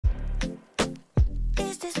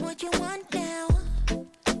this what you want now?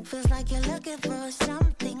 Feels like you're looking for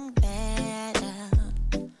something better.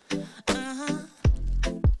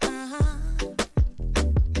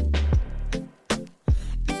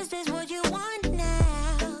 Is this what you want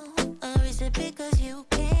now? Or is it because you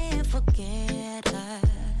can't forget her?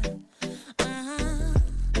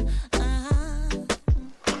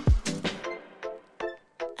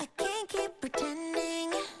 I can't keep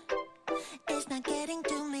pretending it's not getting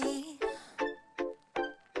to me.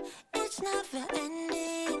 It's never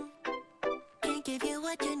ending. Can't give you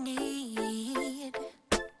what you need.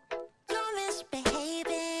 You're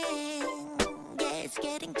misbehaving. Yeah, it's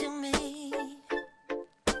getting to me.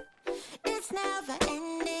 It's never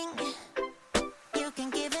ending. You can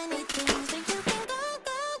give anything, so you can go,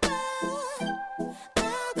 go, go.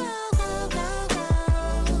 Go, go, go, go, go.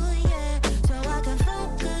 Yeah, so I can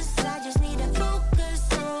focus. I just need to focus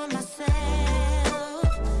on myself.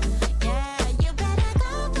 Yeah, you better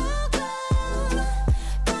go, go, go.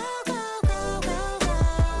 Go, go, go, go, go.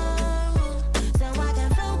 So I can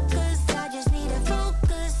focus. I just need to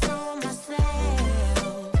focus on myself.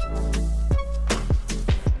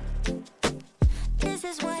 This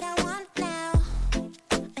is what I want now.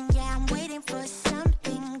 And yeah, I'm waiting for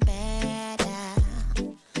something better.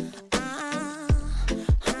 Yeah.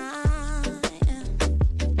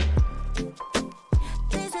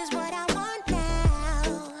 This is what I want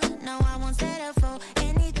now. No, I won't settle for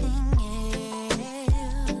anything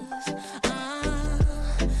else.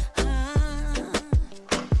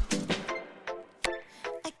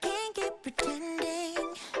 I can't keep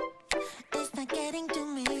pretending it's not getting to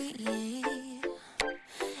me.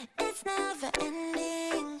 It's never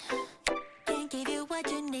ending. Can't give you what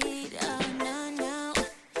you need. Oh no, no.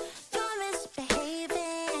 You're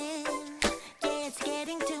misbehaving. Yeah, it's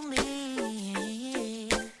getting to me.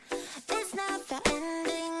 It's never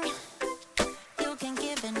ending. You can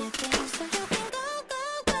give anything, so you can go, go,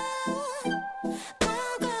 go. Go,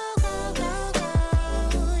 go, go, go, go.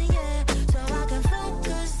 Yeah, so I can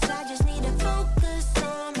focus. I just need to focus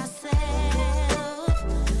on myself.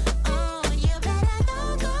 Oh, you better go,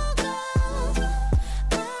 go, go.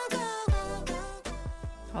 Go, go, go, go, go.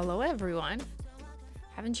 Hello, everyone.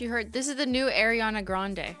 Haven't you heard? This is the new Ariana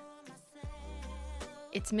Grande.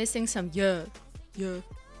 It's missing some yeah.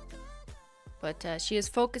 But she is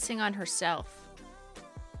focusing on herself.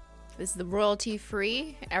 This is the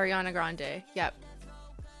royalty-free Ariana Grande. Yep.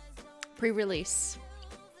 Pre-release.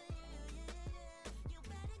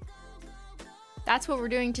 That's what we're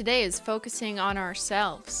doing today, is focusing on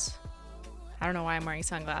ourselves. I don't know why I'm wearing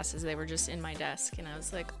sunglasses. They were just in my desk. And I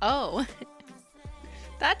was like, oh,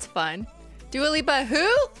 that's fun. Dua Lipa who?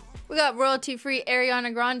 We got royalty-free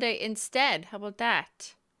Ariana Grande instead. How about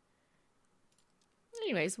that?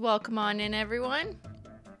 Anyways, welcome on in, everyone.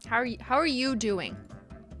 How are you doing?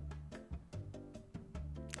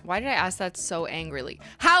 Why did I ask that so angrily?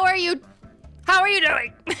 How are you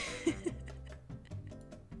doing?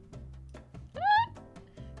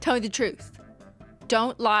 Tell me the truth.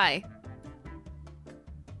 Don't lie.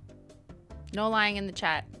 No lying in the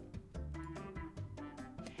chat.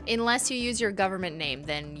 Unless you use your government name,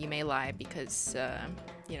 then you may lie because,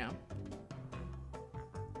 you know,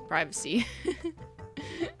 privacy.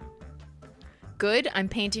 Good, I'm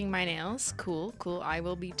painting my nails. Cool, cool, I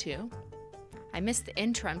will be too. I missed the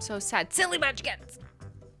intro, I'm so sad. Silly munchkins!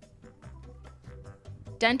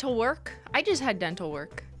 Dental work? I just had dental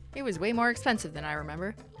work. It was way more expensive than I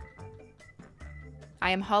remember. I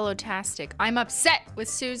am holotastic. I'm upset with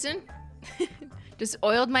Susan. Just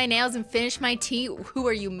oiled my nails and finished my tea. Who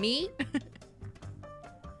are you, me?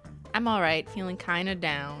 I'm alright, feeling kinda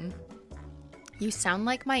down. You sound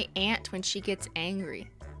like my aunt when she gets angry.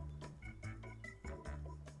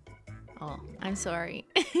 Oh, I'm sorry.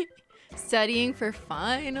 Studying for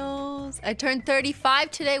finals. I turned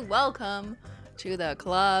 35 today. Welcome to the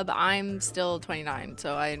club. I'm still 29,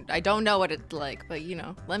 so I don't know what it's like, but you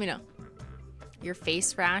know, let me know. Your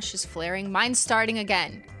face rash is flaring. Mine's starting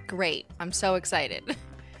again. Great. I'm so excited.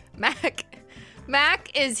 Mac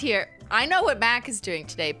is here. I know what Mac is doing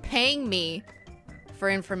today. Paying me for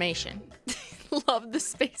information. Love the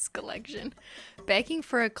space collection. Begging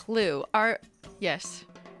for a clue. Yes.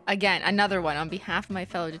 Again, another one. On behalf of my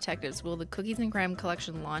fellow detectives, will the Cookies and Graham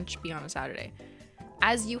collection launch be on a Saturday?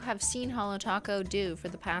 As you have seen Holo Taco do for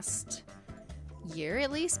the past year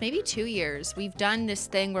at least, maybe 2 years, we've done this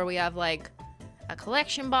thing where we have like a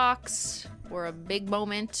collection box or a big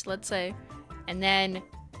moment, let's say, and then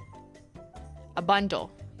a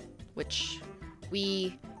bundle, which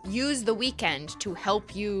we use the weekend to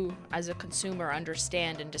help you as a consumer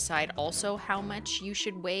understand and decide also how much you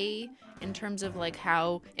should weigh in terms of like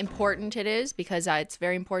how important it is, because it's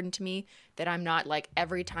very important to me that I'm not like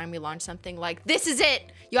every time we launch something like, this is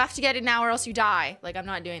it, you have to get it now or else you die. Like, I'm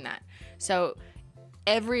not doing that. So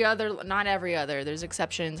not every other, there's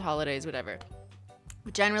exceptions, holidays, whatever.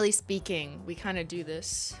 But generally speaking, we kind of do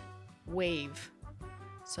this wave.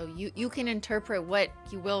 So you can interpret what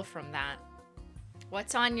you will from that.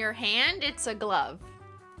 What's on your hand? It's a glove.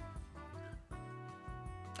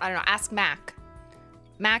 I don't know, ask Mac.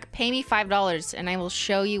 Mac, pay me $5 and I will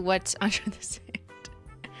show you what's under this hand.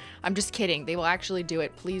 I'm just kidding. They will actually do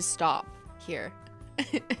it. Please stop here.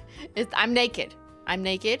 I'm naked. I'm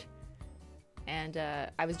naked. And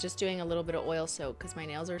I was just doing a little bit of oil soak because my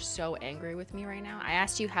nails are so angry with me right now. I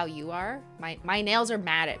asked you how you are. My nails are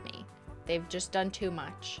mad at me. They've just done too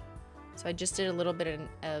much. So I just did a little bit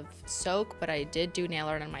of soak, but I did do nail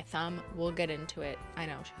art on my thumb. We'll get into it. I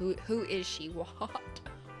know. Who is she? What?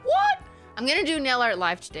 What? I'm gonna do nail art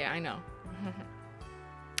live today. I know.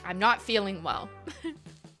 I'm not feeling well.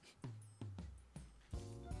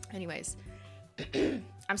 Anyways.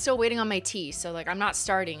 I'm still waiting on my tea, so like I'm not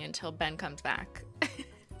starting until Ben comes back.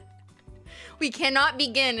 We cannot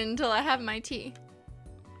begin until I have my tea.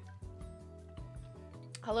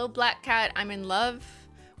 Hello, Black Cat. I'm in love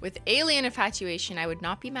with alien infatuation. I would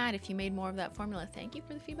not be mad if you made more of that formula. Thank you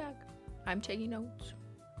for the feedback. I'm taking notes.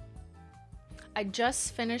 I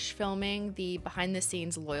just finished filming the behind the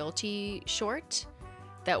scenes loyalty short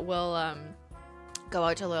that will go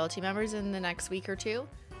out to loyalty members in the next week or two.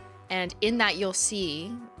 And in that, you'll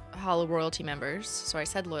see Holo royalty members. So I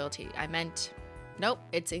said loyalty. I meant, nope,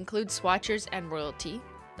 it includes swatchers and royalty.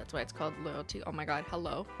 That's why it's called loyalty. Oh my God,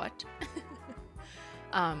 hello, what?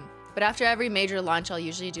 But after every major launch, I'll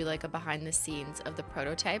usually do like a behind the scenes of the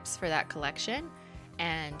prototypes for that collection.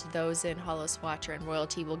 And those in Holo Swatcher and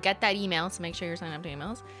Royalty will get that email, so make sure you're signed up to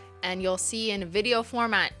emails. And you'll see in video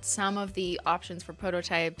format some of the options for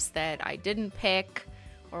prototypes that I didn't pick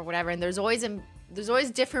or whatever. And there's always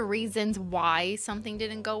different reasons why something I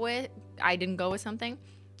didn't go with something.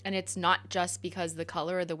 And it's not just because the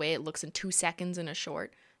color or the way it looks in 2 seconds in a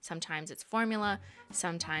short. Sometimes it's formula,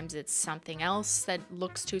 sometimes it's something else that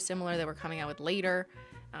looks too similar that we're coming out with later.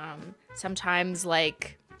 Sometimes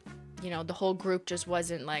like, you know, the whole group just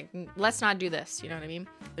wasn't like, let's not do this, you know what I mean?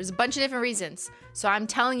 There's a bunch of different reasons. So I'm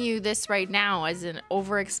telling you this right now as an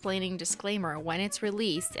over-explaining disclaimer. When it's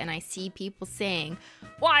released and I see people saying,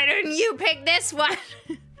 why didn't you pick this one?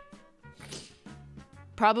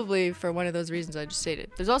 Probably for one of those reasons I just stated.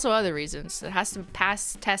 There's also other reasons. It has to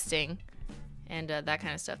pass testing and that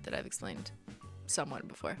kind of stuff that I've explained somewhat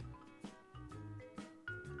before.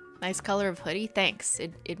 Nice color of hoodie. Thanks.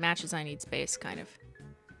 It matches I Need Space, kind of.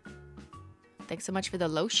 Thanks so much for the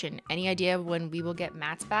lotion. Any idea of when we will get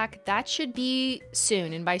mats back? That should be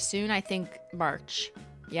soon. And by soon, I think March.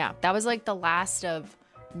 Yeah, that was like the last of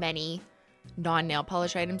many non-nail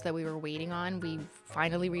polish items that we were waiting on. We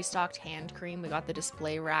finally restocked hand cream. We got the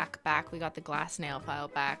display rack back. We got the glass nail file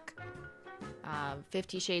back.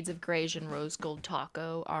 50 Shades of Grey and Rose Gold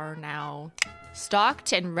Taco are now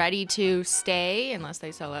stocked and ready to stay unless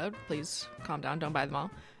they sell out. Please calm down. Don't buy them all.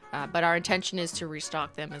 But our intention is to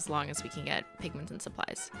restock them as long as we can get pigments and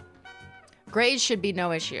supplies. Grays should be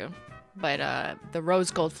no issue, but the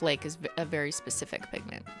Rose Gold Flake is a very specific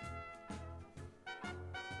pigment.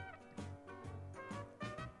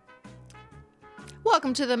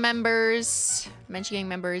 Welcome to the members, Menchie Gang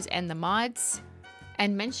members, and the mods.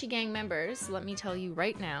 And Menchie Gang members, let me tell you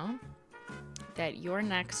right now that your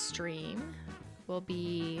next stream will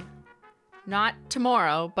be not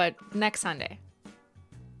tomorrow, but next Sunday.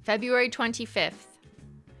 February 25th.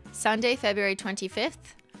 Sunday, February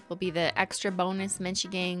 25th will be the extra bonus Menchie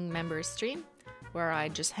Gang members stream where I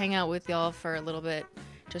just hang out with y'all for a little bit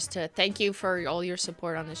just to thank you for all your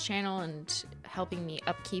support on this channel and helping me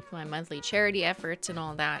upkeep my monthly charity efforts and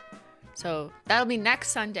all that. So that'll be next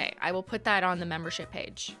Sunday. I will put that on the membership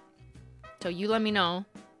page. So you let me know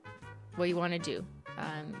what you want to do.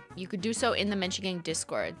 You could do so in the Menchie Gang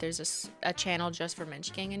Discord. There's a channel just for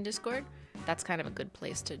Menchie Gang in Discord. That's kind of a good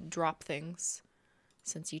place to drop things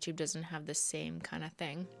since YouTube doesn't have the same kind of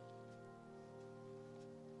thing.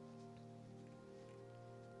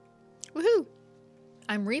 Woohoo!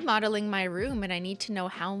 I'm remodeling my room and I need to know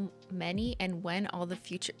how many and when all the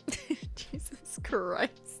future... Jesus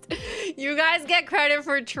Christ. You guys get credit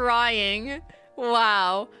for trying.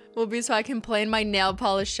 Wow. Will be so I can plan my nail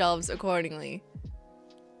polish shelves accordingly.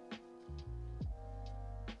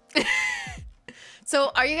 So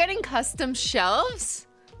are you getting custom shelves?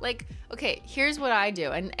 Like, okay, here's what I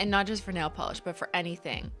do, and not just for nail polish, but for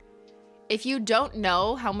anything. If you don't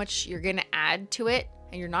know how much you're gonna add to it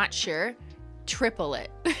and you're not sure, triple it.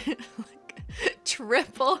 Like,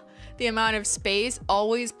 triple the amount of space.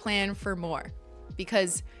 Always plan for more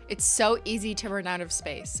because it's so easy to run out of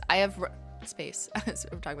space. I have space.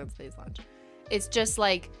 We're talking about the space launch. It's just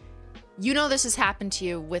like, you know, this has happened to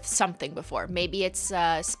you with something before. Maybe it's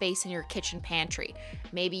space in your kitchen pantry.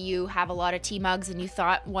 Maybe you have a lot of tea mugs and you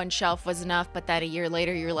thought one shelf was enough, but then a year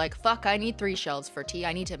later you're like, fuck, I need 3 shelves for tea.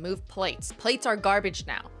 I need to move plates. Plates are garbage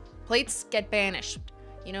now. Plates get banished.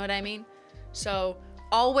 You know what I mean? So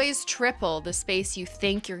always triple the space you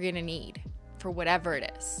think you're gonna need for whatever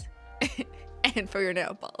it is. And for your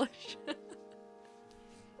nail polish.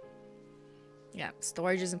 Yeah,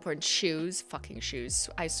 storage is important. Shoes, fucking shoes.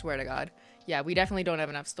 I swear to God. Yeah, we definitely don't have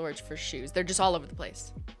enough storage for shoes. They're just all over the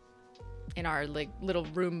place. In our like little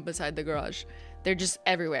room beside the garage. They're just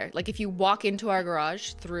everywhere. Like if you walk into our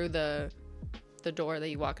garage through the door that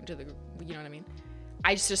you walk into the, you know what I mean?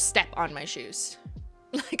 I just step on my shoes.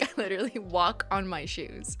 Like I literally walk on my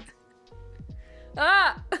shoes.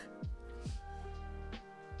 Ah!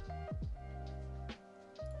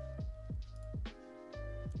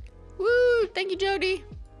 Woo! Thank you, Jody.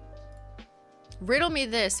 Riddle me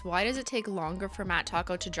this. Why does it take longer for Matte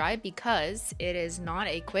Taco to dry? Because it is not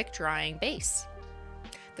a quick drying base.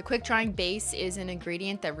 The quick drying base is an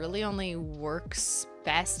ingredient that really only works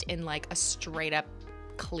best in like a straight up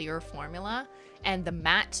clear formula. And the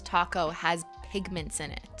Matte Taco has pigments in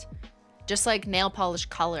it. Just like nail polish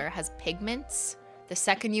color has pigments. The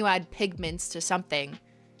second you add pigments to something,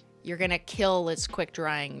 you're gonna kill its quick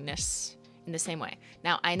dryingness in the same way.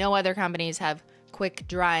 Now, I know other companies have quick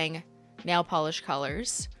drying nail polish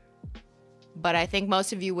colors, but I think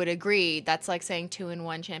most of you would agree that's like saying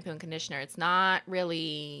 2-in-1 shampoo and conditioner. It's not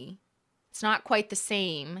really, it's not quite the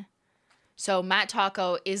same. So Matte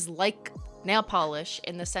Taco is like nail polish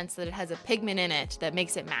in the sense that it has a pigment in it that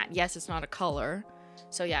makes it matte. Yes, it's not a color.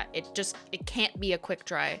 So yeah, it can't be a quick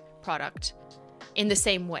dry product in the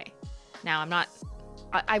same way. Now,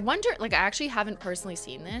 I wonder, like I actually haven't personally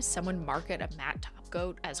seen this. Someone market a matte top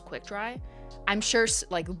coat as quick dry. I'm sure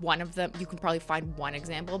like one of them, you can probably find one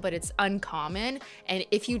example, but it's uncommon. And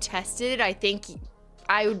if you tested it, I think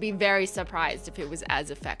I would be very surprised if it was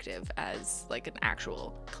as effective as like an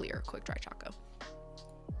actual clear quick dry taco.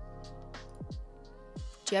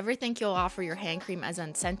 Do you ever think you'll offer your hand cream as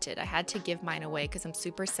unscented? I had to give mine away because I'm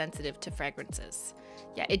super sensitive to fragrances.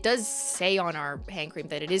 Yeah, it does say on our hand cream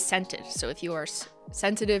that it is scented. So if you are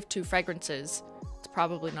sensitive to fragrances, it's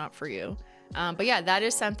probably not for you. But yeah, that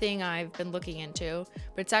is something I've been looking into.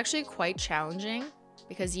 But it's actually quite challenging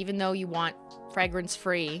because even though you want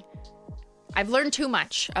fragrance-free, I've learned too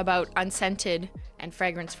much about unscented and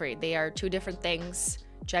fragrance-free. They are two different things.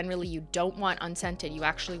 Generally, you don't want unscented. You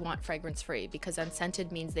actually want fragrance-free because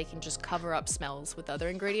unscented means they can just cover up smells with other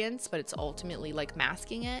ingredients, but it's ultimately like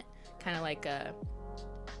masking it, kind of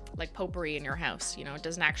like potpourri in your house. You know, it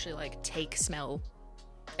doesn't actually like take smell.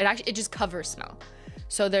 It just covers smell.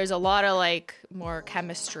 So there's a lot of like more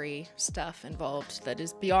chemistry stuff involved that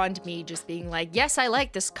is beyond me just being like, yes, I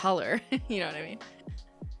like this color. You know what I mean?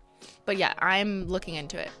 But yeah, I'm looking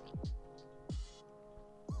into it.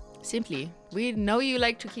 Simply, we know you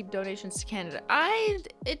like to keep donations to Canada.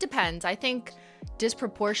 It depends. I think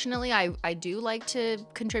disproportionately, I do like to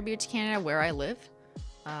contribute to Canada where I live.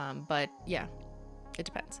 But yeah, it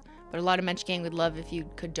depends. But a lot of Mensch Gang would love if you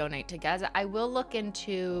could donate to Gaza. I will look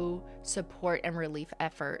into support and relief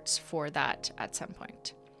efforts for that at some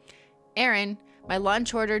point. Aaron, my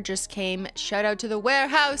lunch order just came. Shout out to the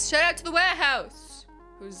warehouse. Shout out to the warehouse.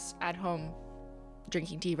 Who's at home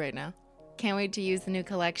drinking tea right now. Can't wait to use the new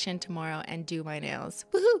collection tomorrow and do my nails.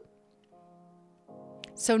 Woohoo!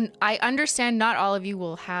 So I understand not all of you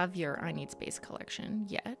will have your I Need Space collection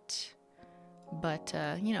yet. But,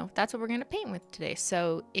 you know, that's what we're going to paint with today.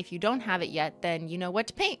 So if you don't have it yet, then you know what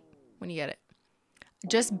to paint when you get it.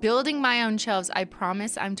 Just building my own shelves. I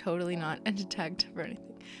promise I'm totally not a detective or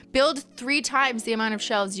anything. Build 3 times the amount of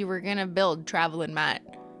shelves you were going to build, Travel and Matt.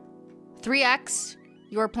 3x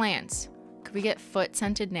your plans. Could we get foot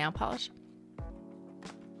scented nail polish?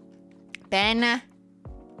 Ben.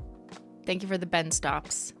 Thank you for the Ben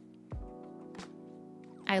stops.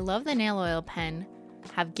 I love the nail oil pen.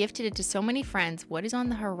 Have gifted it to so many friends. What is on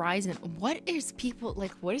the horizon? What is people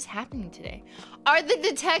like? What is happening today? Are the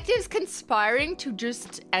detectives conspiring to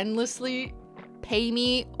just endlessly pay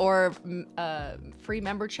me or free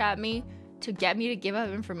member chat me to get me to give up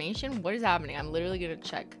information? What is happening? I'm literally gonna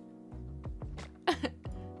check.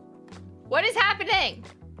 What is happening?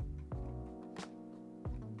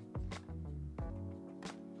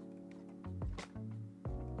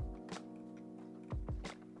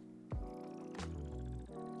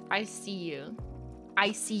 I see you.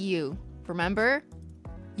 I see you. Remember?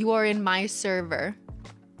 You are in my server.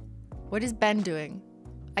 What is Ben doing?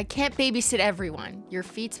 I can't babysit everyone. Your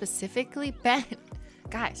feet specifically? Ben.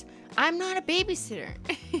 Guys, I'm not a babysitter.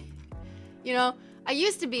 You know, I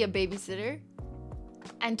used to be a babysitter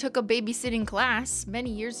and took a babysitting class many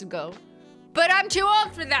years ago. But I'm too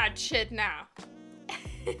old for that shit now.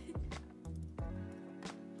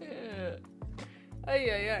 Ay,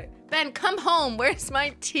 ay, ay. Ben, come home. Where's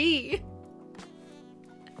my tea?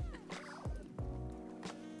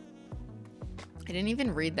 I didn't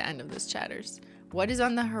even read the end of this, chatters. What is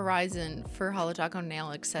on the horizon for HOLO THERE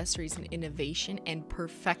nail accessories and innovation and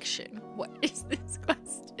perfection? What is this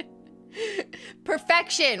question?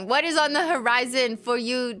 Perfection. What is on the horizon for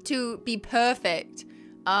you to be perfect?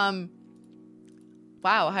 Wow,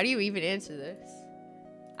 how do you even answer this?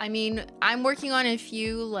 I mean, I'm working on a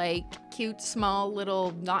few like cute, small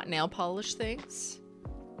little not nail polish things.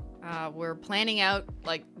 We're planning out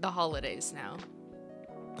like the holidays now.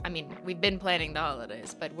 I mean, we've been planning the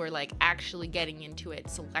holidays, but we're like actually getting into it,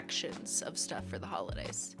 selections of stuff for the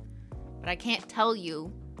holidays. But I can't tell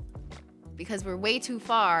you because we're way too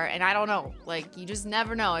far and I don't know. Like, you just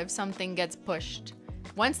never know if something gets pushed.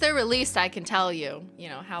 Once they're released, I can tell you, you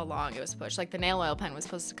know, how long it was pushed. Like the nail oil pen was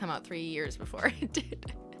supposed to come out 3 years before it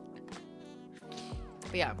did.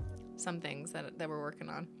 But yeah, some things that we're working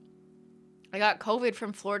on. I got COVID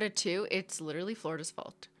from Florida too. It's literally Florida's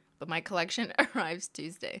fault. But my collection arrives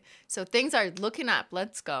Tuesday. So things are looking up.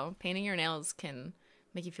 Let's go. Painting your nails can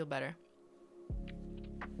make you feel better.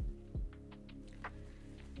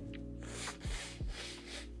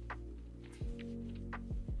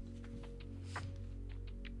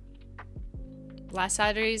 Last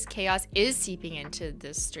Saturday's chaos is seeping into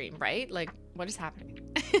this stream, right? Like, what is happening?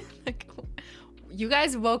 Like, you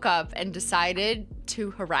guys woke up and decided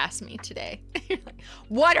to harass me today. You're like,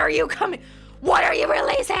 what are you coming? What are you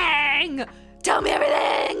releasing? Tell me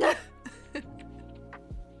everything.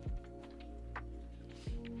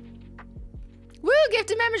 Woo,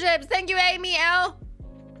 gifted memberships. Thank you, Amy L.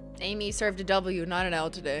 Amy served a W, not an L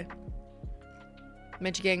today.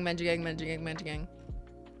 Menchi gang, menchi gang, menchi gang, menchi gang.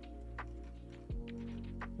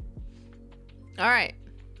 All right.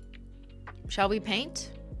 Shall we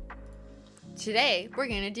paint? Today, we're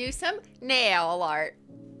gonna do some nail art.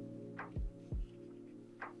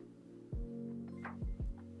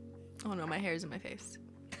 Oh no, my hair's in my face.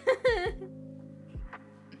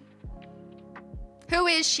 Who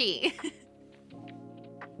is she?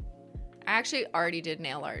 I actually already did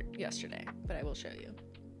nail art yesterday, but I will show you.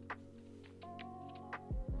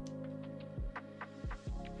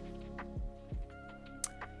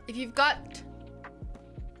 If you've got...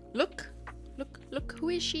 Look, who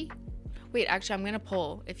is she? Wait, actually, I'm gonna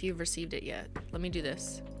poll if you've received it yet. Let me do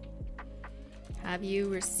this. Have you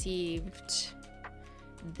received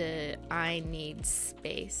the I Need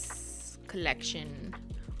Space collection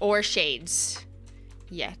or shades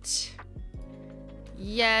yet?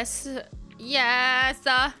 Yes.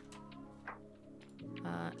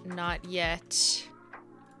 Not yet.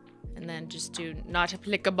 And then just do not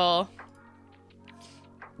applicable.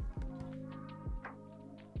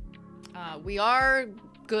 We are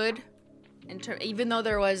good even though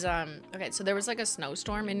there was okay, so there was like a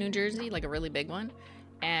snowstorm in New Jersey, like a really big one,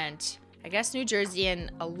 and I guess New Jersey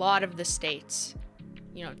and a lot of the states,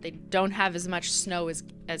 you know, they don't have as much snow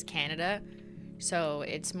as Canada, so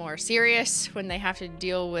it's more serious when they have to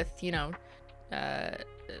deal with, you know,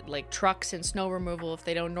 like trucks and snow removal if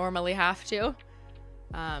they don't normally have to.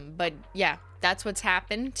 But yeah, that's what's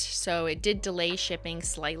happened. So it did delay shipping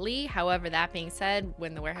slightly. However, that being said,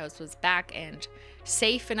 when the warehouse was back and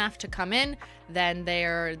safe enough to come in, then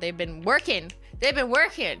they've been working.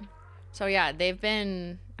 So yeah, they've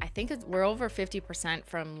been, I think we're over 50%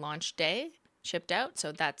 from launch day shipped out.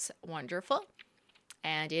 So that's wonderful.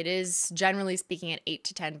 And it is, generally speaking, an 8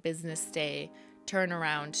 to 10 business day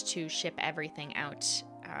turnaround to ship everything out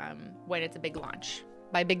when it's a big launch.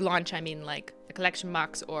 By big launch, I mean like a collection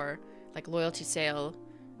box or like loyalty sale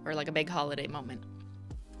or like a big holiday moment.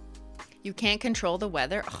 You can't control the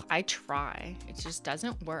weather. Ugh, I try. It just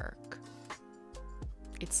doesn't work.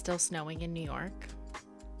 It's still snowing in New York.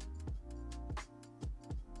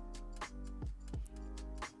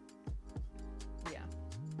 Yeah.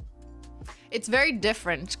 It's very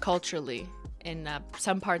different culturally in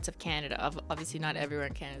some parts of Canada. Obviously not everywhere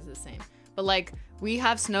in Canada is the same. But like, we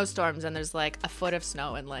have snowstorms and there's like a foot of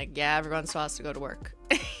snow and like, yeah, everyone still has to go to work.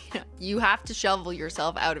 You have to shovel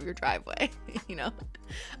yourself out of your driveway, you know?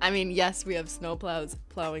 I mean, yes, we have snow plows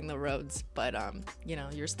plowing the roads, but you know,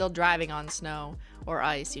 you're still driving on snow or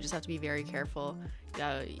ice. You just have to be very careful.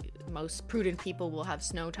 Most prudent people will have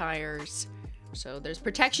snow tires. So there's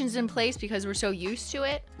protections in place because we're so used to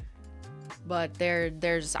it. But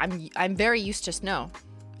I'm very used to snow.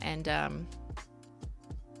 And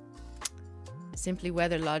Simply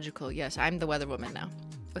Weatherlogical. Yes, I'm the weather woman now.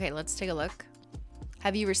 Okay, let's take a look.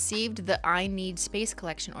 Have you received the I Need Space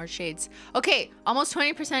collection or shades? Okay, almost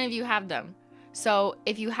 20% of you have them. So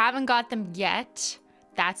if you haven't got them yet,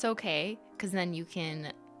 that's okay, because then you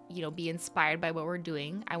can, you know, be inspired by what we're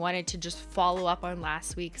doing. I wanted to just follow up on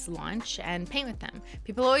last week's launch and paint with them.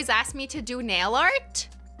 People always ask me to do nail art.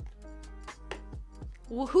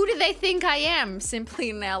 Well, who do they think I am?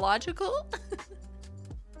 Simply Nailogical?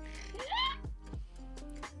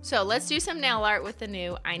 So let's do some nail art with the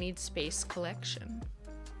new I Need Space collection.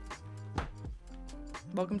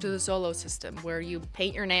 Welcome to the solo system where you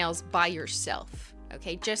paint your nails by yourself.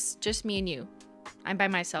 Okay, just me and you. I'm by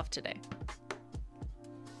myself today.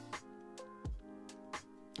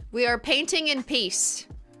 We are painting in peace.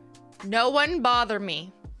 No one bother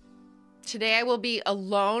me. Today I will be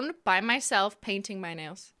alone by myself painting my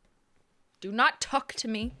nails. Do not talk to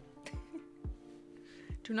me.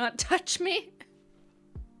 Do not touch me.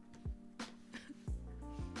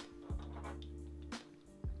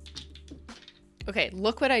 Okay,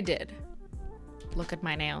 look what I did. Look at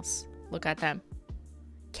my nails. Look at them.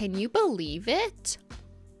 Can you believe it?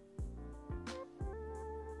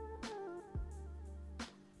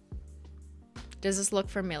 Does this look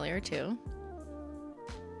familiar too?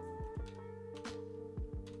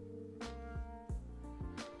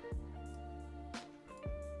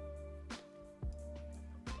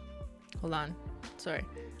 Hold on. Sorry.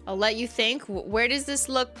 I'll let you think. Where does this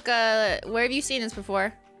look? Where have you seen this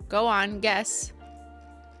before? Go on, guess.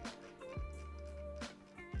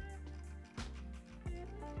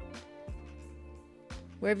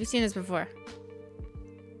 Where have you seen this before?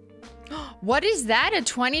 What is that? A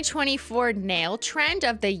 2024 nail trend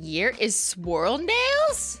of the year is swirl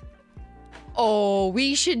nails? Oh,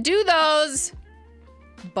 we should do those.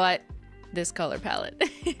 But this color palette.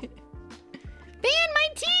 Beyyyn, my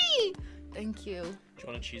tea! Thank you. Do you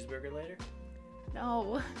want a cheeseburger later?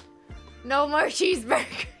 No. No more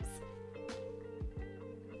cheeseburgers.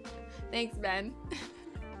 Thanks, Ben.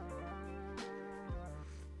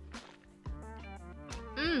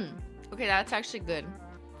 Okay, that's actually good.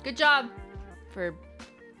 Good job for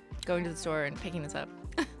going to the store and picking this up.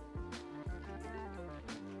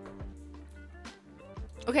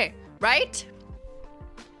 Okay, right?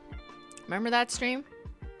 Remember that stream?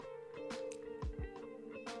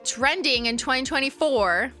 Trending in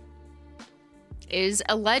 2024 is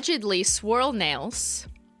allegedly swirl nails.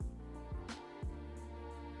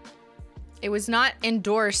 It was not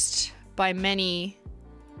endorsed by many.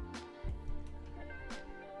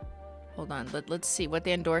 Hold on, let's see what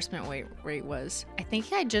the endorsement rate was. I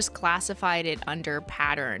think I just classified it under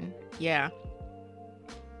pattern. Yeah.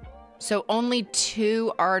 So only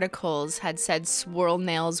 2 articles had said swirl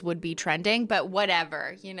nails would be trending, but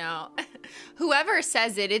whatever, you know. Whoever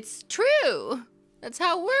says it, it's true. That's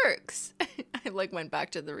how it works. I like went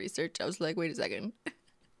back to the research. I was like, wait a second.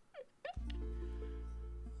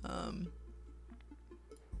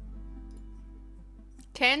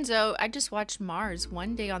 Tanzo, I just watched Mars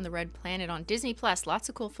One Day on the Red Planet on Disney Plus. Lots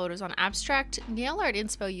of cool photos on abstract nail art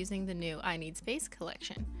inspo using the new I Need Space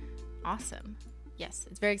collection. Awesome. Yes,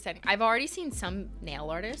 it's very exciting. I've already seen some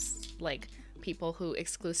nail artists, like people who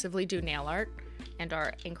exclusively do nail art and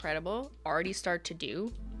are incredible, already start to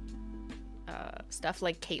do stuff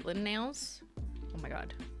like Caitlin nails. Oh my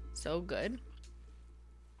god, so good.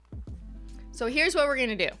 So here's what we're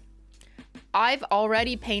gonna do. I've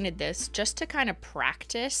already painted this just to kind of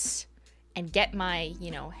practice and get my,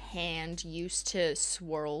 you know, hand used to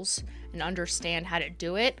swirls and understand how to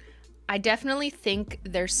do it. I definitely think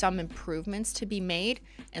there's some improvements to be made,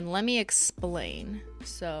 and let me explain.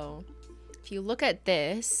 So if you look at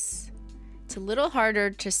this, it's a little harder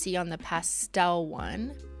to see on the pastel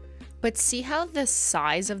one, but see how the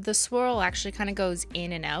size of the swirl actually kind of goes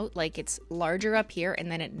in and out? Like it's larger up here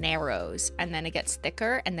and then it narrows and then it gets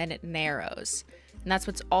thicker and then it narrows. And that's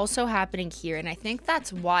what's also happening here. And I think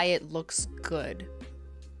that's why it looks good.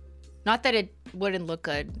 Not that it wouldn't look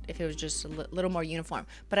good if it was just a little more uniform,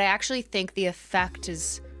 but I actually think the effect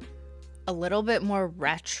is a little bit more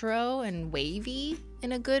retro and wavy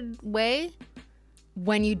in a good way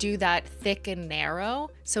when you do that thick and narrow.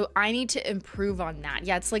 So I need to improve on that.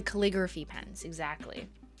 Yeah, it's like calligraphy pens, exactly.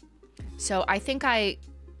 So I think I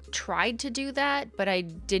tried to do that, but I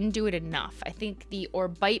didn't do it enough. I think the Or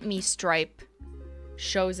Bite Me stripe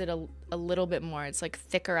shows it a little bit more. It's like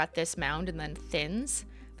thicker at this mound and then thins.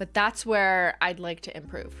 But that's where I'd like to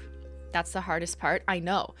improve. That's the hardest part. I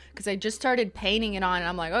know, because I just started painting it on and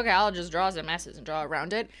I'm like, okay, I'll just draw some S's and draw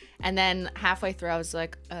around it. And then halfway through I was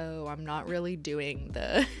like, oh, I'm not really doing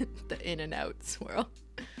the in and out swirl.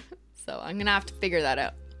 So I'm gonna have to figure that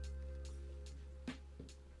out.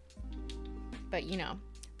 But you know,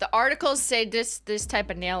 the articles say this type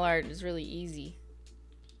of nail art is really easy.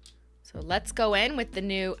 So let's go in with the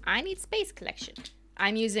new I Need Space collection.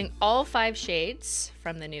 I'm using all 5 shades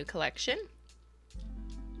from the new collection.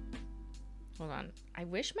 Hold on. I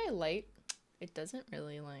wish my light, it doesn't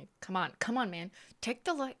really like, come on, man. Take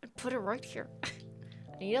the light and put it right here.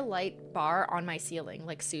 I need a light bar on my ceiling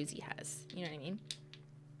like Susie has. You know what I mean?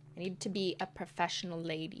 I need to be a professional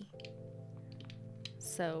lady.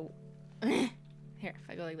 So, here, if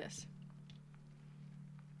I go like this.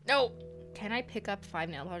 No! Can I pick up 5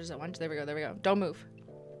 nail polishes at once? There we go. Don't move.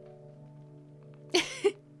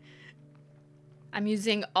 I'm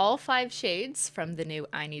using all 5 shades from the new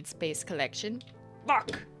I Need Space collection.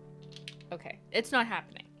 Fuck! Okay, it's not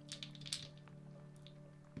happening.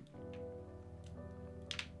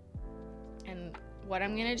 And what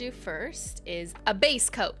I'm gonna do first is a base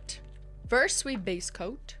coat. First, we base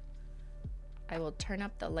coat. I will turn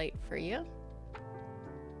up the light for you.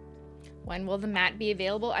 When will the matte be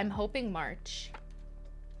available? I'm hoping March.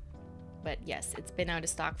 But yes, it's been out of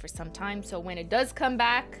stock for some time, so when it does come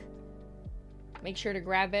back, make sure to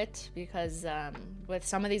grab it, because with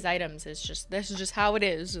some of these items, this is just how it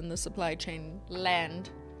is in the supply chain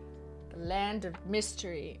land. The land of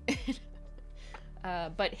mystery.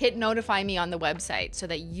 But hit notify me on the website so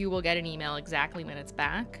that you will get an email exactly when it's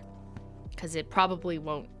back, because it probably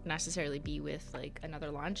won't necessarily be with like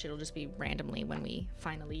another launch. It'll just be randomly when we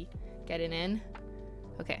finally get it in.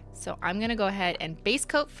 Okay, so I'm gonna go ahead and base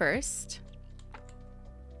coat first.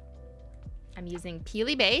 I'm using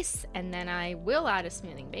Peely base, and then I will add a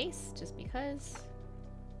smoothing base just because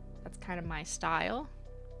that's kind of my style.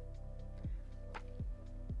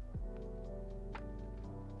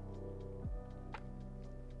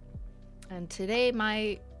 And today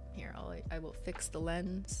I will fix the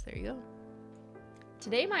lens. There you go.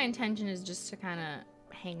 Today my intention is just to kind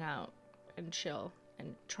of hang out and chill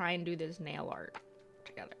and try and do this nail art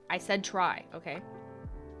together. I said try, okay?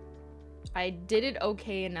 I did it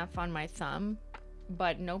okay enough on my thumb,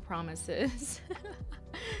 but no promises.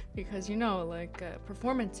 Because, you know, like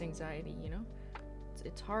performance anxiety, you know?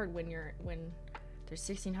 It's hard when there's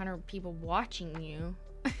 1,600 people watching you.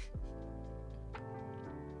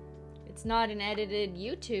 It's not an edited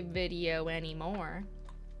YouTube video anymore.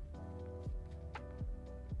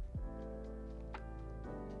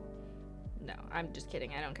 No, I'm just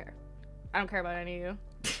kidding. I don't care. I don't care about any of you.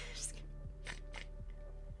 Just kidding.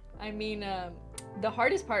 I mean, the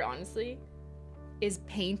hardest part, honestly, is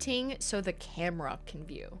painting so the camera can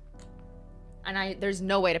view. And there's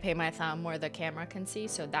no way to paint my thumb where the camera can see,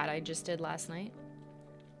 so that I just did last night.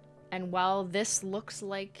 And while this looks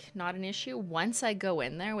like not an issue, once I go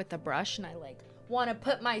in there with the brush and I like want to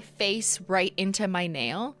put my face right into my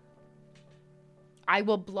nail, I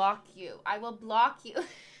will block you. I will block you.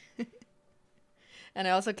 And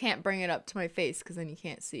I also can't bring it up to my face because then you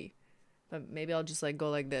can't see. But maybe I'll just like go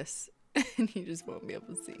like this and you just won't be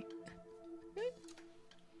able to see.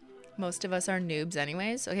 Most of us are noobs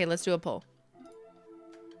anyways. Okay, let's do a poll.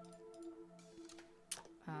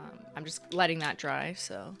 I'm just letting that dry,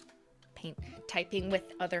 so typing with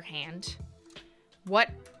other hand.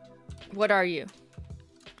 What are you?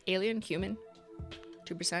 Alien, human,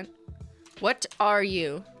 2%. What are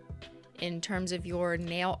you in terms of your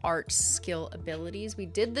nail art skill abilities? We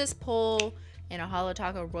did this poll in a HOLO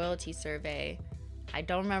THERE royalty survey. I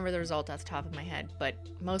don't remember the result off the top of my head, but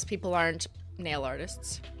most people aren't nail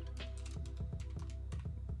artists.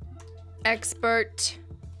 Expert,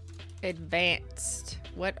 advanced.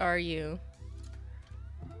 What are you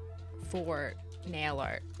for nail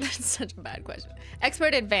art? That's such a bad question.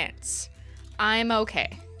 Expert, advanced. I'm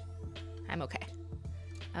okay. I'm okay.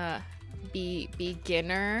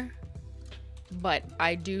 Beginner, but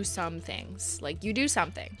I do some things. Like, you do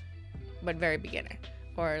something, but very beginner.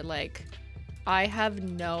 Or like, I have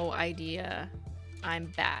no idea. I'm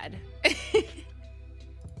bad.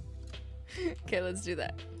 Okay, let's do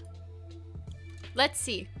that. Let's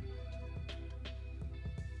see.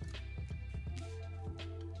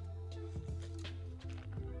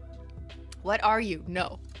 What are you?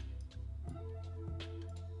 No.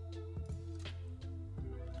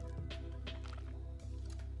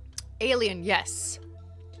 Alien, yes.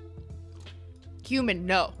 Human,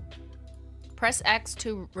 no. Press X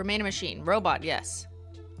to remain a machine. Robot, yes.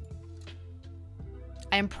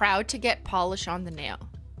 I am proud to get polish on the nail.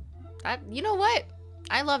 You know what?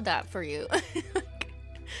 I love that for you.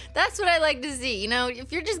 That's what I like to see. You know,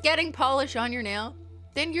 if you're just getting polish on your nail,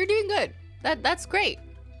 then you're doing good. That's great.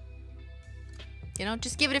 You know,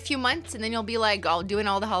 just give it a few months and then you'll be like, oh, doing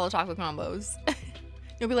all the HOLO THERE combos.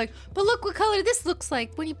 You'll be like, but look what color this looks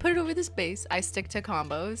like when you put it over this base. I stick to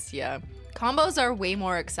combos, yeah. Combos are way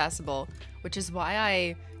more accessible, which is why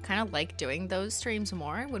I kind of like doing those streams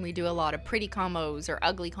more when we do a lot of pretty combos or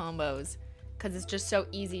ugly combos, because it's just so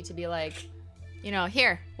easy to be like, you know,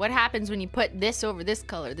 here, what happens when you put this over this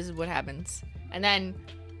color? This is what happens. And then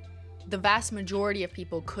the vast majority of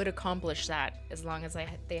people could accomplish that as long as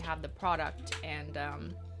they have the product and,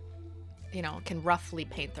 you know, can roughly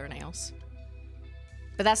paint their nails.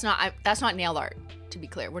 But that's not nail art, to be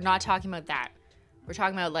clear. We're not talking about that. We're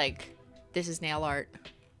talking about, like, this is nail art.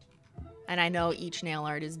 And I know each nail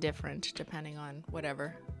art is different depending on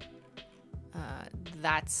whatever.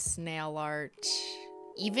 That's nail art.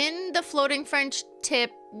 Even the floating French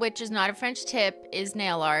tip, which is not a French tip, is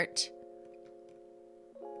nail art.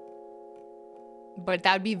 But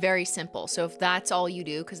that would be very simple. So if that's all you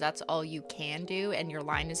do, because that's all you can do, and your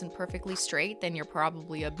line isn't perfectly straight, then you're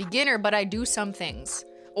probably a beginner, but I do some things.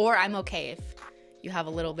 Or I'm okay if you have a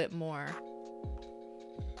little bit more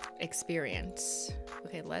experience.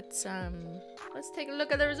 Okay, let's take a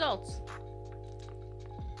look at the results.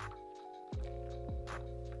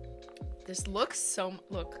 This looks so,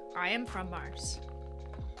 look, I am from Mars.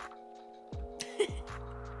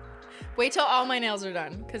 Wait till all my nails are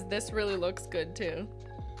done, because this really looks good too.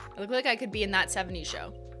 I look like I could be in that 70s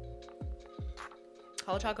show.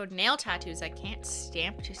 HOLO THERE nail tattoos. I can't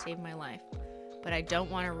stamp to save my life, but I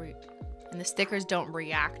don't want to and the stickers don't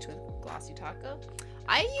react with Glossy Taco.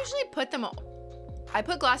 I usually put them, I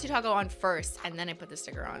put Glossy Taco on first and then I put the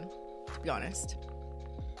sticker on, to be honest.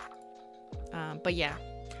 But yeah,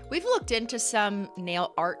 we've looked into some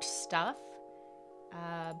nail art stuff,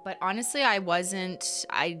 but honestly, I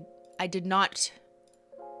did not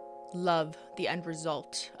love the end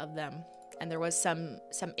result of them. And there was some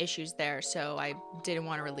issues there, so I didn't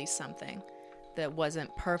want to release something that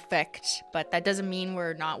wasn't perfect. But that doesn't mean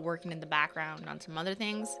we're not working in the background on some other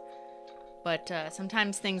things. But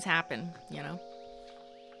sometimes things happen, you know?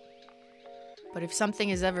 But if something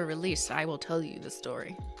is ever released, I will tell you the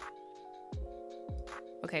story.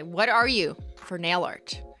 Okay, what are you for nail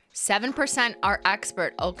art? 7% are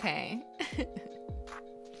expert, okay.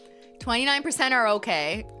 29% are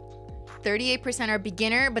okay. 38% are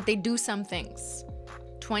beginner, but they do some things.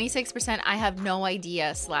 26% I have no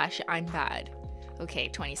idea / I'm bad. Okay,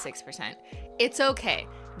 26%. It's okay.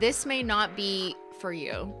 This may not be for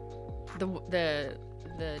you, the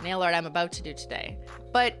nail art I'm about to do today,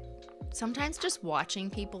 but sometimes just watching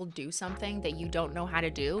people do something that you don't know how to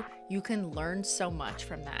do, you can learn so much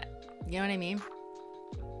from that. You know what I mean?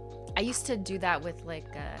 I used to do that with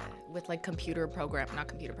like computer program, not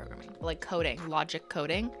computer programming, but like coding, logic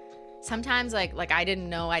coding. Sometimes like I didn't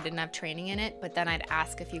know, I didn't have training in it, but then I'd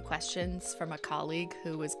ask a few questions from a colleague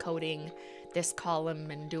who was coding this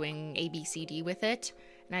column and doing ABCD with it.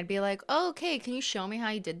 And I'd be like, oh, okay, can you show me how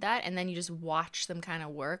you did that? And then you just watch them kind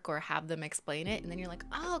of work or have them explain it. And then you're like,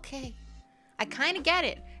 oh, okay, I kind of get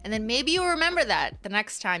it. And then maybe you'll remember that the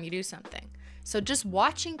next time you do something. So just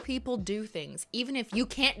watching people do things, even if you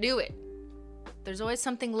can't do it, there's always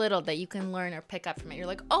something little that you can learn or pick up from it. You're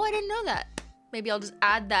like, oh, I didn't know that. Maybe I'll just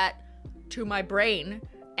add that to my brain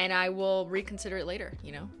and I will reconsider it later,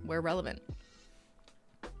 you know, where relevant.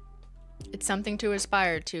 It's something to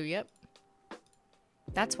aspire to, yep.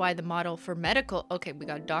 That's why the model for medical, okay, we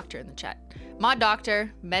got a doctor in the chat. My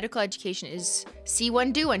doctor, medical education is see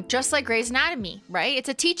one, do one, just like Grey's Anatomy, right? It's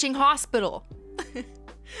a teaching hospital.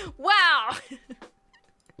 Wow.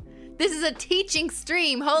 This is a teaching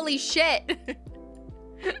stream, holy shit.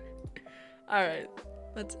 All right,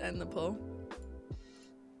 let's end the poll.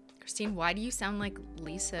 Christine, why do you sound like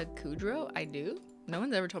Lisa Kudrow? I do? No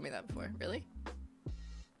one's ever told me that before. Really?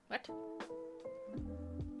 What?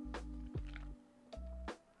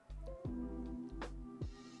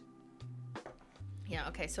 Yeah,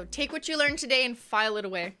 okay, so take what you learned today and file it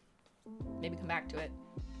away. Maybe come back to it.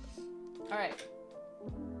 All right.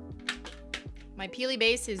 My peely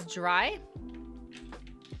base is dry.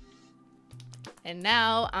 And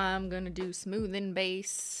now I'm gonna do smoothing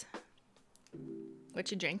base. What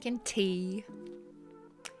you drinking? Tea.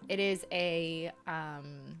 It is a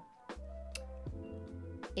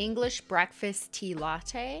English breakfast tea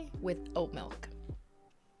latte with oat milk,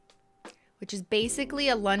 which is basically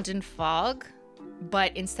a London fog,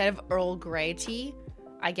 but instead of Earl Grey tea,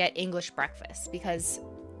 I get English breakfast, because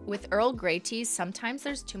with Earl Grey teas, sometimes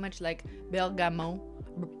there's too much like bergamot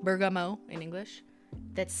in English,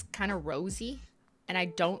 that's kind of rosy, and I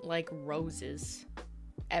don't like roses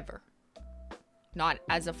ever. Not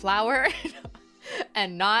as a flower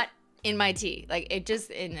and not in my tea. Like it just,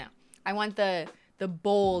 no. I want the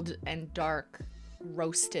bold and dark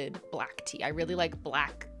roasted black tea. I really like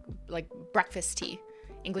black, like breakfast tea.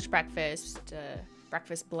 English breakfast,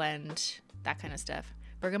 breakfast blend, that kind of stuff.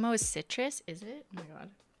 Bergamot is citrus, is it? Oh my god.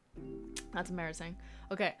 That's embarrassing.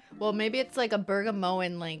 Okay, well maybe it's like a bergamot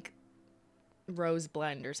and like rose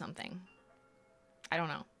blend or something. I don't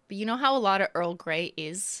know. But you know how a lot of Earl Grey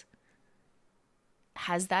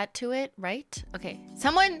has that to it, right? Okay,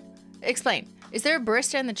 someone explain. Is there a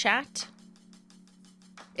barista in the chat?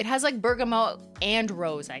 It has like bergamot and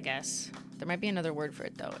rose, I guess. There might be another word for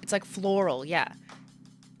it though. It's like floral, yeah.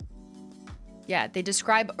 Yeah, they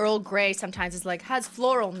describe Earl Grey sometimes as like, has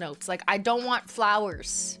floral notes. Like, I don't want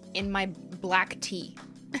flowers in my black tea,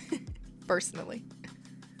 personally.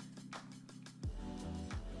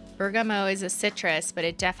 Bergamot is a citrus, but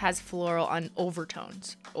it has floral on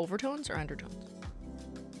overtones. Overtones or undertones?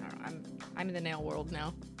 I don't know, I'm in the nail world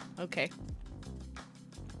now. Okay.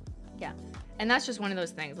 Yeah, and that's just one of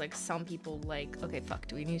those things, like some people like, okay, fuck,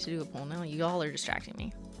 do we need to do a poll now? You all are distracting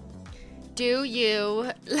me. Do you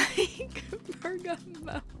like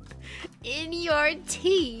bergamot in your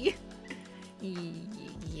tea?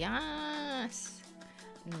 Yes.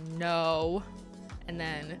 No. And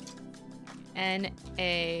then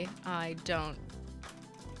N-A, I don't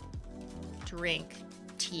drink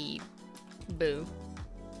tea. Boo.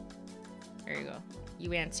 There you go.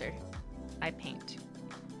 You answer. I paint.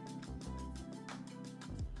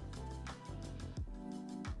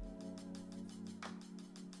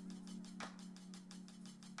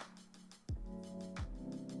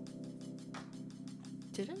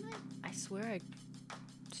 Didn't I? I swear I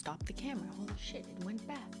stopped the camera. Holy shit, it went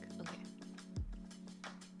back. Okay.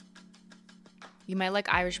 You might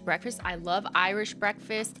like Irish breakfast. I love Irish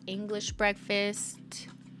breakfast, English breakfast,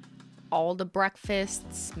 all the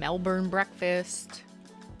breakfasts, Melbourne breakfast.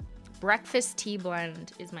 Breakfast tea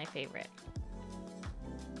blend is my favorite.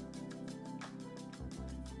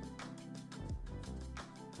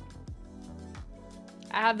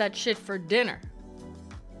 I have that shit for dinner.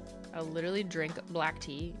 I'll literally drink black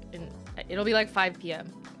tea and it'll be like 5 p.m.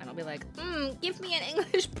 and I'll be like, give me an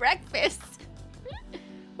English breakfast.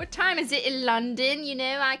 What time is it in London? You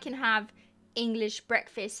know, I can have English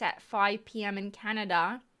breakfast at 5 p.m. in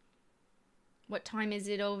Canada. What time is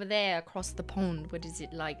it over there across the pond? What is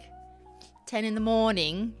it, like 10 in the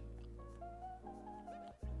morning?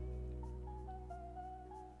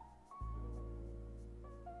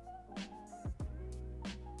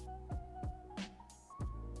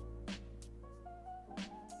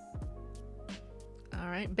 All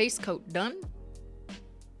right, base coat done.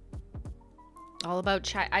 All about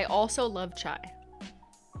chai. I also love chai.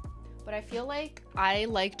 But I feel like I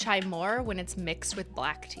like chai more when it's mixed with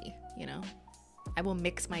black tea, you know? I will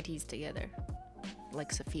mix my teas together,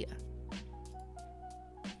 like Sophia.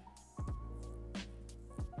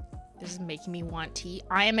 This is making me want tea.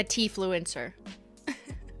 I am a tea-fluencer.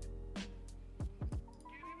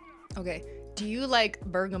 Okay, do you like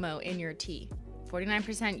bergamot in your tea?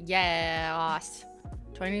 49% yes.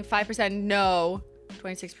 25% no.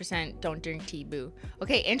 26% don't drink tea, boo.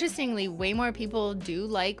 Okay, interestingly, way more people do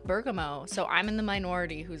like bergamot. So I'm in the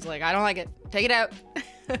minority who's like, I don't like it. Take it out.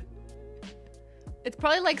 It's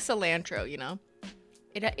probably like cilantro, you know?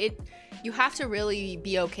 You have to really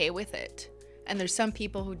be okay with it. And there's some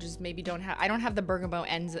people who just maybe don't have, I don't have the bergamot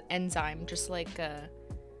enzyme, just like the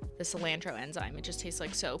cilantro enzyme. It just tastes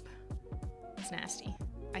like soap. It's nasty.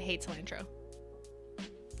 I hate cilantro.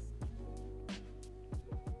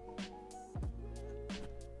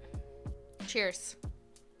 Cheers.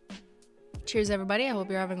 Cheers, everybody. I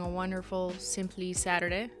hope you're having a wonderful Simply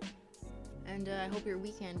Saturday. And I hope your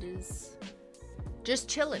weekend is just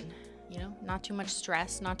chilling, you know? Not too much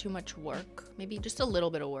stress, not too much work. Maybe just a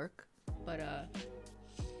little bit of work. But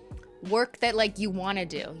work that, like, you want to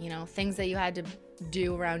do, you know? Things that you had to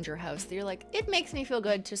do around your house that you're like, it makes me feel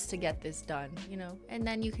good just to get this done, you know? And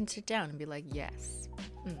then you can sit down and be like, yes.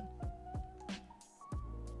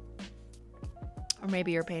 Or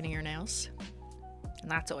maybe you're painting your nails.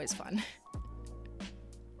 And that's always fun.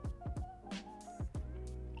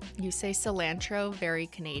 You say cilantro, very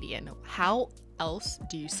Canadian. How else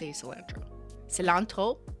do you say cilantro?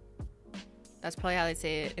 Cilantro? That's probably how they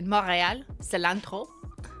say it in Montreal. Cilantro.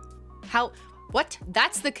 How? What?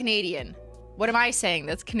 That's the Canadian. What am I saying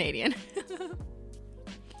that's Canadian?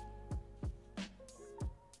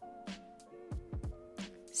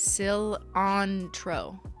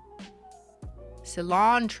 Cilantro.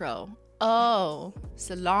 Cilantro. Oh,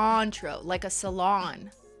 cilantro. Like a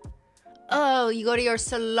salon. Oh, you go to your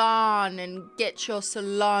salon and get your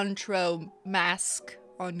cilantro mask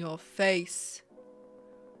on your face.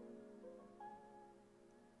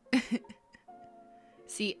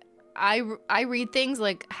 See, I read things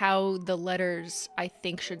like how the letters I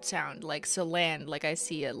think should sound, like Salan, like I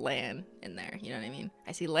see a LAN in there, you know what I mean?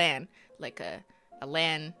 I see LAN, like a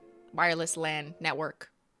LAN, wireless LAN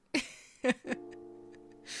network.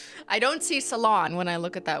 I don't see salon when I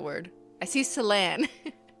look at that word. I see Salan.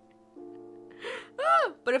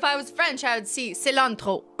 Oh, but if I was French, I would see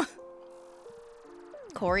cilantro.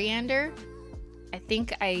 Coriander? I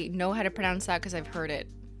think I know how to pronounce that because I've heard it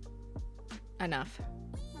enough.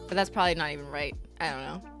 But that's probably not even right. I don't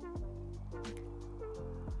know.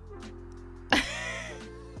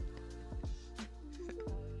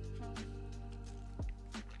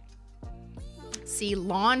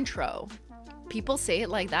 Cilantro. People say it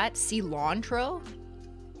like that? Cilantro?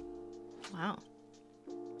 Wow.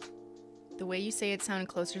 The way you say it sounded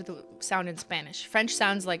closer to the sound in Spanish. French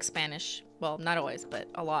sounds like Spanish. Well, not always, but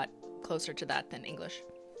a lot closer to that than English.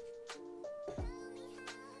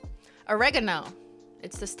 Oregano.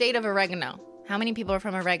 It's the state of oregano. How many people are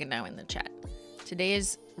from oregano in the chat? Today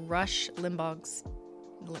is Rush Limbaugh's...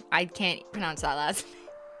 I can't pronounce that last name.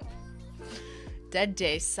 Dead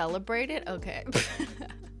Day celebrated? Okay.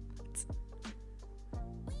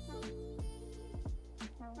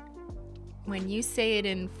 When you say it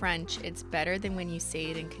in French, it's better than when you say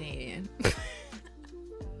it in Canadian.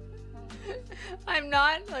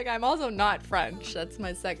 I'm also not French. That's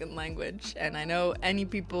my second language. And I know any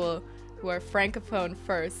people who are francophone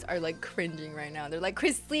first are like cringing right now. They're like,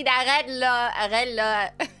 Christine, arrête là, arrête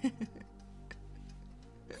là.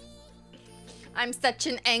 I'm such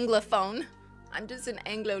an anglophone. I'm just an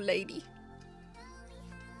Anglo lady.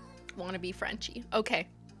 Wanna be Frenchy. Okay.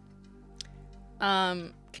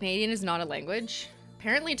 Canadian is not a language.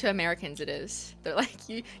 Apparently to Americans it is. They're like,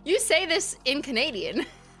 you say this in Canadian.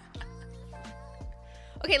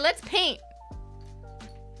 Okay, let's paint.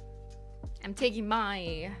 I'm taking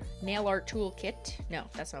my nail art toolkit. No,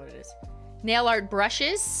 that's not what it is. Nail art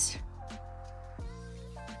brushes.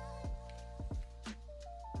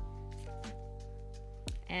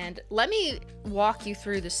 And let me walk you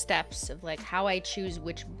through the steps of like how I choose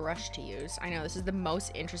which brush to use. I know this is the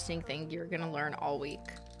most interesting thing you're gonna learn all week.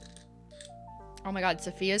 Oh my God,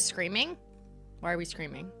 Sophia's screaming? Why are we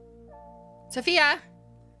screaming? Sophia!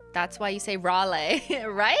 That's why you say Raleigh,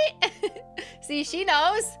 right? See, she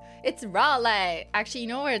knows. It's Raleigh. Actually, you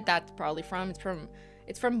know where that's probably from?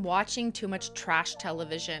 It's from watching too much trash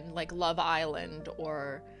television, like Love Island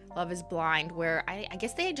or Love is Blind, where I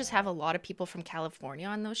guess they just have a lot of people from California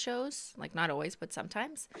on those shows. Like, not always, but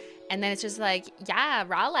sometimes. And then it's just like, yeah,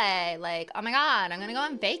 Raleigh. Like, oh my God, I'm gonna go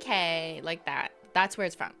on vacay. Like that. That's where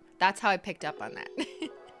it's from. That's how I picked up on that.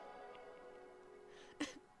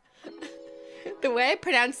 The way I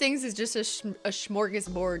pronounce things is just a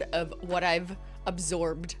smorgasbord of what I've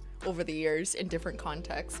absorbed over the years in different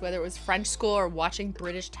contexts, whether it was French school or watching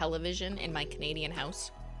British television in my Canadian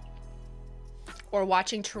house, or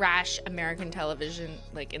watching trash American television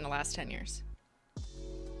like in the last 10 years.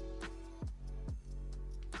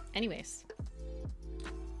 Anyways.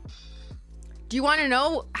 Do you want to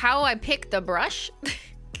know how I pick the brush?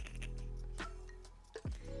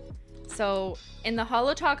 So in the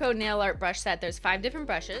Holo Taco nail art brush set, there's 5 different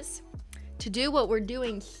brushes. To do what we're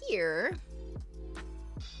doing here,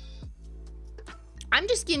 I'm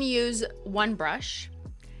just gonna use one brush,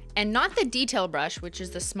 and not the detail brush, which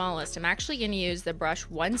is the smallest. I'm actually gonna use the brush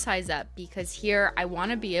one size up, because here I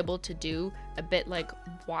wanna be able to do a bit like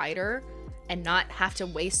wider and not have to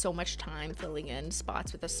waste so much time filling in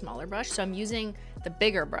spots with a smaller brush. So I'm using the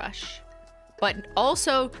bigger brush, but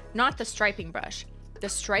also not the striping brush. The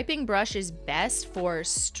striping brush is best for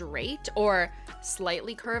straight or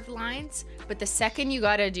slightly curved lines, but the second you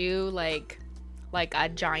gotta do like a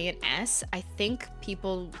giant S, I think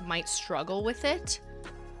people might struggle with it.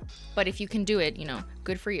 But if you can do it, you know,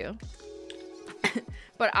 good for you.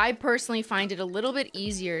 But I personally find it a little bit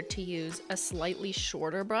easier to use a slightly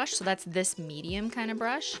shorter brush. So that's this medium kind of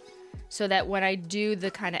brush. So that when I do the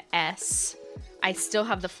kind of S, I still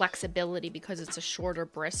have the flexibility because it's a shorter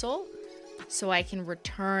bristle. So I can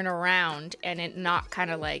return around and it not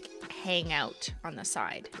kind of like hang out on the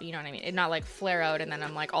side. You know what I mean? It not like flare out and then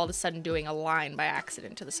I'm like all of a sudden doing a line by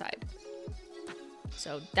accident to the side.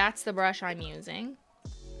 So that's the brush I'm using.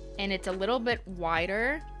 And it's a little bit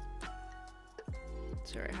wider.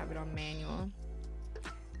 Sorry, I have it on manual.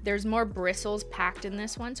 There's more bristles packed in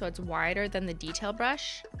this one, so it's wider than the detail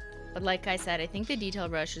brush. But like I said, I think the detail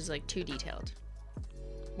brush is like too detailed.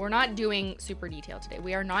 We're not doing super detailed today.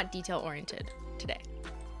 We are not detail oriented today.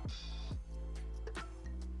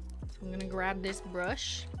 So I'm gonna grab this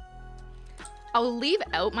brush. I'll leave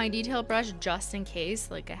out my detail brush just in case,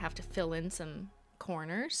 like I have to fill in some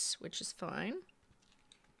corners, which is fine.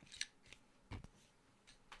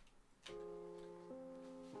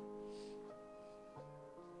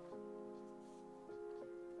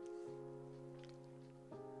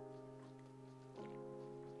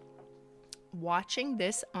 Watching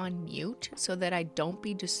this on mute so that I don't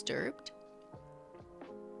be disturbed.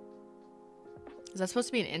 Is that supposed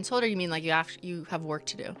to be an insult, or you mean like you have work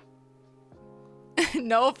to do?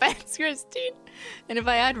 No offense, Christine. And if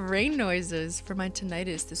I add rain noises for my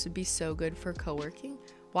tinnitus, this would be so good for co-working.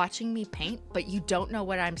 Watching me paint, but you don't know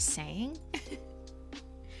what I'm saying?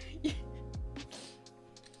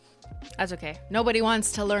 That's okay. Nobody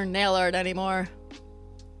wants to learn nail art anymore.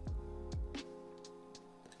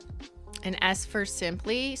 An S for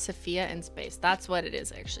Simply, Sophia, and space. That's what it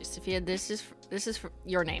is, actually. Sophia, this is for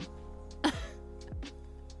your name.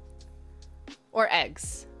 Or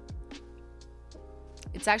eggs.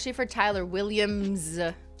 It's actually for Tyler Williams.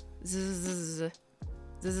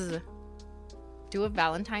 Do a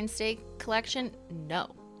Valentine's Day collection?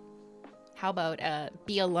 No. How about a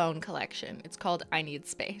Be Alone collection? It's called I Need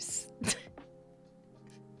Space.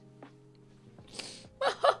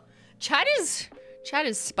 Chat is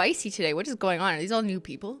spicy today. What is going on? Are these all new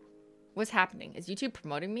people? What's happening? Is YouTube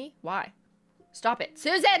promoting me? Why? Stop it.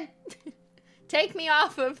 Susan! Take me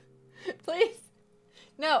off of... Please.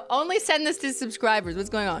 No, only send this to subscribers. What's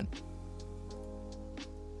going on?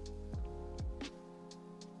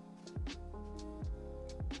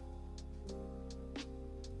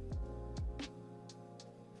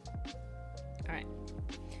 All right.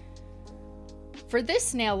 For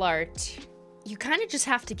this nail art, you kind of just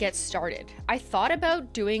have to get started. I thought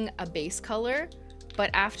about doing a base color, but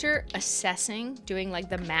after assessing, doing like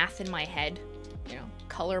the math in my head, you know,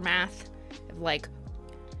 color math of like,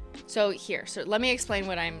 so let me explain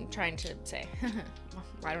what I'm trying to say.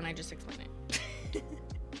 Why don't I just explain it?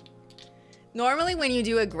 Normally when you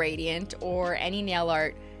do a gradient or any nail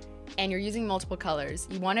art and you're using multiple colors,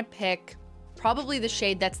 you want to pick probably the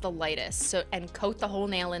shade that's the lightest, and coat the whole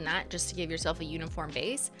nail in that just to give yourself a uniform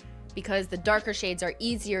base, because the darker shades are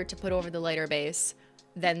easier to put over the lighter base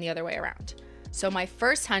than the other way around. So my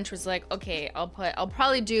first hunch was like, okay, I'll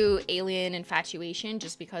probably do Alien Infatuation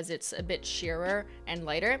just because it's a bit sheerer and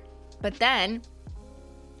lighter. But then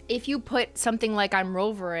if you put something like I'm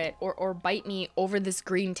Rover It or Bite Me over this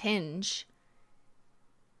green tinge,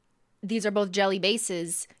 these are both jelly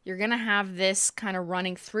bases, you're gonna have this kind of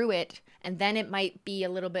running through it, and then it might be a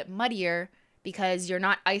little bit muddier because you're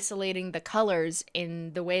not isolating the colors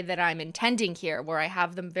in the way that I'm intending here, where I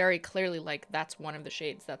have them very clearly like that's one of the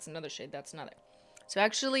shades, that's another shade, that's another. So I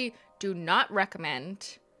actually do not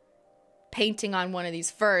recommend painting on one of these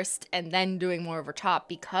first and then doing more over top,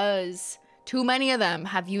 because too many of them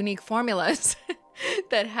have unique formulas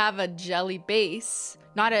that have a jelly base.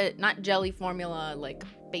 Not jelly formula like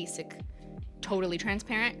basic, totally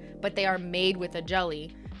transparent, but they are made with a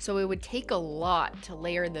jelly. So it would take a lot to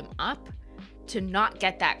layer them up to not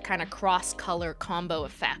get that kind of cross-color combo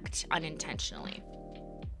effect unintentionally.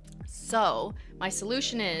 So my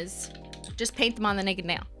solution is just paint them on the naked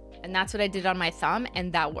nail. And that's what I did on my thumb,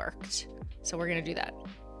 and that worked. So we're gonna do that.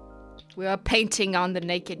 We are painting on the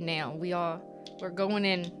naked nail. We're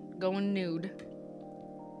going nude.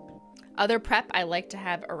 Other prep I like to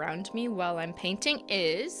have around me while I'm painting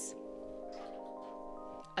is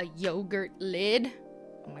a yogurt lid.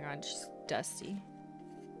 Oh my god, she's dusty.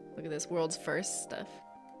 Look at this, world's first stuff.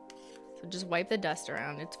 So just wipe the dust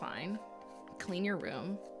around, it's fine. Clean your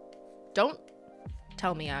room. Don't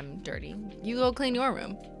tell me I'm dirty. You go clean your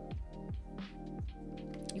room.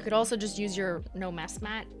 You could also just use your no mess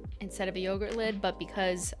mat instead of a yogurt lid, but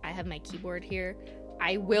because I have my keyboard here,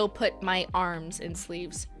 I will put my arms and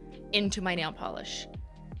sleeves into my nail polish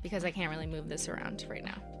because I can't really move this around right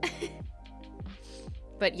now.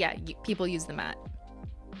 But yeah, people use the mat.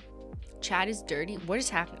 Chat is dirty. What is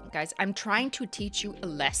happening, guys? I'm trying to teach you a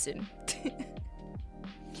lesson.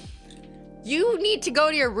 You need to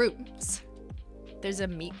go to your rooms. There's a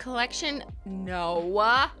meat collection?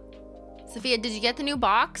 No. Sophia, did you get the new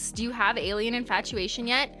box? Do you have Alien Infatuation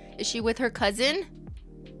yet? Is she with her cousin?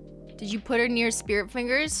 Did you put her near spirit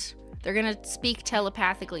fingers? They're gonna speak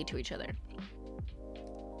telepathically to each other.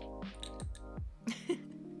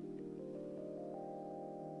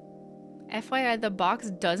 FYI, the box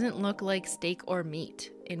doesn't look like steak or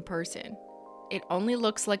meat in person. It only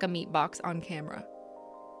looks like a meat box on camera.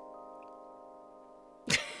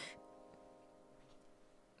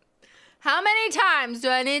 How many times do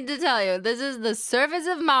I need to tell you? This is the surface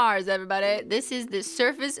of Mars, everybody. This is the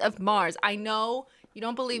surface of Mars. I know You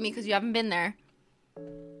don't believe me because you haven't been there.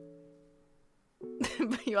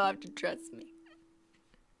 But you'll have to trust me.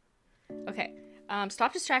 Okay,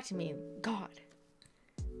 stop distracting me. God.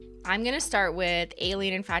 I'm gonna start with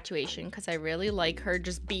Alien Infatuation because I really like her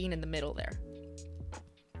just being in the middle there.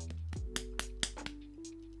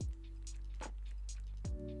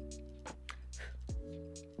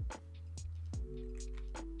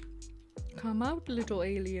 Come out, little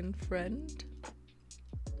alien friend.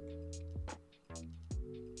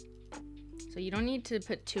 So you don't need to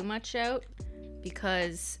put too much out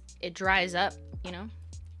because it dries up, you know?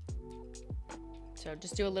 So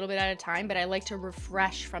just do a little bit at a time, but I like to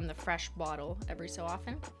refresh from the fresh bottle every so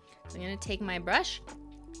often. So I'm gonna take my brush,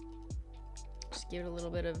 just give it a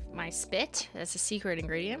little bit of my spit. That's a secret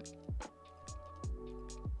ingredient.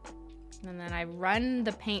 And then I run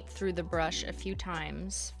the paint through the brush a few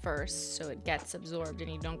times first so it gets absorbed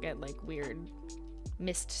and you don't get like weird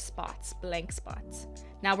mist spots, blank spots.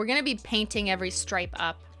 Now we're gonna be painting every stripe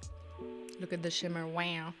up. Look at the shimmer,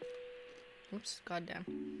 wow. Oops, goddamn.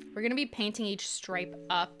 We're gonna be painting each stripe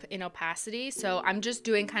up in opacity, so I'm just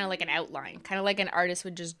doing kind of like an outline, kind of like an artist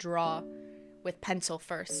would just draw with pencil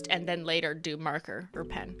first and then later do marker or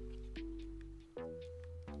pen.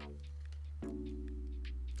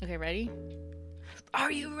 Okay, ready?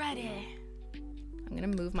 Are you ready? I'm gonna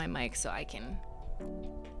move my mic so I can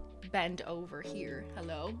bend over here.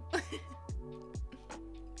 Hello?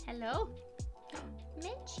 Hello?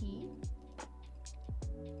 Mitchie?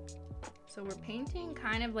 So we're painting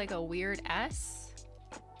kind of like a weird S.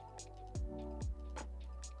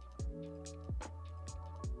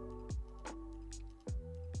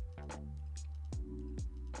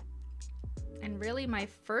 And really my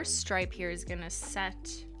first stripe here is gonna set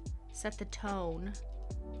the tone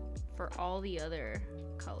for all the other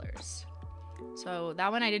colors. So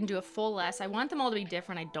that one I didn't do a full S. I want them all to be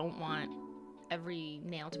different. I don't want every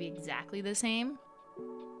nail to be exactly the same.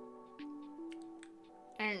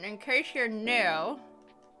 And in case you're new,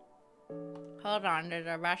 hold on, there's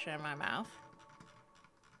a brush in my mouth.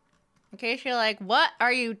 In case you're like, what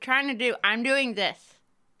are you trying to do? I'm doing this.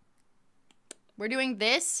 We're doing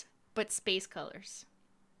this, but space colors.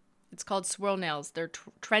 It's called swirl nails. They're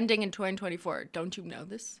trending in 2024. Don't you know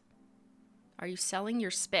this? Are you selling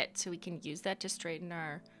your spit so we can use that to straighten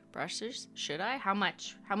our brushes? Should I? How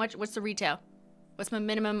much? How much? What's the retail? What's my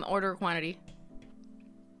minimum order quantity?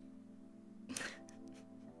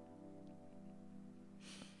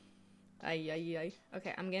 Ay, ay, ay.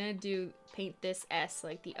 Okay, I'm gonna paint this S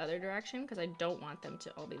like the other direction because I don't want them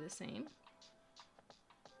to all be the same.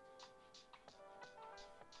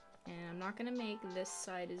 And I'm not gonna make this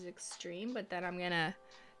side as extreme, but then I'm gonna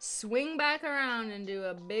swing back around and do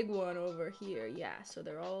a big one over here. Yeah, so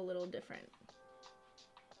they're all a little different.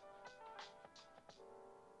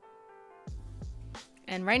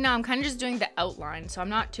 And right now I'm kind of just doing the outline, so I'm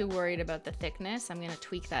not too worried about the thickness. I'm gonna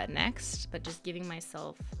tweak that next, but just giving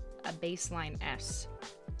myself a baseline S.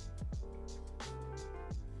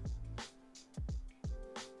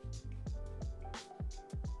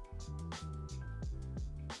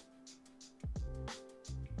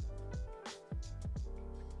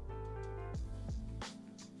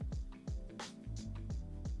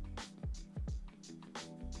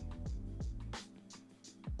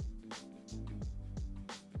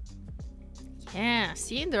 Yeah,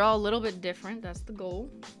 see, they're all a little bit different. That's the goal.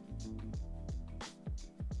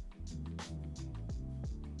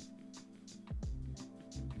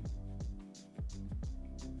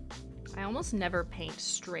 I almost never paint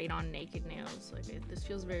straight on naked nails. Like, this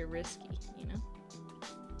feels very risky, you know?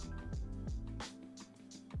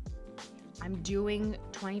 I'm doing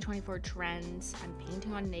 2024 trends. I'm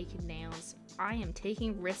painting on naked nails. I am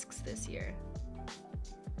taking risks this year.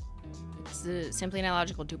 It's the Simply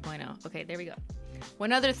Nailogical 2.0. Okay, there we go.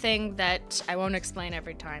 One other thing that I won't explain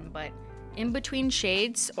every time, but in between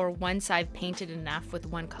shades, or once I've painted enough with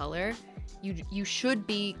one color, you should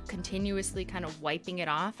be continuously kind of wiping it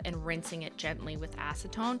off and rinsing it gently with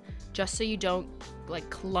acetone, just so you don't like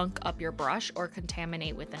clunk up your brush or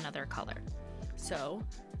contaminate with another color. So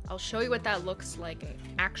I'll show you what that looks like and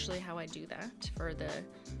actually how I do that for the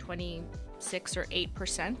 26 or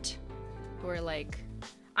 8% who are like,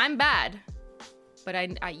 I'm bad, but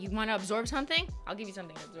you want to absorb something? I'll give you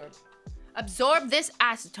something to absorb. Absorb this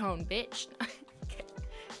acetone, bitch. Okay.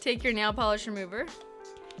 Take your nail polish remover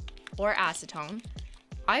or acetone.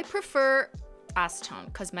 I prefer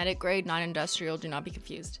acetone, cosmetic grade, non-industrial, do not be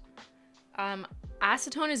confused.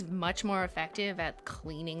 Acetone is much more effective at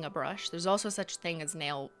cleaning a brush. There's also such thing as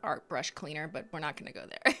nail art brush cleaner, but we're not gonna go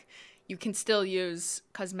there. You can still use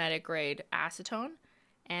cosmetic grade acetone,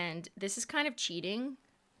 and this is kind of cheating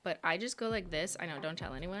but I just go like this. I know, don't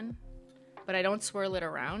tell anyone. But I don't swirl it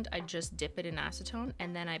around. I just dip it in acetone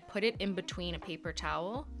and then I put it in between a paper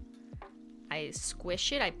towel. I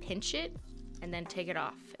squish it, I pinch it, and then take it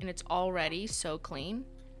off. And it's already so clean.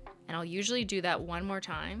 And I'll usually do that one more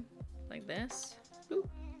time, like this. Ooh.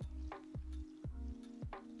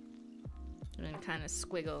 And then kind of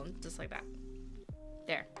squiggle, just like that.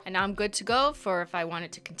 There. And now I'm good to go for if I want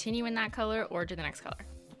it to continue in that color or do the next color.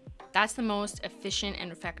 That's the most efficient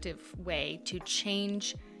and effective way to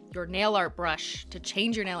change your nail art brush, to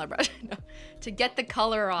get the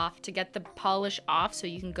color off, to get the polish off so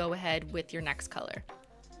you can go ahead with your next color.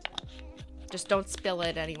 Just don't spill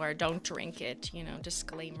it anywhere, don't drink it, you know,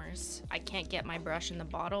 disclaimers. I can't get my brush in the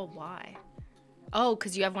bottle, why? Oh,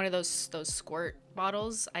 because you have one of those squirt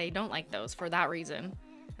bottles. I don't like those for that reason.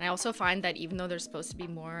 And I also find that even though they're supposed to be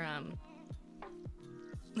more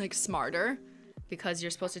like smarter, because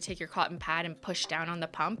you're supposed to take your cotton pad and push down on the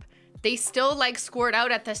pump, they still like squirt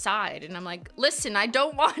out at the side. And I'm like, listen, I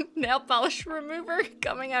don't want nail polish remover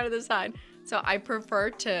coming out of the side. So I prefer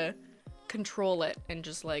to control it and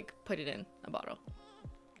just like put it in a bottle.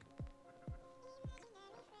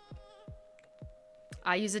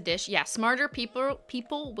 I use a dish. Yeah, smarter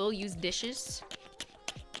people will use dishes.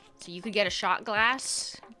 So you could get a shot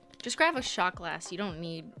glass. Just grab a shot glass. You don't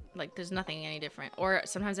need, like, there's nothing any different. Or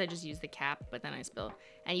sometimes I just use the cap, but then I spill.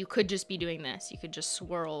 And you could just be doing this. You could just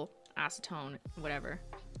swirl acetone, whatever.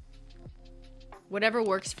 Whatever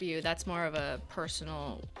works for you. That's more of a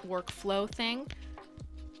personal workflow thing.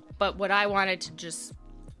 But what I wanted to just,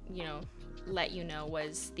 you know, let you know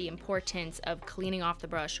was the importance of cleaning off the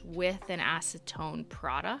brush with an acetone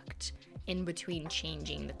product in between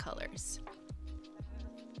changing the colors.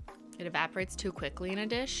 It evaporates too quickly in a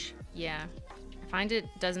dish. Yeah, I find it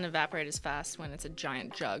doesn't evaporate as fast when it's a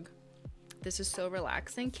giant jug. This is so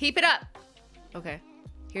relaxing. Keep it up. Okay,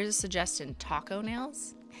 here's a suggestion. Taco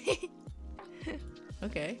nails.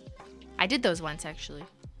 Okay, I did those once actually.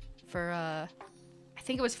 For I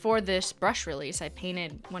think it was for this brush release. I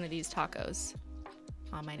painted one of these tacos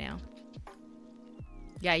on my nail.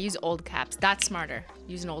 Yeah, I use old caps. That's smarter.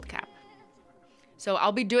 Use an old cap. So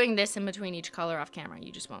I'll be doing this in between each color off camera.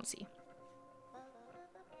 You just won't see.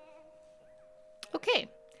 Okay,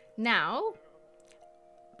 now,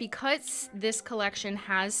 because this collection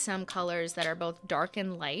has some colors that are both dark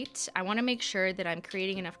and light, I want to make sure that I'm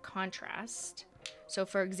creating enough contrast. So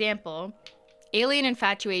for example, Alien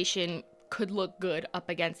Infatuation could look good up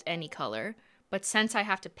against any color, but since I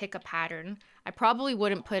have to pick a pattern, I probably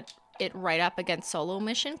wouldn't put it right up against Solo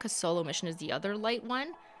Mission because Solo Mission is the other light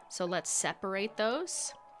one. So let's separate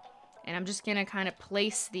those. And I'm just gonna kind of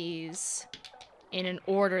place these in an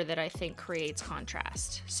order that I think creates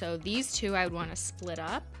contrast. So these two I would want to split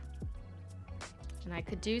up. And I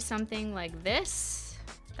could do something like this.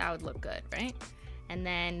 That would look good, right? And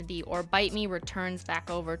then the Or Bite Me returns back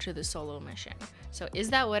over to the Solo Mission. So is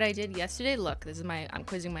that what I did yesterday? Look, this is I'm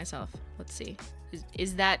quizzing myself. Let's see.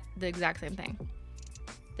 Is that the exact same thing?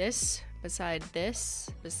 This beside this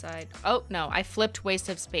beside, oh no, I flipped Waste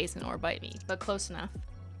of Space and Or Bite Me, but close enough.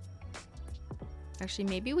 Actually,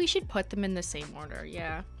 maybe we should put them in the same order,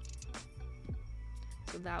 yeah.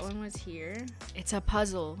 So that one was here. It's a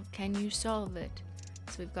puzzle, can you solve it?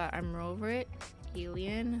 So we've got I'm Over It,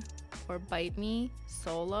 Alien, Or Bite Me,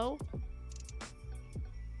 Solo.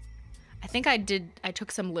 I think I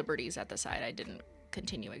took some liberties at the side. I didn't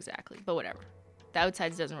continue exactly, but whatever. The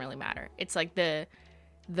outsides doesn't really matter. It's like the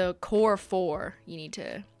core four, you need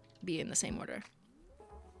to be in the same order.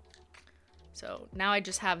 So now I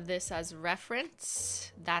just have this as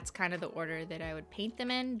reference. That's kind of the order that I would paint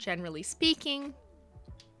them in, generally speaking.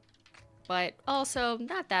 But also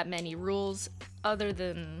not that many rules other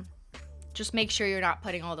than just make sure you're not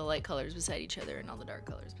putting all the light colors beside each other and all the dark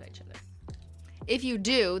colors beside each other. If you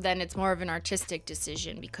do, then it's more of an artistic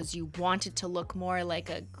decision because you want it to look more like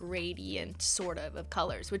a gradient sort of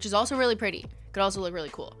colors, which is also really pretty. Could also look really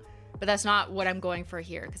cool. But that's not what I'm going for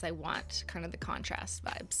here because I want kind of the contrast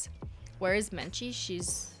vibes. Where is Menchie?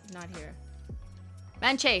 She's not here.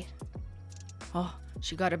 Menchie! Oh,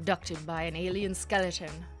 she got abducted by an alien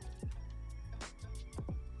skeleton.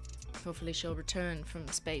 Hopefully she'll return from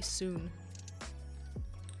space soon.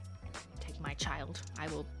 Take my child. I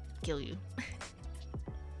will kill you.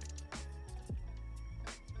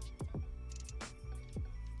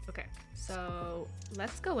 Okay, so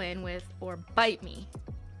let's go in with Or Bite Me.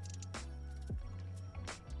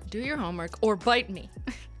 Do your homework or bite me.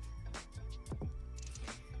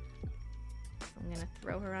 I'm gonna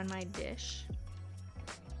throw her on my dish.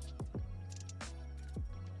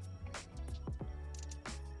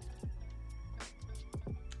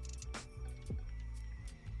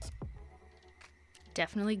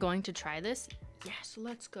 definitely going to try this. Yes,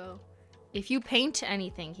 let's go. If you paint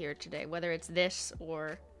anything here today, whether it's this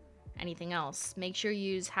or anything else, make sure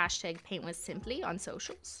you use hashtag #paintwithsimply on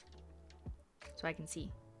socials so I can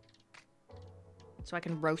see. So I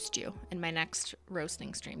can roast you in my next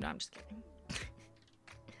roasting stream. No, I'm just kidding.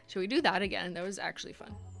 Should we do that again? That was actually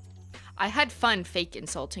fun. I had fun fake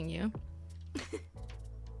insulting you.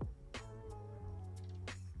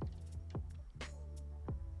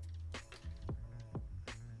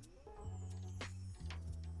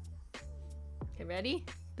 Okay, ready?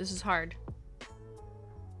 This is hard.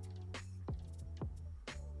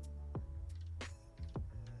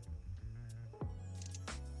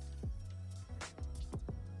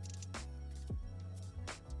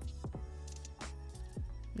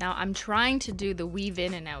 Now I'm trying to do the weave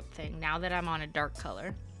in and out thing now that I'm on a dark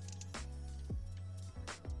color.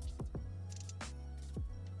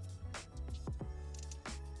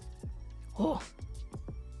 Oh.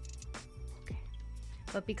 Okay.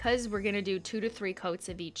 But because we're gonna do 2 to 3 coats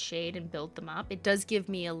of each shade and build them up, it does give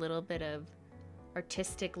me a little bit of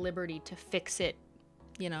artistic liberty to fix it,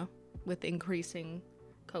 you know, with increasing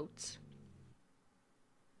coats.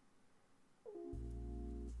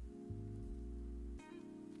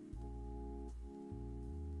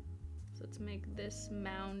 Let's make this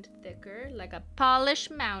mound thicker, like a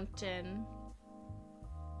polished mountain.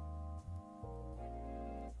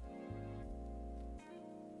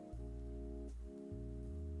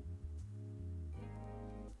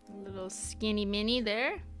 A little skinny mini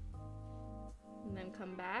there. And then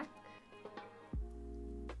come back.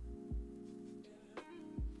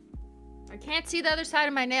 I can't see the other side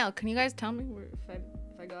of my nail. Can you guys tell me where,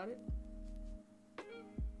 if I got it?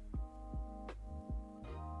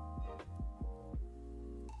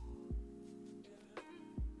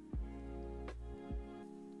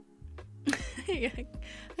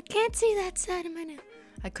 I can't see that side of my nail.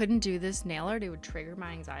 I couldn't do this nail art. It would trigger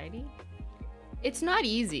my anxiety. It's not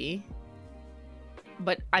easy.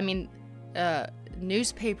 But, I mean,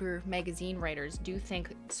 newspaper magazine writers do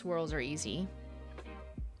think swirls are easy.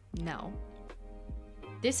 No.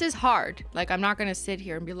 This is hard. Like, I'm not going to sit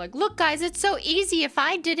here and be like, look, guys, it's so easy. If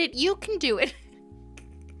I did it, you can do it.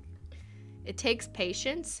 It takes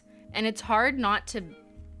patience. And it's hard not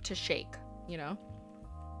to shake, you know?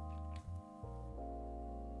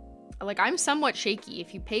 Like, I'm somewhat shaky.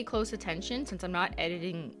 If you pay close attention, since I'm not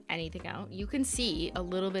editing anything out, you can see a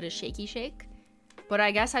little bit of shaky shake. But I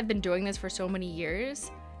guess I've been doing this for so many years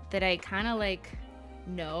that I kind of like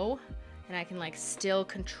know, and I can like still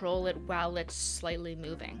control it while it's slightly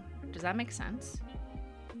moving. Does that make sense?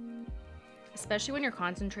 Especially when you're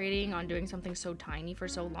concentrating on doing something so tiny for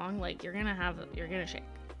so long, like you're gonna shake.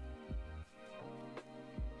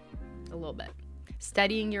 A little bit.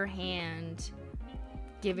 Steadying your hand,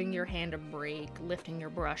 giving your hand a break, lifting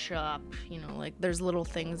your brush up, you know, like there's little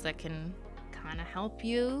things that can kind of help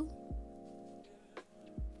you.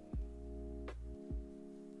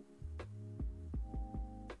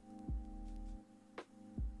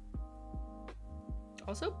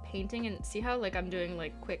 Also painting, and see how like I'm doing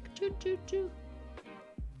like quick choo choo choo,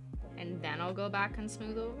 and then I'll go back and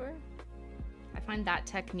smooth over. I find that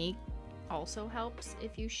technique also helps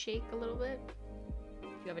if you shake a little bit,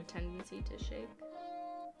 if you have a tendency to shake.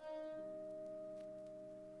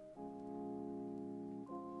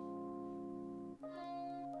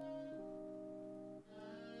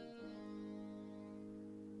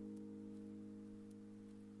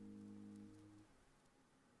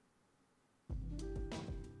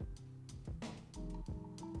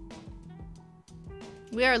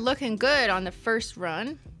 We are looking good on the first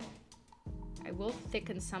run. I will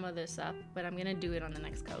thicken some of this up, but I'm gonna do it on the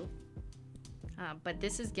next coat. But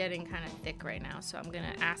this is getting kind of thick right now, so I'm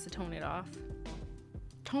gonna acetone it off.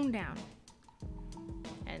 Tone down.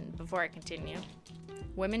 And before I continue,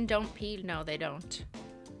 women don't pee? No, they don't.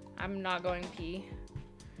 I'm not going pee.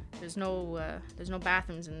 There's no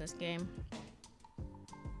bathrooms in this game.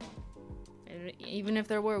 And even if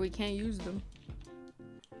there were, we can't use them.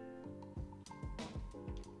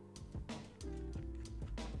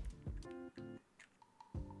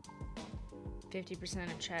 50%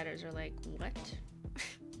 of chatters are like, what?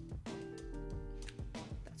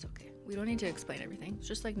 That's okay. We don't need to explain everything. It's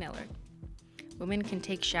just like nail art. Women can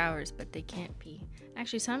take showers, but they can't pee.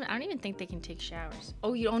 Actually, I don't even think they can take showers.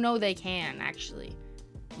 Oh, you don't know they can, actually.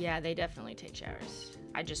 Yeah, they definitely take showers.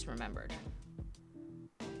 I just remembered.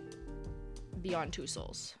 Beyond Two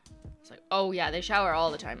Souls. It's like, oh yeah, they shower all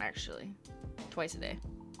the time, actually. Twice a day.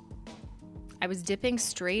 I was dipping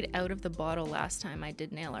straight out of the bottle last time I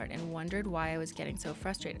did nail art and wondered why I was getting so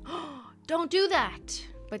frustrated. Don't do that!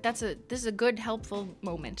 But this is a good, helpful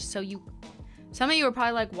moment. So Some of you are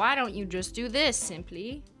probably like, why don't you just do this,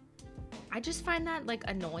 Simply? I just find that like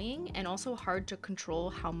annoying and also hard to control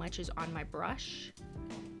how much is on my brush.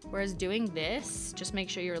 Whereas doing this, just make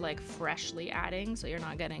sure you're like freshly adding so you're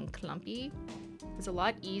not getting clumpy. It's a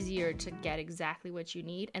lot easier to get exactly what you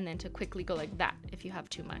need and then to quickly go like that if you have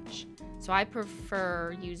too much. So I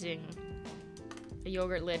prefer using a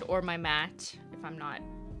yogurt lid or my mat if I'm not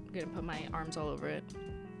gonna put my arms all over it.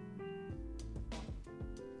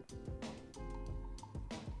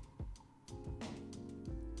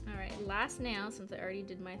 All right, last nail since I already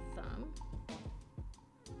did my thumb.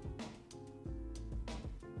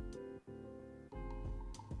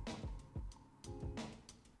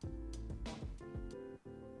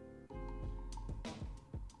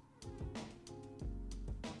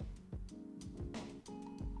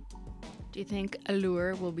 Do you think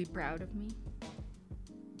Allure will be proud of me?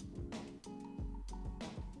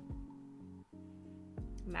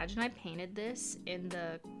 Imagine I painted this in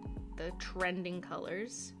the trending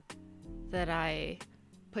colors that I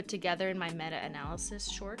put together in my meta-analysis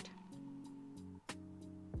short.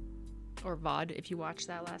 Or VOD if you watched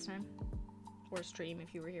that last time. Or stream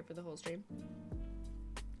if you were here for the whole stream.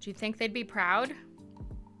 Do you think they'd be proud?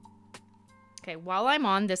 Okay, while I'm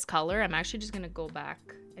on this color, I'm actually just gonna go back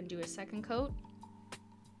and do a second coat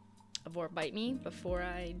of Or Bite Me before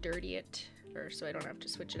I dirty it, or so I don't have to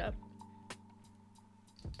switch it up.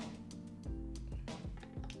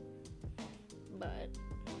 But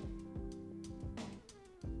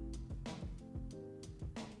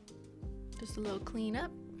just a little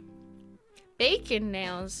cleanup. Bacon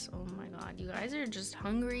nails. Oh my god, you guys are just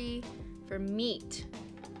hungry for meat.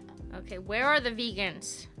 Okay, where are the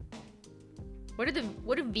vegans? What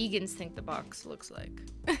do vegans think the box looks like?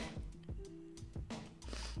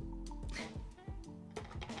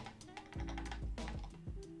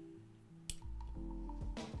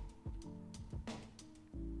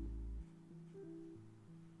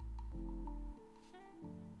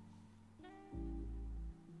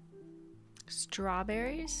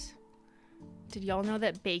 Strawberries? Did y'all know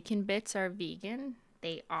that bacon bits are vegan?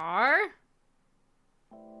 They are?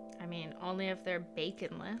 I mean, only if they're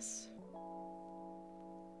baconless.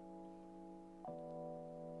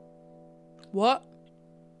 What?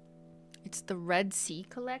 It's the Red Sea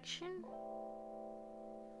collection?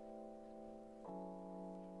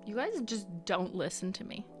 You guys just don't listen to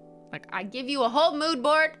me. Like, I give you a whole mood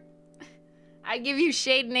board. I give you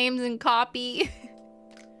shade names and copy.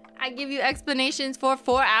 I give you explanations for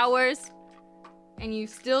 4 hours. And you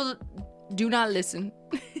still do not listen.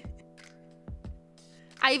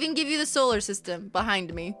 I even give you the solar system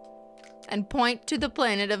behind me. And point to the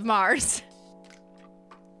planet of Mars.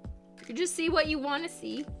 You just see what you want to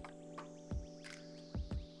see.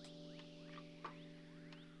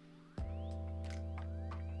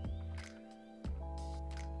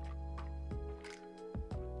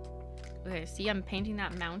 Okay, see, I'm painting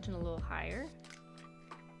that mountain a little higher.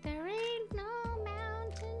 There ain't no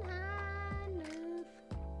mountain high enough.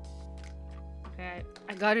 Okay,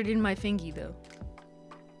 I got it in my fingy though.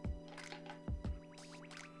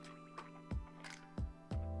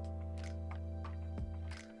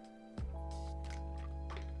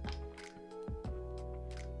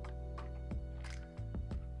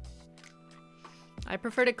 I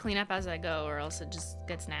prefer to clean up as I go or else it just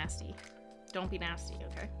gets nasty. Don't be nasty,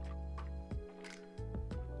 okay?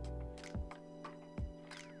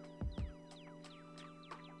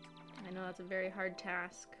 I know that's a very hard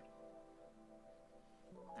task.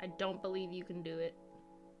 I don't believe you can do it.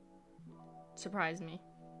 Surprise me.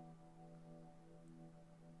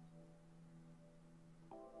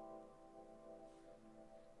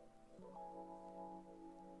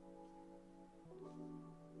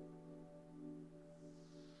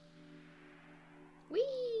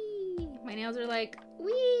 Wee! My nails are like,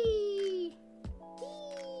 wee!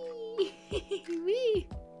 Wee! Wee!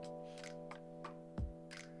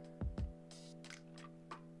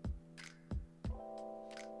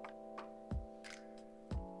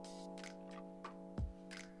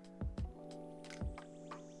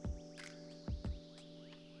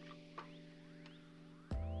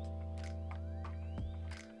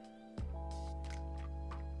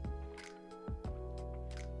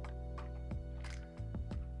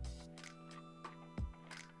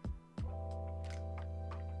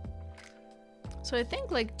 So I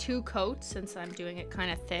think like 2 coats, since I'm doing it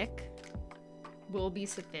kind of thick, will be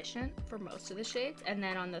sufficient for most of the shades. And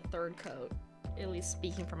then on the 3rd coat, at least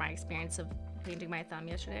speaking from my experience of painting my thumb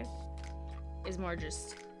yesterday, is more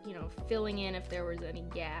just, you know, filling in if there was any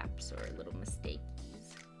gaps or little mistakes.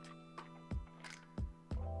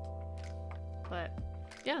 But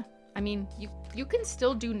yeah, I mean, you can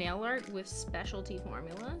still do nail art with specialty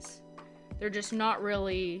formulas. They're just not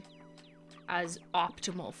really as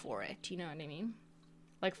optimal for it, you know what I mean?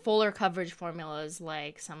 Like fuller coverage formulas,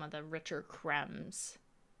 like some of the richer cremes,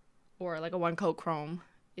 or like a one coat chrome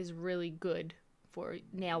is really good for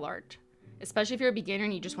nail art. Especially if you're a beginner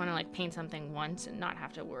and you just want to like paint something once and not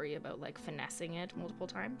have to worry about like finessing it multiple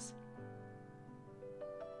times.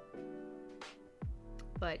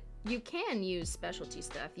 But you can use specialty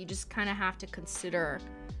stuff. You just kind of have to consider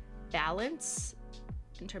balance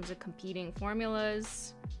in terms of competing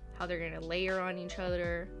formulas, how they're going to layer on each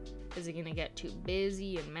other. Is it going to get too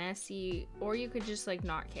busy and messy? Or you could just like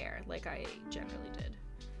not care, like I generally did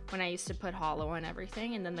when I used to put holo on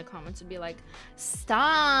everything, and then the comments would be like,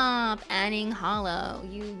 stop adding holo.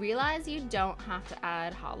 You realize you don't have to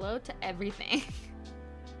add holo to everything.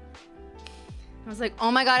 I was like,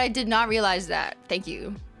 oh my god, I did not realize that. Thank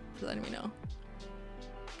you for letting me know.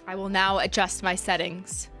 I will now adjust my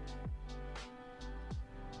settings.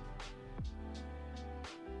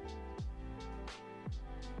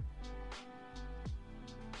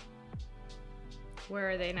 Where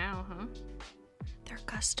are they now, huh? They're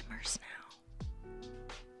customers now.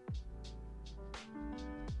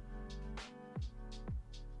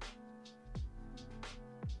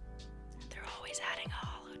 They're always adding a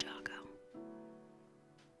holo doggo.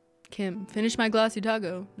 Kim, finished my glossy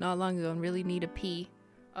doggo not long ago and really need a pee.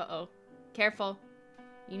 Uh-oh. Careful.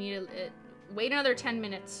 You need to wait another 10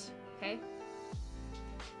 minutes, okay?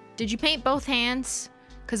 Did you paint both hands?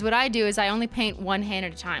 Because what I do is I only paint one hand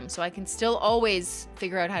at a time, so I can still always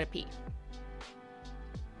figure out how to pee.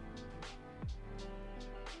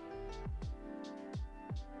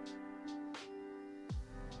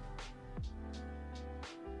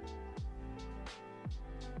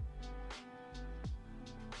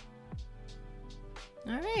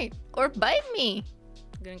 All right, or bite me.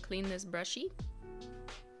 I'm gonna clean this brushy.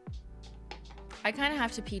 I kind of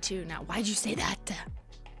have to pee too now. Why'd you say that?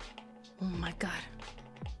 Oh my god.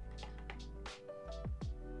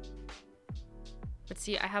 But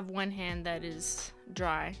see, I have one hand that is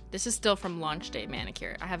dry. This is still from launch day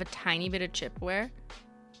manicure. I have a tiny bit of chipwear.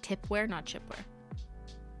 Tipwear, not chipwear.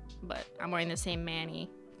 But I'm wearing the same mani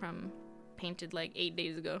from painted like 8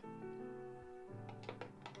 days ago.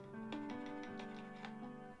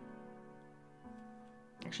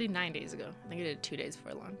 Actually 9 days ago. I think I did it 2 days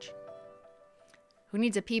before launch. Who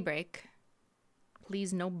needs a pee break?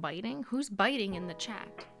 Please no biting? Who's biting in the chat?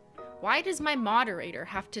 Why does my moderator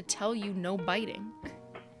have to tell you no biting?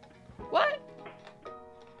 What?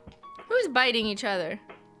 Who's biting each other?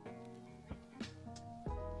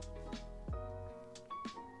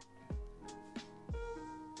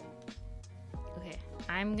 Okay,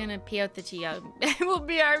 I'm gonna pee out the tea out. We'll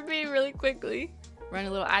BRB really quickly. Run a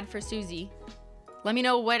little ad for Susie. Let me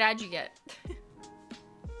know what ad you get.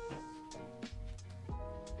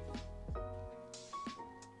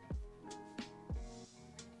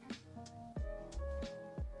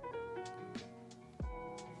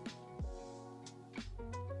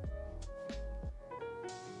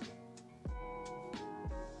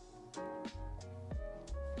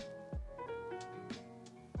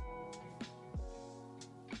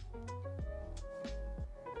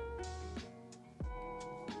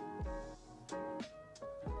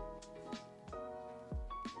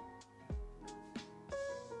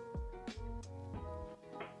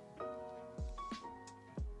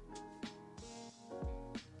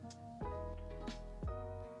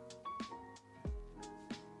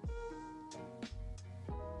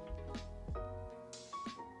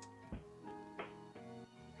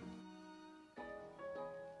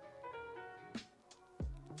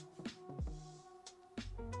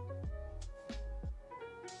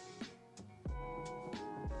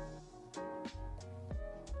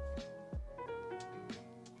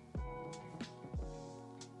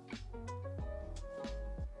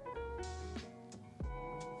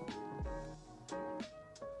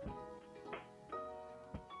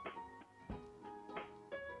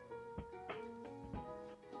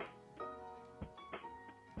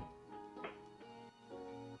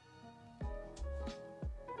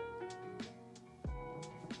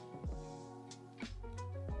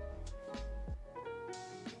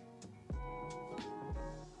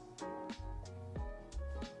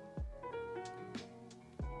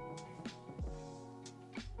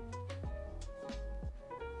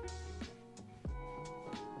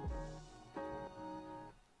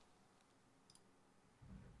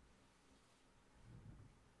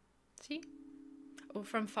 See? Oh,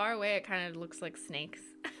 from far away, it kind of looks like snakes.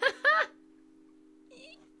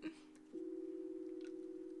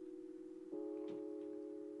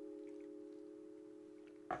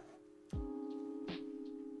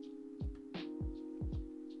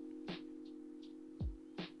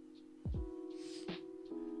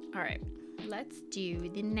 All right, let's do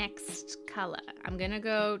the next color. I'm gonna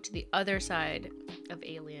go to the other side of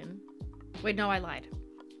Alien. Wait, no, I lied.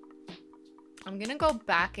 I'm gonna go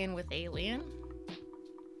back in with Alien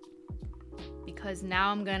because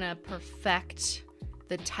now I'm gonna perfect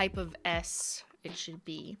the type of S it should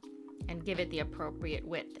be and give it the appropriate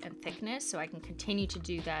width and thickness so I can continue to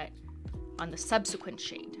do that on the subsequent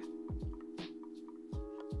shade.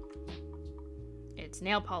 It's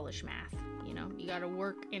nail polish math, you know? You gotta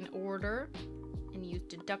work in order and use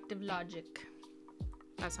deductive logic.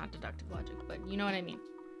 That's not deductive logic, but you know what I mean.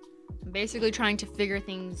 I'm basically trying to figure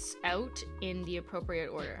things out in the appropriate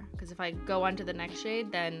order, because if I go on to the next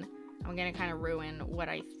shade, then I'm gonna kind of ruin what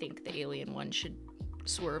I think the Alien one should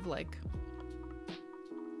swerve like.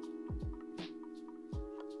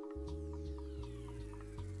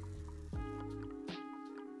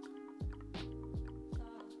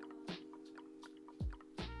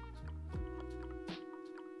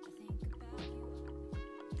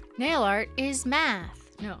 Nail art is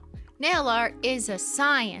math. No. Nail art is a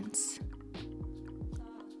science.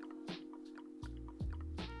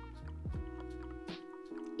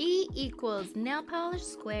 E equals nail polish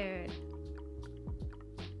squared.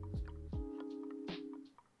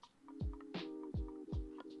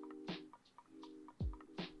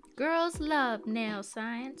 Girls love nail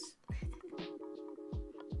science.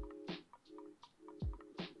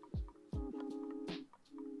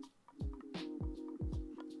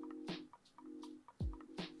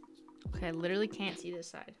 Okay, I literally can't see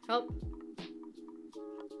this side. Help.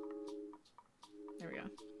 There we go.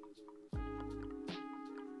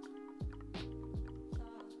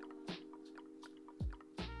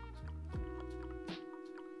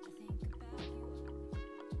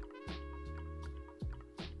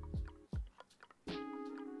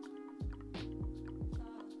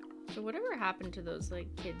 So whatever happened to those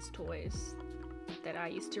like kids' toys that I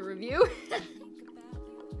used to review?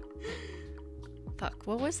 Fuck,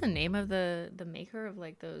 what was the name of the maker of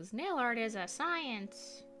like those nail art is a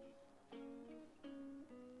science?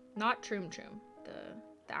 Not Troom Troom, the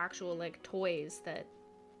actual like toys that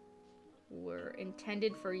were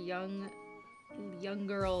intended for young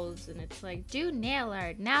girls, and it's like, do nail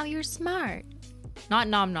art, now you're smart. Not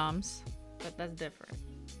Nom Noms, but that's different.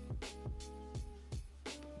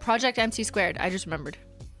 Project MC Squared, I just remembered.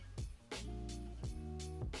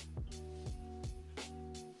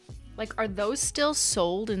 Like, are those still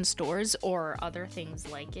sold in stores or other things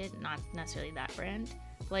like it? Not necessarily that brand.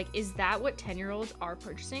 Like, is that what 10-year-olds are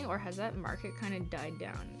purchasing, or has that market kind of died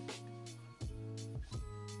down?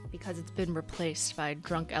 Because it's been replaced by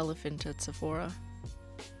Drunk Elephant at Sephora.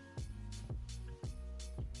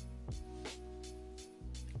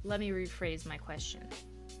 Let me rephrase my question.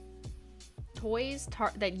 Toys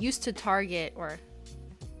that used to target, or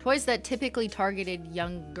toys that typically targeted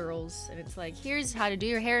young girls, and it's like, here's how to do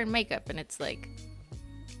your hair and makeup, and it's like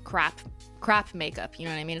crap makeup, you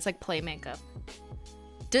know what I mean? It's like play makeup.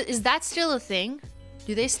 Is that still a thing?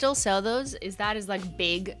 Do they still sell those? Is that as like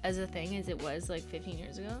big as a thing as it was like 15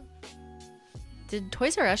 years ago? Did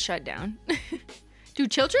Toys R Us shut down? Do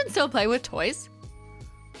children still play with toys?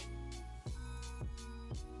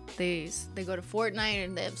 They go to Fortnite,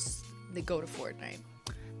 and they go to Fortnite.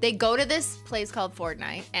 They go to this place called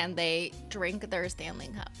Fortnite and they drink their Stanley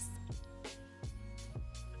cups.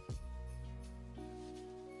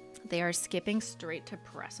 They are skipping straight to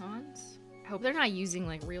press-ons. I hope they're not using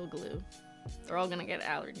like real glue. They're all gonna get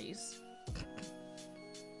allergies.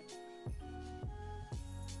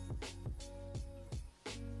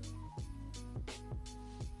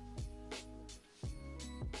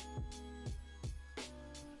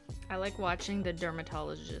 I like watching the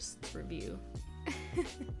dermatologists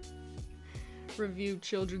review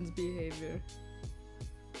children's behavior.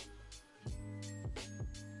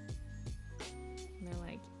 And they're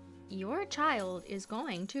like, your child is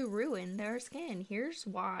going to ruin their skin. Here's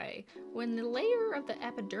why. When the layer of the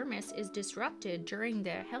epidermis is disrupted during the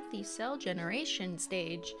healthy cell generation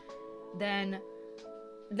stage, then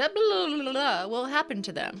the blah, blah, blah will happen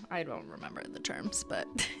to them. I don't remember the terms, but...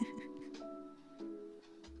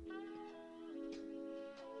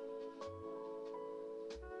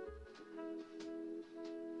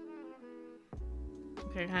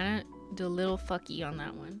 Okay, kind of do a little fucky on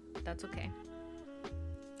that one. That's okay.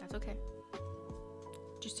 That's okay.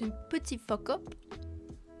 Just a petit fuck up.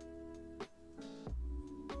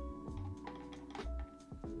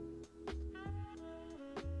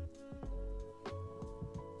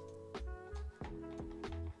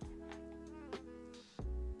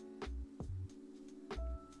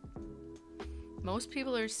 Most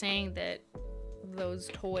people are saying that those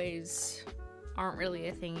toys aren't really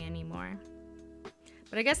a thing anymore.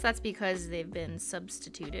 But I guess that's because they've been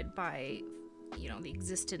substituted by, you know, the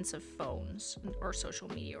existence of phones or social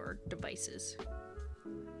media or devices.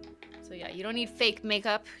 So yeah, you don't need fake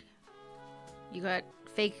makeup. You got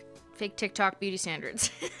fake TikTok beauty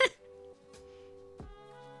standards.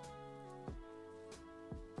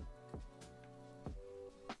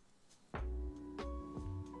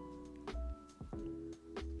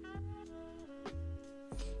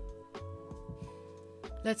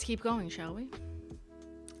 Let's keep going, shall we?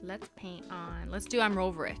 Let's paint on. Let's do I'm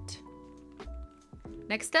over it.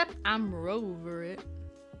 Next step, I'm over it.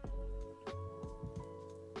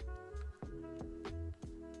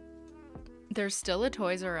 There's still a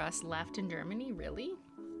Toys R Us left in Germany, really?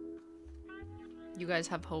 You guys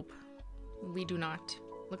have hope. We do not.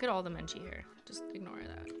 Look at all the Menchie here. Just ignore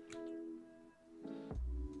that.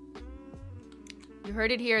 You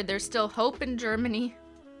heard it here. There's still hope in Germany.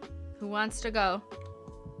 Who wants to go?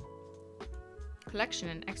 Collection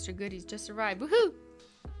and extra goodies just arrived. Woohoo!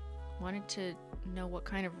 Wanted to know what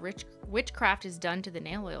kind of witchcraft is done to the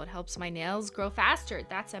nail oil. It helps my nails grow faster.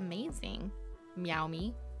 That's amazing. Meow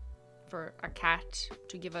me. For a cat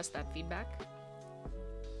to give us that feedback.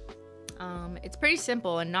 It's pretty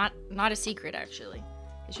simple and not a secret, actually.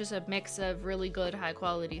 It's just a mix of really good high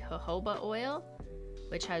quality jojoba oil,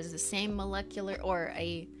 which has the same molecular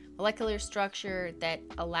structure that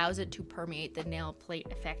allows it to permeate the nail plate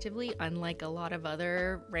effectively, unlike a lot of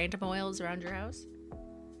other random oils around your house.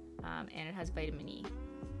 And it has vitamin E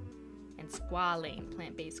and squalane,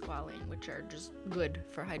 plant-based squalane, which are just good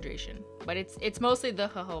for hydration. But it's mostly the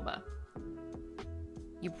jojoba.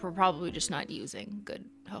 You were probably just not using good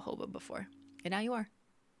jojoba before, and now you are.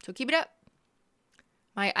 So keep it up.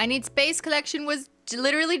 My I Need Space collection was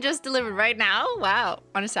literally just delivered right now. Wow,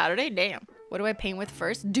 on a Saturday. Damn. What do I paint with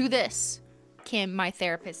first? Do this, Kim, my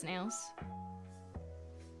therapist nails.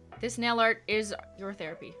 This nail art is your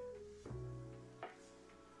therapy.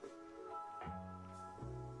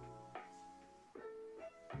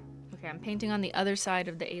 Okay, I'm painting on the other side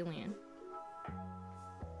of the alien.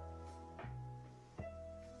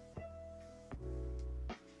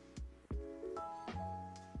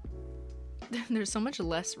 There's so much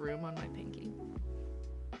less room on my pinky.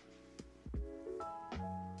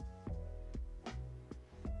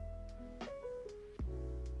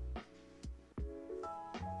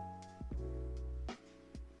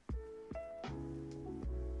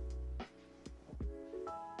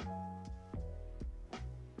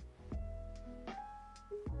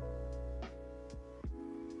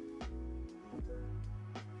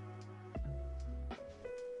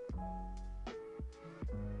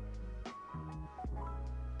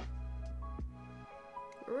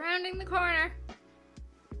 Rounding the corner.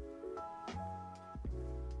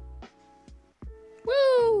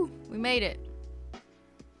 Woo! We made it.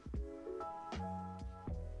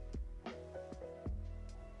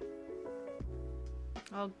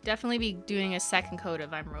 I'll definitely be doing a second coat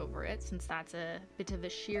of I'm Over It, since that's a bit of a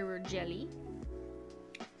shearer jelly.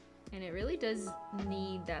 And it really does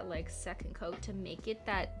need that like second coat to make it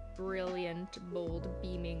that brilliant, bold,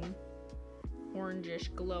 beaming,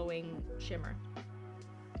 orangish, glowing shimmer.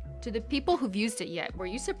 To the people who've used it yet, were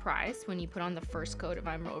you surprised when you put on the first coat of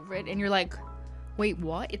I'm Over It and you're like, wait,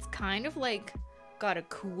 what? It's kind of like got a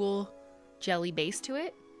cool jelly base to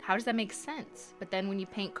it. How does that make sense? But then when you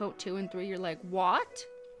paint coat 2 and 3, you're like, what?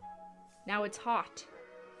 Now it's hot.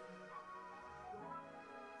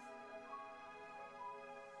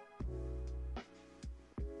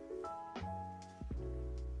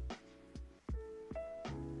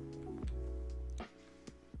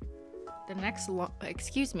 The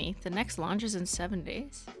next launch is in 7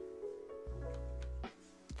 days.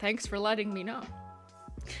 Thanks for letting me know.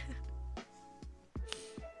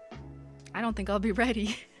 I don't think I'll be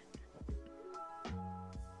ready.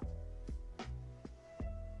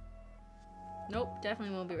 Nope,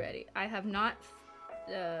 definitely won't be ready. I have not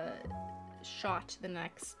shot the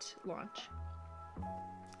next launch.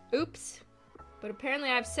 Oops. But apparently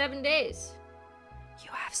I have 7 days.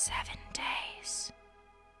 You have 7 days.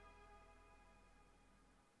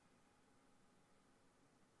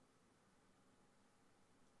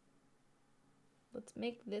 Let's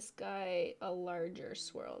make this guy a larger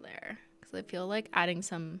swirl there, because I feel like adding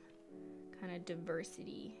some kind of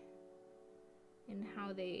diversity in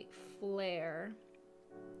how they flare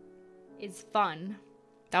is fun.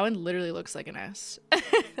 That one literally looks like an S.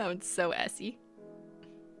 That one's so S-y.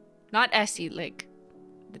 Not S-y like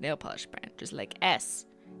the nail polish brand, just like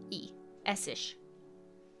S-E. S-ish.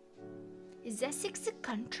 Is Essex a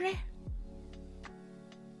country?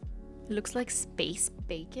 It looks like space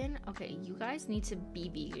bacon. Okay, you guys need to be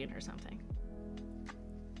vegan or something.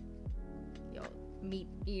 Yo, meat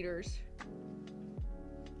eaters.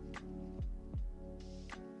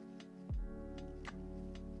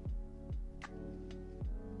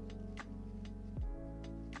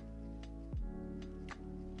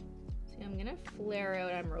 See, I'm gonna flare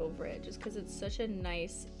out Emerald over it just because it's such a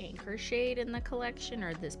nice anchor shade in the collection,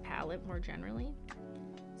 or this palette more generally.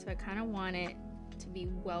 So I kind of want it to be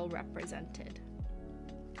well represented.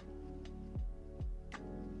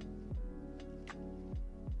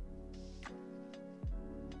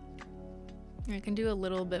 I can do a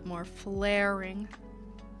little bit more flaring,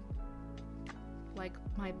 like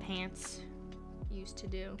my pants used to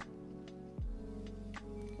do.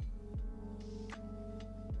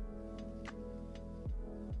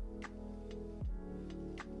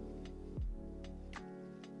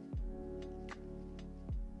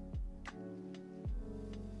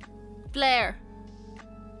 Flare!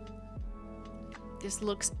 This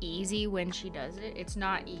looks easy when she does it. It's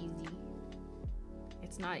not easy.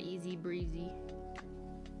 It's not easy breezy.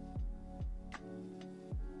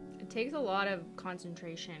 It takes a lot of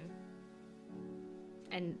concentration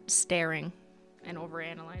and staring and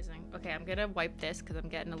overanalyzing. Okay, I'm gonna wipe this because I'm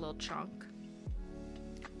getting a little chunk.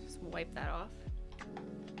 Just wipe that off.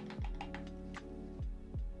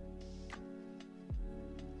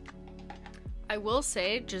 I will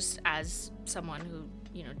say, just as someone who,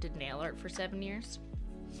 you know, did nail art for 7 years,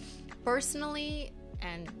 personally,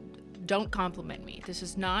 and don't compliment me, this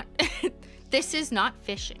is not this is not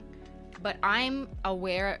fishing, but I'm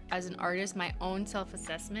aware as an artist, my own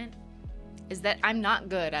self-assessment is that I'm not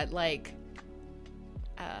good at like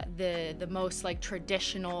the most like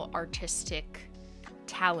traditional artistic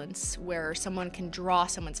talents where someone can draw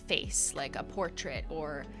someone's face, like a portrait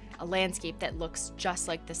or a landscape that looks just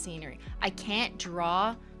like the scenery. I can't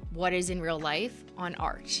draw what is in real life on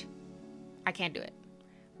art. I can't do it.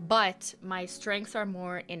 But my strengths are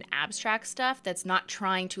more in abstract stuff that's not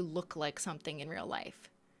trying to look like something in real life.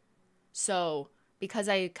 So because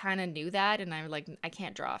I kind of knew that, and I'm like, I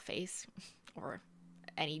can't draw a face or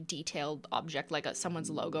any detailed object like someone's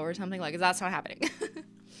logo or something, like that's not happening.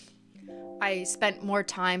 I spent more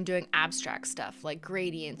time doing abstract stuff like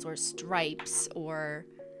gradients or stripes or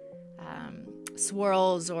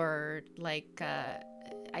swirls, or like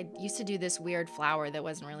I used to do this weird flower that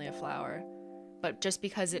wasn't really a flower, but just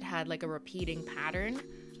because it had like a repeating pattern,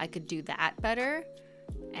 I could do that better.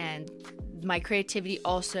 And my creativity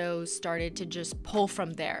also started to just pull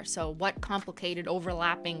from there. So what complicated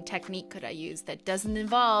overlapping technique could I use that doesn't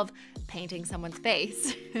involve painting someone's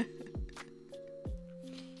face?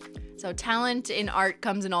 So talent in art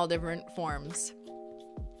comes in all different forms.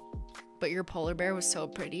 But your polar bear was so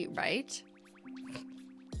pretty, right?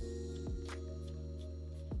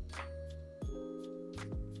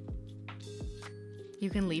 You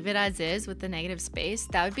can leave it as is with the negative space.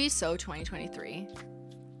 That would be so 2023.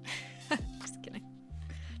 Just kidding.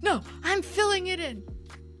 No, I'm filling it in.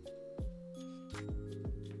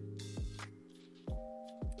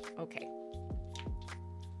 Okay.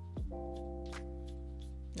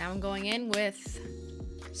 Now I'm going in with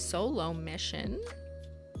Solo Mission.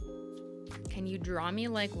 Can you draw me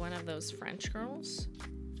like one of those French girls?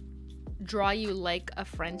 Draw you like a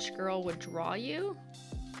French girl would draw you?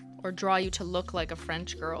 Or draw you to look like a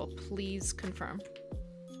French girl? Please confirm.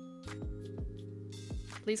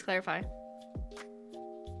 Please clarify.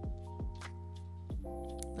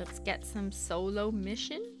 Let's get some Solo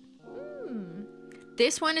Mission.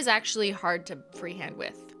 This one is actually hard to freehand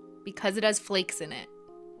with because it has flakes in it.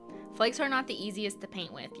 Flakes are not the easiest to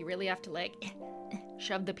paint with. You really have to like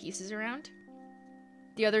shove the pieces around.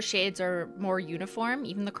 The other shades are more uniform.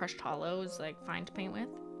 Even the crushed hollow is like fine to paint with.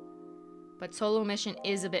 But Solo Mission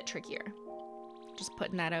is a bit trickier. Just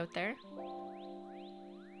putting that out there.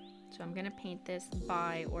 So I'm gonna paint this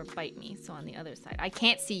by or bite me. So on the other side. I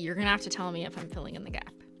can't see. You're gonna have to tell me if I'm filling in the gap.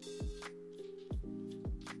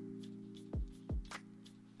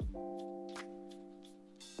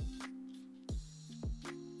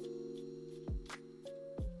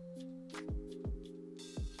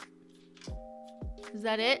 Is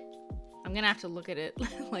that it? I'm gonna have to look at it.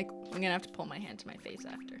 Like, I'm gonna have to pull my hand to my face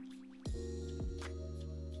after.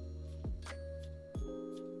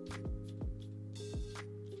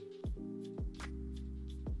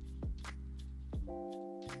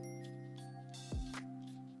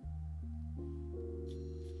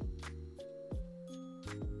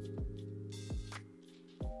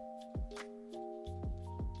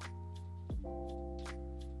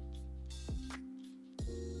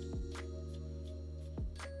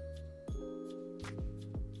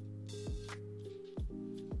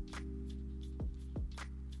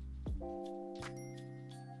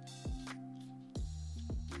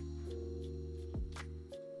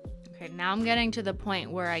 Okay, now I'm getting to the point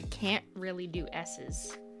where I can't really do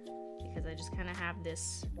S's because I just kind of have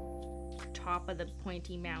this top of the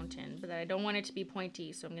pointy mountain, but I don't want it to be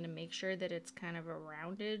pointy, so I'm going to make sure that it's kind of a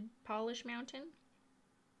rounded polish mountain.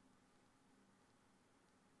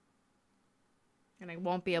 And I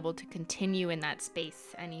won't be able to continue in that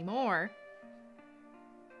space anymore.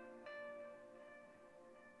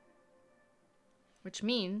 Which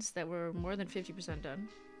means that we're more than 50% done.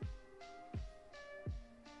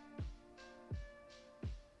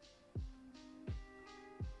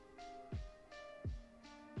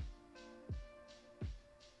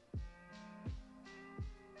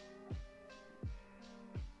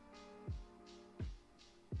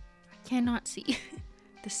 I cannot see.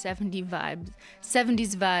 The 70s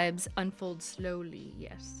vibes unfold slowly.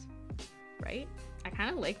 Yes. Right? I kind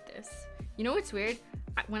of like this. You know what's weird?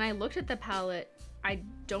 When I looked at the palette, I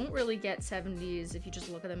don't really get 70s if you just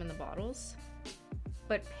look at them in the bottles.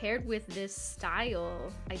 But paired with this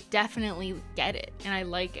style, I definitely get it. And I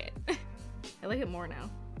like it. I like it more now.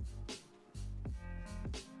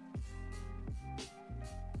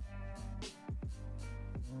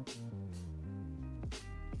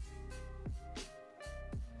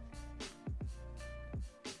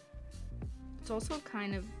 It's also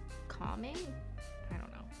kind of calming. I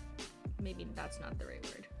don't know. Maybe that's not the right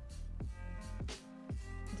word.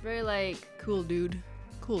 It's very like, cool dude.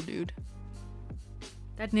 Cool dude.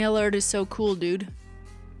 That nail art is so cool, dude.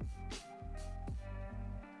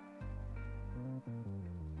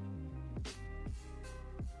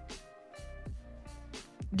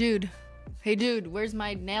 Dude. Hey dude, where's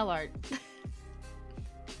my nail art?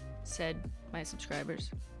 Said my subscribers.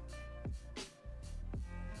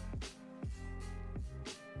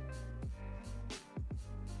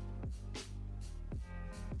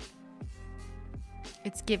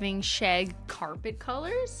 It's giving shag carpet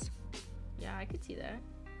colors? Yeah, I could see that.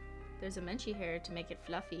 There's a Menchie hair to make it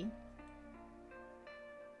fluffy.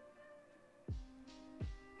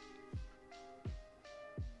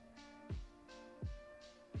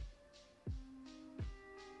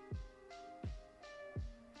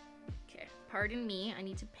 Okay, pardon me, I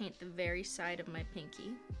need to paint the very side of my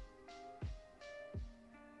pinky.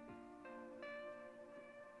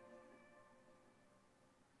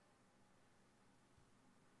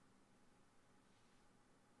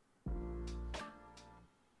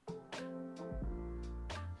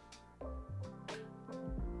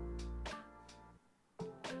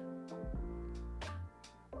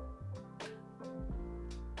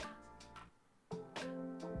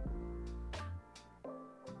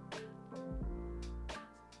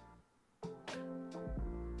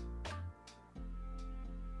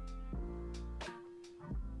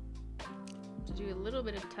 Do a little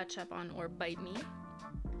bit of touch up on or bite me,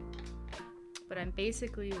 but I'm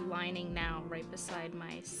basically lining now right beside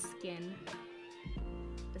my skin,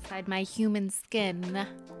 beside my human skin.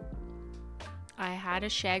 I had a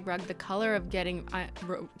shag rug the color of getting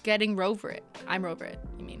Rover it. I'm Rover it,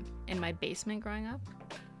 you mean, in my basement growing up?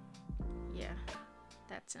 Yeah,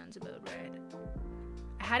 that sounds about right.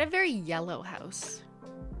 I had a very yellow house.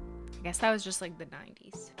 I guess that was just like the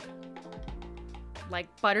 90s. Like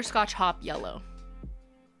butterscotch hop yellow.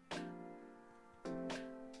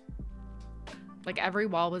 Like every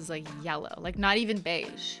wall was like yellow, like not even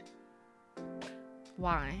beige.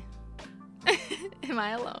 Why? Am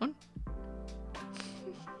I alone?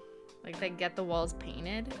 Like they'd get the walls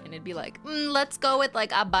painted and it'd be like, let's go with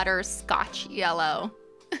like a butterscotch yellow.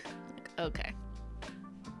 Like, okay.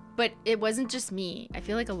 But it wasn't just me. I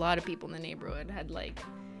feel like a lot of people in the neighborhood had like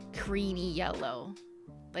creamy yellow.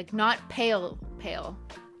 Like not pale,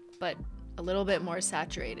 but a little bit more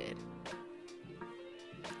saturated.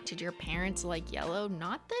 Did your parents like yellow?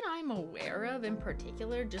 Not that I'm aware of in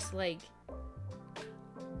particular, just like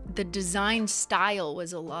the design style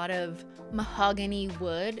was a lot of mahogany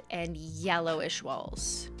wood and yellowish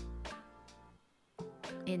walls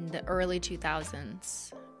in the early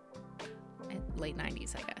 2000s, late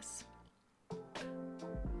 90s, I guess.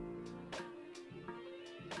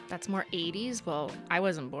 That's more 80s? Well, I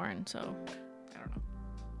wasn't born, so I don't know.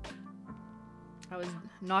 I was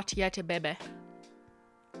not yet a baby.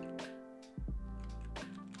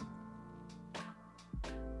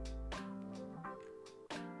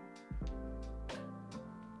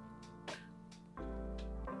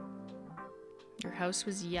 Your house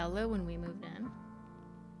was yellow when we moved in.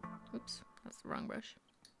 Oops, that's the wrong brush.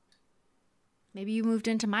 Maybe you moved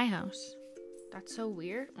into my house. That's so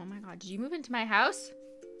weird. Oh my god, did you move into my house?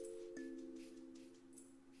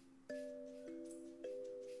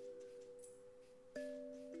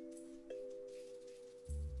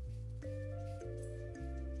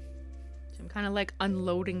 So I'm kind of like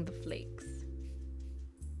unloading the flakes.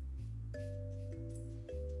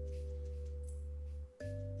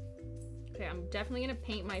 Okay, I'm definitely gonna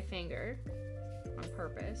paint my finger on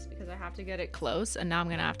purpose because I have to get it close, and now I'm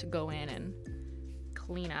gonna have to go in and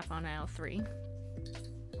clean up on aisle 3.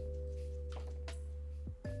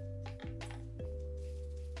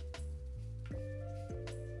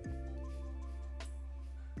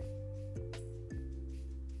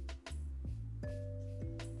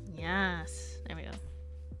 Yes, there we go.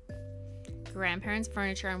 Grandparents'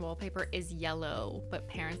 furniture and wallpaper is yellow, but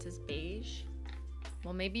parents is beige.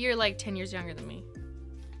 Well, maybe you're like 10 years younger than me.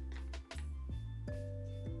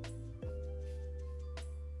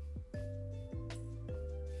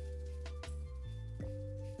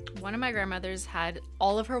 One of my grandmothers had,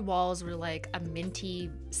 all of her walls were like a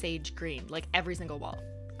minty sage green, like every single wall.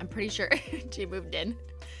 I'm pretty sure she moved in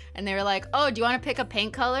and they were like, oh, do you want to pick a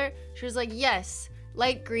paint color? She was like, yes,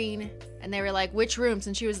 light green. And they were like, which rooms?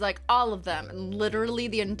 And she was like, all of them. And literally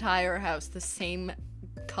the entire house, the same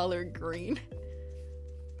color green.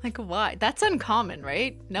 Like, why? That's uncommon,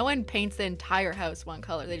 right? No one paints the entire house one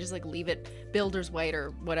color. They just like leave it builder's white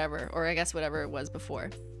or whatever, or I guess whatever it was before.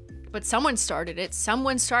 But someone started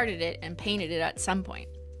it and painted it at some point.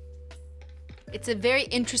 It's a very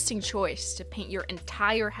interesting choice to paint your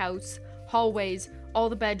entire house, hallways, all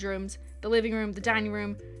the bedrooms, the living room, the dining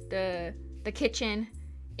room, the kitchen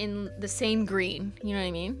in the same green. You know what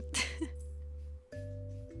I mean?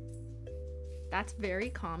 That's very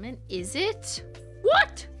common. Is it?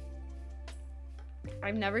 What?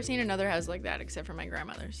 I've never seen another house like that except for my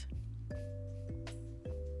grandmother's.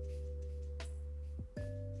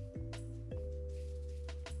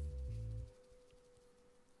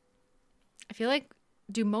 I feel like,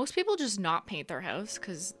 do most people just not paint their house?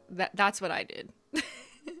 Because that's what I did.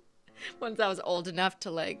 Once I was old enough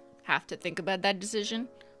to like have to think about that decision.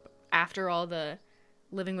 After all the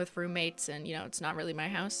living with roommates and, you know, it's not really my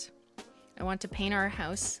house. I want to paint our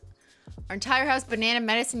house. Our entire house banana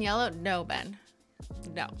medicine yellow? No, Ben.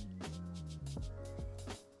 No.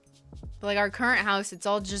 But like our current house, it's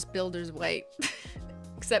all just builder's white.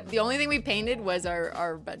 Except the only thing we painted was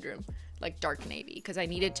our bedroom. Like dark navy. Because I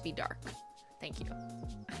need it to be dark. Thank you.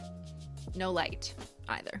 No light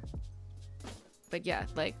either. But yeah,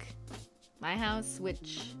 like my house,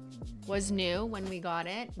 which was new when we got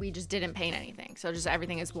it, we just didn't paint anything. So just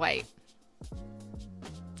everything is white.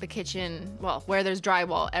 The kitchen, well, where there's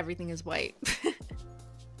drywall, everything is white.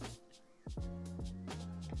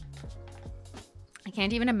 I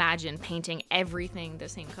can't even imagine painting everything the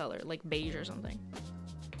same color, like beige or something.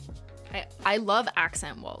 I love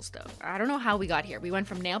accent walls though. I don't know how we got here. We went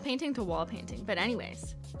from nail painting to wall painting. But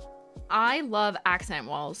anyways, I love accent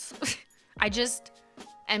walls. I just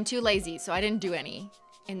am too lazy, so I didn't do any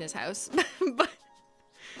in this house.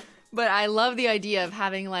 But I love the idea of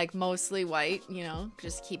having like mostly white, you know,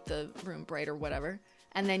 just keep the room bright or whatever.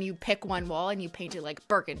 And then you pick one wall and you paint it like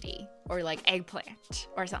burgundy or like eggplant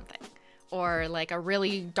or something. Or like a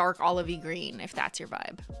really dark olivey green if that's your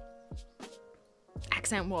vibe.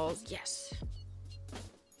 Accent walls, yes.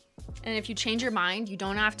 And if you change your mind, you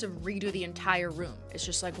don't have to redo the entire room. It's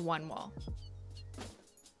just like one wall.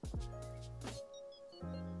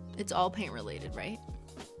 It's all paint related, right?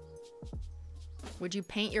 Would you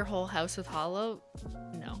paint your whole house with holo?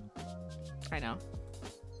 No. I know.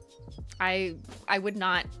 I would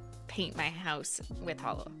not paint my house with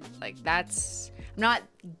holo. Like I'm not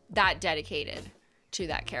that dedicated to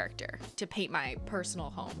that character to paint my personal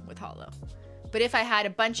home with holo. But if I had a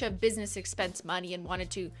bunch of business expense money and wanted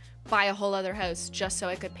to buy a whole other house just so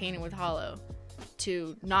I could paint it with holo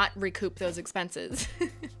to not recoup those expenses,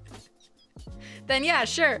 then yeah,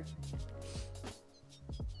 sure.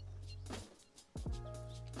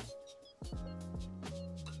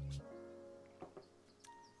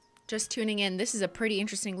 Just tuning in, this is a pretty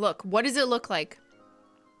interesting look. What does it look like?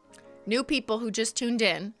 New people who just tuned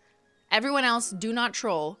in. Everyone else, do not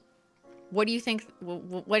troll. What do you think?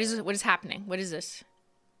 What is happening? What is this?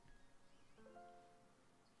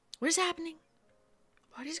 What is happening?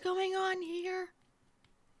 What is going on here?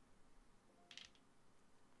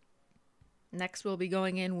 Next, we'll be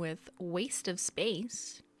going in with Waste of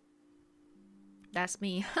Space. That's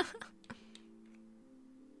me.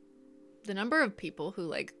 The number of people who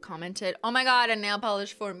like commented, "Oh my god, a nail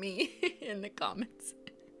polish for me," in the comments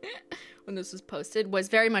when this was posted was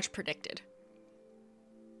very much predicted.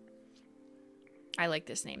 I like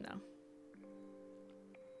this name though.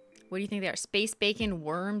 What do you think they are? Space Bacon,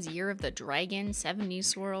 Worms, Year of the Dragon, 70s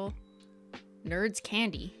Swirl, Nerds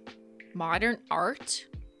Candy, Modern Art.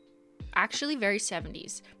 Actually very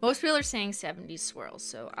 70s. Most people are saying 70s Swirls,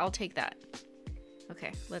 so I'll take that.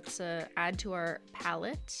 Okay, let's add to our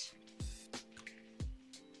palette.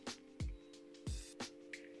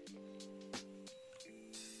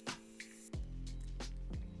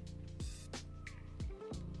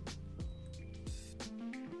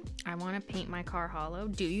 I want to paint my car hollow.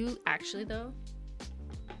 Do you actually though?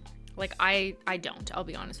 Like I don't, I'll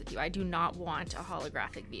be honest with you. I do not want a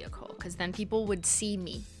holographic vehicle because then people would see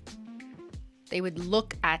me. They would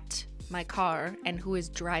look at my car and who is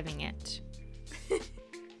driving it.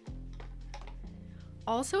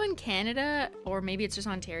 Also in Canada, or maybe it's just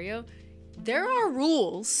Ontario, there are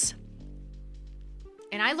rules.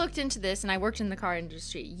 And I looked into this and I worked in the car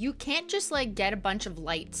industry. You can't just like get a bunch of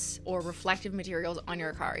lights or reflective materials on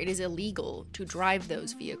your car. It is illegal to drive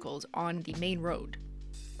those vehicles on the main road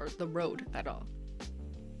or the road at all.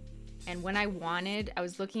 And when I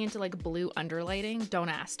was looking into like blue underlighting. Don't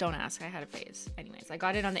ask. I had a phase. Anyways, I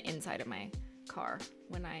got it on the inside of my car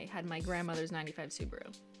when I had my grandmother's 95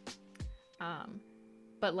 Subaru.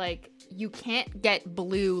 But like you can't get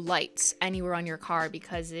blue lights anywhere on your car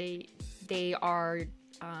because they're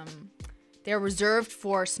reserved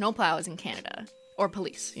for snowplows in Canada or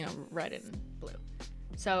police, you know, red and blue.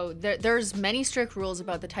 So there's many strict rules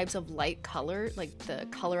about the types of light color, like the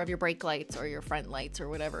color of your brake lights or your front lights or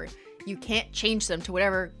whatever. You can't change them to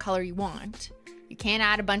whatever color you want. You can't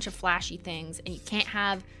add a bunch of flashy things, and you can't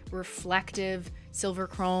have reflective silver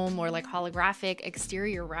chrome or like holographic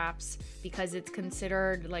exterior wraps because it's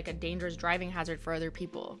considered like a dangerous driving hazard for other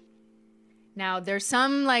people. Now there's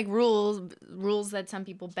some like rules that some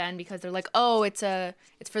people bend because they're like, oh, it's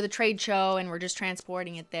for the trade show and we're just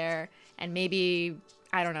transporting it there, and maybe,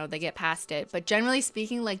 I don't know, they get past it. But generally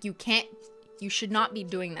speaking, like you should not be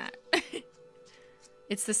doing that.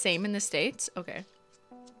 It's the same in the States. Okay,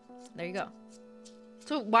 there you go.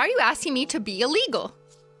 So why are you asking me to be illegal?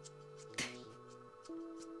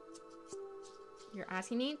 You're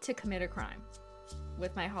asking me to commit a crime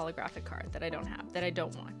with my holographic card that I don't have, that I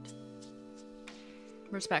don't want.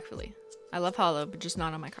 Respectfully. I love hollow, but just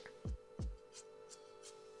not on my car.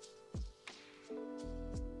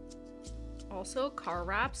 Also, car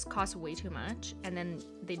wraps cost way too much, and then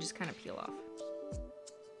they just kind of peel off.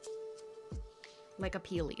 Like a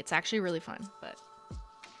peely. It's actually really fun, but...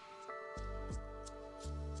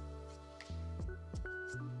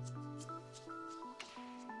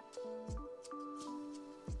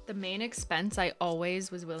 The main expense I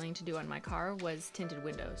always was willing to do on my car was tinted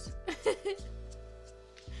windows.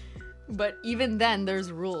 But even then,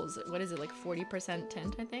 there's rules. What is it, like 40%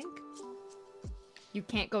 tint, I think? You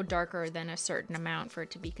can't go darker than a certain amount for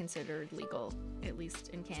it to be considered legal, at least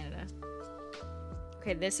in Canada.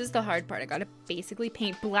 Okay, this is the hard part. I gotta basically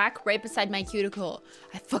paint black right beside my cuticle.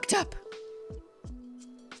 I fucked up.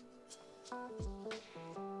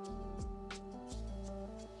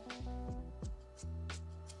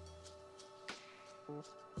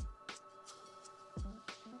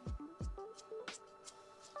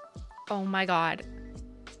 Oh my god.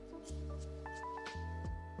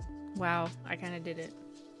 Wow, I kind of did it.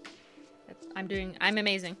 I'm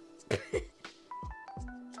amazing.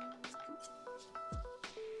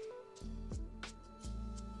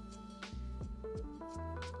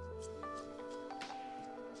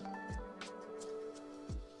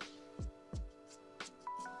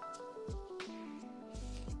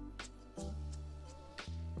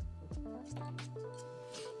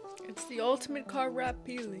 It's the ultimate car wrap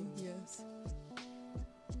peeling, yes.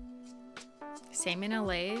 Same in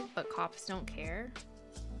LA, but cops don't care.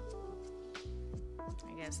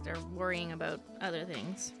 I guess they're worrying about other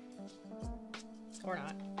things. Or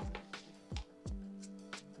not.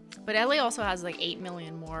 But LA also has like 8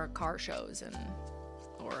 million more car shows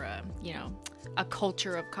or you know, a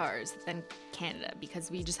culture of cars than Canada because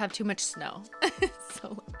we just have too much snow.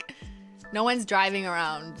 So like, no one's driving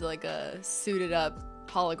around like a suited up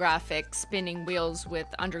holographic spinning wheels with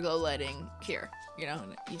underglow lighting here. You know,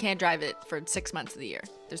 you can't drive it for 6 months of the year.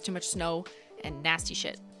 There's too much snow and nasty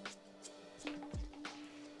shit.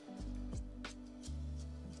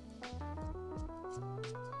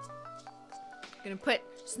 Gonna put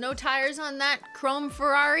snow tires on that chrome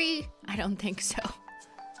Ferrari? I don't think so.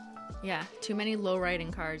 Yeah, too many low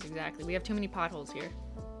riding cars, exactly. We have too many potholes here.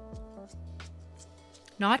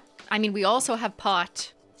 I mean, we also have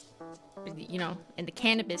pot, you know, in the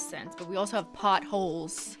cannabis sense, but we also have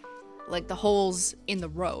potholes, like the holes in the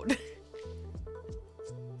road.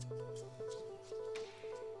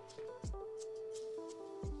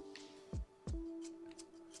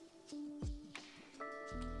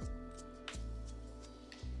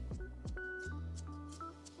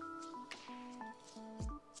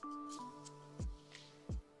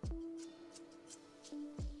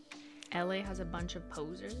 LA has a bunch of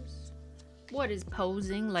posers. What is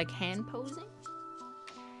posing? Like hand posing?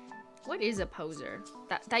 What is a poser?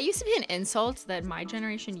 That used to be an insult that my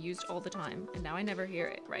generation used all the time, and now I never hear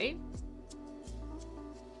it, right?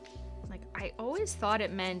 Like, I always thought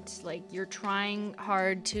it meant like you're trying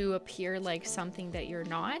hard to appear like something that you're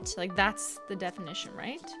not. Like, that's the definition,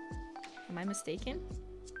 right? Am I mistaken?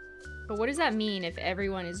 But what does that mean if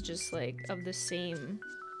everyone is just like of the same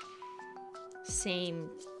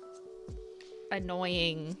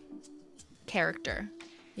annoying character?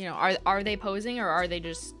 You know, are they posing, or are they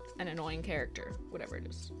just an annoying character? Whatever it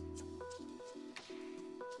is.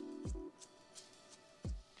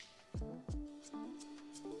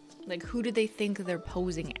 Like, who do they think they're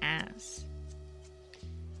posing as?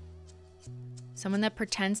 Someone that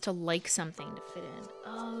pretends to like something to fit in.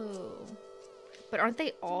 Oh. But aren't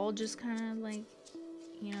they all just kind of like,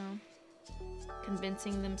 you know,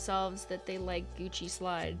 convincing themselves that they like Gucci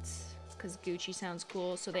slides because Gucci sounds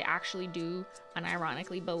cool, so they actually do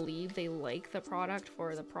unironically believe they like the product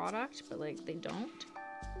for the product, but like they don't?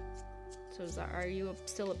 So is that, are you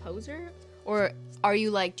still a poser? Or are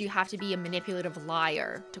you like, do you have to be a manipulative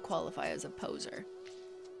liar to qualify as a poser?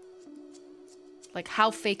 Like,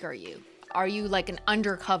 how fake are you? Are you like an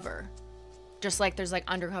undercover? Just like there's like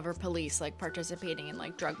undercover police like participating in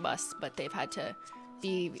like drug busts, but they've had to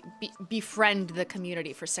befriend the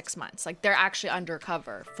community for 6 months. Like, they're actually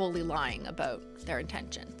undercover, fully lying about their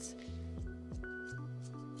intentions.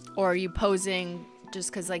 Or are you posing just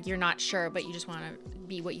because like you're not sure, but you just want to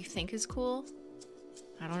be what you think is cool?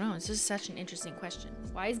 I don't know. It's just such an interesting question.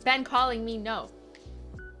 Why is Ben calling me? No.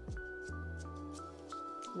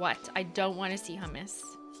 What? I don't want to see hummus.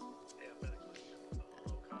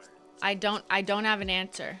 I don't have an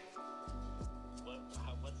answer.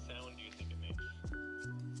 What sound do you think it makes?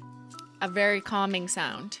 A very calming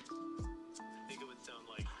sound. I think it would sound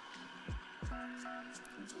like...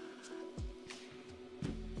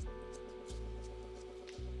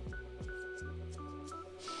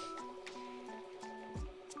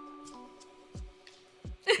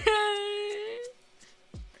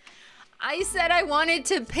 I said I wanted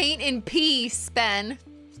to paint in peace, Ben.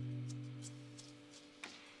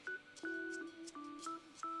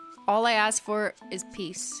 All I ask for is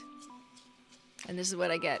peace. And this is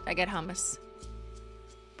what I get. I get hummus.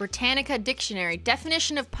 Britannica Dictionary.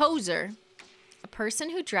 Definition of poser. A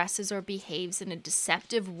person who dresses or behaves in a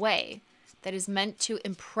deceptive way that is meant to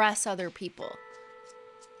impress other people.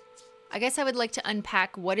 I guess I would like to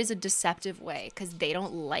unpack what is a deceptive way, because they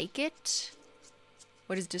don't like it.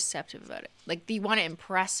 What is deceptive about it? Like, do you want to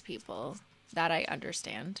impress people? That I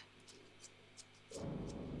understand.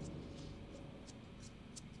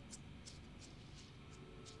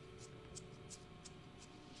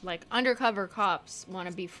 Like, undercover cops want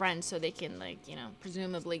to be friends so they can, like, you know,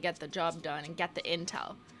 presumably get the job done and get the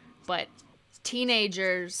intel. But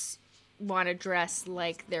teenagers want to dress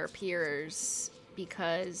like their peers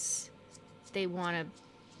because they want to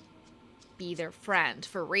be their friend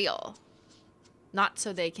for real. Not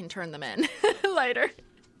so they can turn them in later.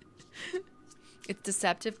 It's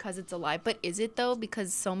deceptive because it's a lie. But is it, though?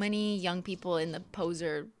 Because so many young people in the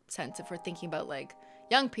poser sense, if we're thinking about, like,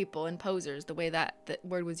 young people and posers, the way that the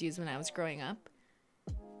word was used when I was growing up,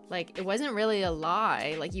 like, it wasn't really a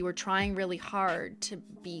lie. Like, you were trying really hard to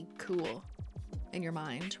be cool in your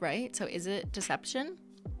mind, right? So is it deception?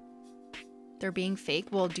 They're being fake?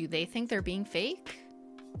 Well, do they think they're being fake?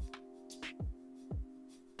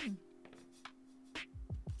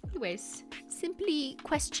 Anyways, simply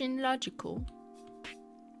question logical.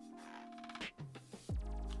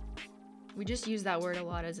 We just use that word a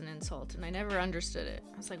lot as an insult, and I never understood it.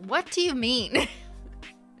 I was like, what do you mean?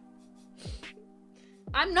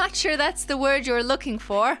 I'm not sure that's the word you're looking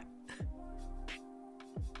for.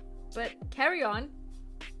 But carry on.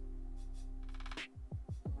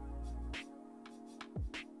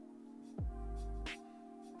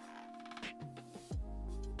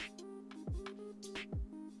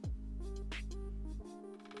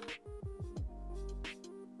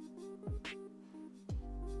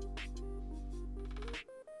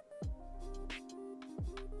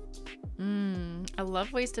 I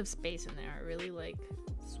love waste of space in there. It really, like,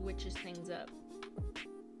 switches things up.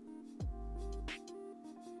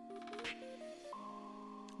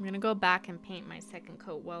 I'm gonna go back and paint my second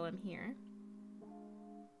coat while I'm here.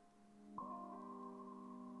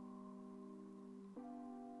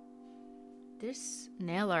 This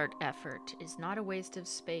nail art effort is not a waste of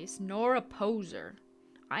space, nor a poser.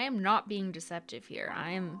 I am not being deceptive here.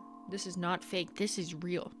 This is not fake. This is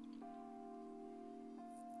real.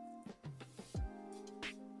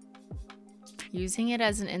 Using it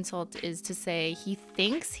as an insult is to say he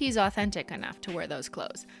thinks he's authentic enough to wear those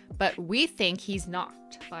clothes, but we think he's not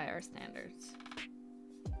by our standards.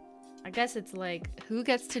 I guess it's like, who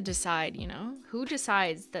gets to decide, you know? Who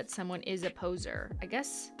decides that someone is a poser? I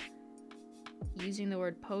guess using the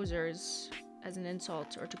word posers as an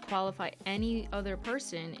insult or to qualify any other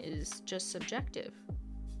person is just subjective.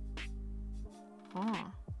 Huh.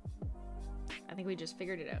 I think we just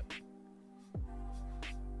figured it out.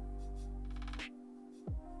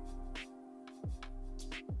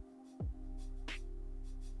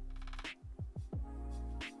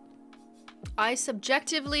 I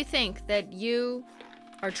subjectively think that you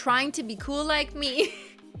are trying to be cool like me,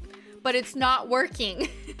 but it's not working.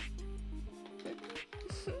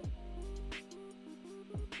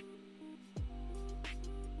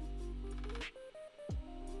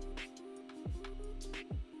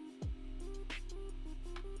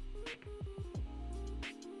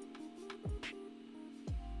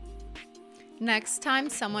 Next time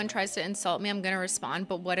someone tries to insult me, I'm going to respond,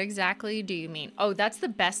 but what exactly do you mean? Oh, that's the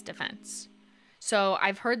best defense. So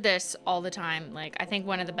I've heard this all the time. Like, I think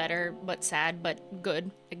one of the better but sad but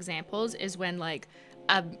good examples is when like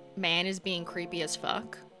a man is being creepy as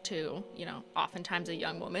fuck to, you know, oftentimes a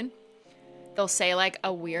young woman. They'll say like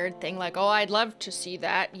a weird thing like, oh, I'd love to see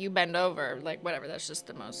that. You bend over. Like, whatever. That's just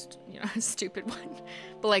the most, you know, stupid one.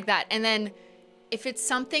 But like that. And then if it's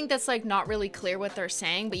something that's like not really clear what they're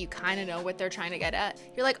saying, but you kind of know what they're trying to get at,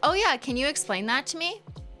 you're like, oh yeah, can you explain that to me?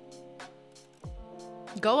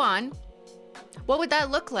 Go on. What would that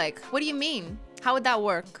look like? What do you mean? How would that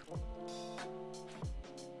work?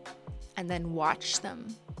 And then watch them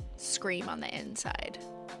scream on the inside.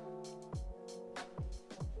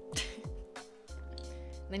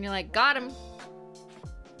 Then you're like, got him.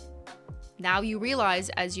 Now you realize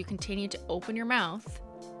as you continue to open your mouth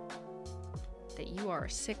that you are a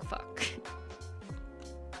sick fuck.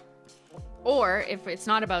 Or if it's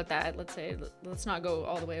not about that, let's not go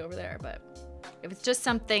all the way over there, but if it's just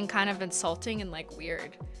something kind of insulting and like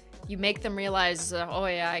weird, you make them realize, oh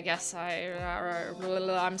yeah, I guess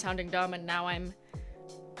I'm sounding dumb and now I'm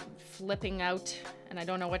flipping out and I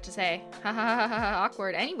don't know what to say. Ha ha ha ha,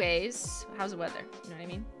 awkward. Anyways, how's the weather? You know what I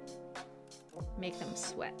mean? Make them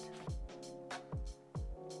sweat.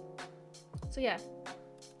 So yeah,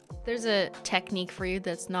 there's a technique for you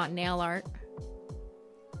that's not nail art.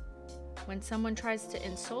 When someone tries to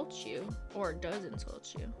insult you, or does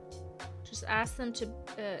insult you, just ask them to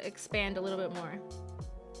expand a little bit more.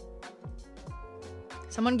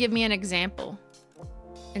 Someone give me an example.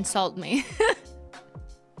 Insult me.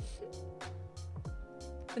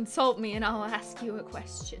 Insult me and I'll ask you a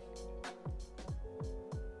question.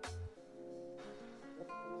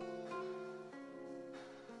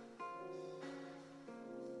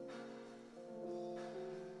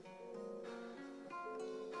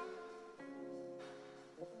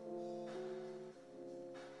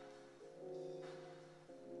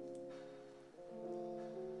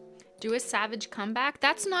 Do a savage comeback?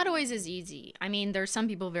 That's not always as easy. I mean, there's some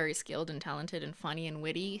people very skilled and talented and funny and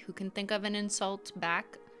witty who can think of an insult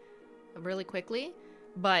back really quickly.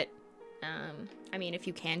 But, I mean, if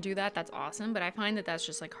you can do that, that's awesome. But I find that that's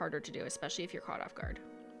just like harder to do, especially if you're caught off guard.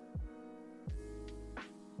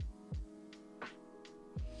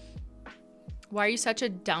 Why are you such a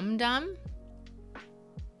dum-dum?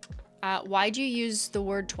 Why'd you use the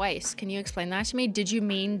word twice? Can you explain that to me? Did you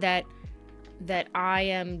mean that I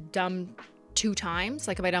am dumb 2 times?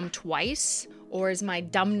 Like, am I dumb twice? Or is my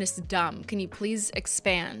dumbness dumb? Can you please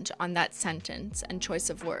expand on that sentence and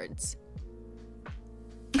choice of words?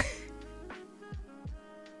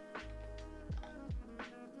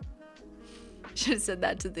 Should have said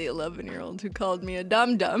that to the 11-year-old who called me a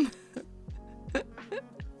dum-dum.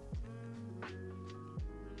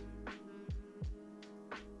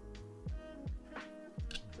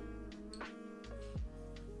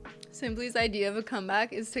 Simply's idea of a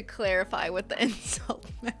comeback is to clarify what the insult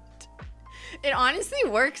meant. It honestly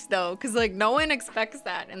works though, because like no one expects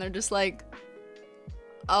that and they're just like,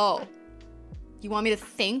 oh, you want me to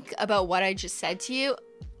think about what I just said to you?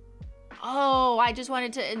 Oh, I just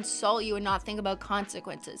wanted to insult you and not think about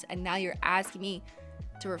consequences. And now you're asking me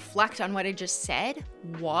to reflect on what I just said?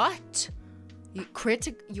 What?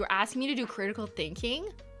 You're asking me to do critical thinking?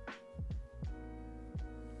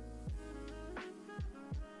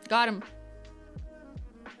 Got him.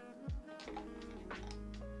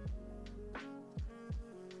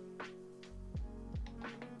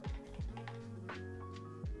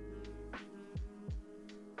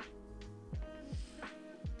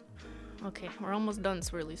 Okay, we're almost done,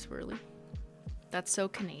 swirly swirly. That's so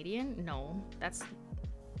Canadian? No, that's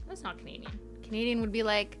not Canadian. Canadian would be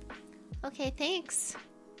like, Okay, thanks.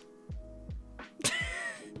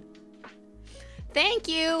 Thank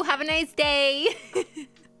you. Have a nice day.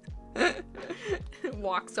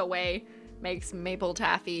 Walks away, makes maple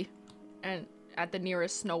taffy, and at the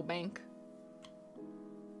nearest snowbank.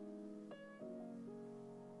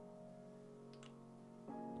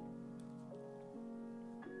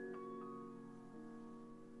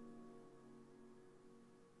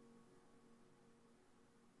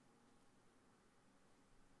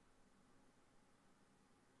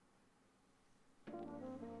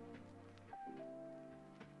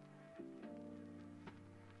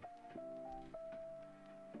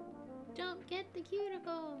 Don't get the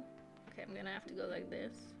cuticle. Okay, I'm gonna have to go like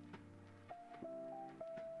this.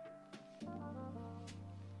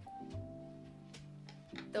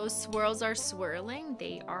 Those swirls are swirling.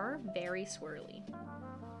 They are very swirly.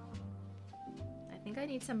 I think I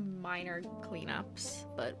need some minor cleanups,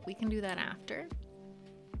 but we can do that after.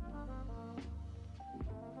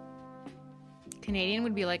 Canadian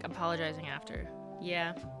would be like apologizing after.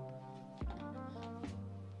 Yeah.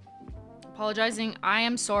 Apologizing. I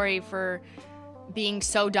am sorry for being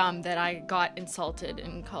so dumb that I got insulted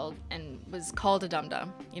and was called a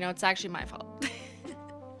dum-dum. You know, it's actually my fault.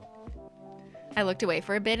 I looked away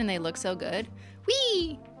for a bit and they look so good.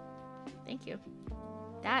 Whee! Thank you.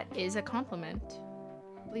 That is a compliment.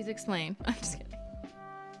 Please explain. I'm just kidding.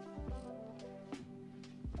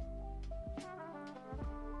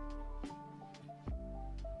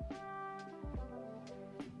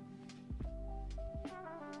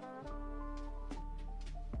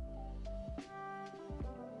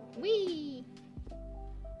 Whee!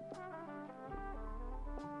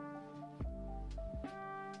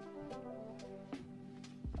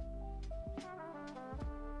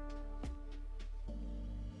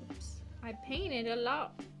 Oops. I painted a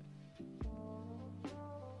lot.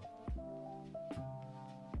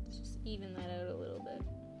 Let's just even that out a little bit.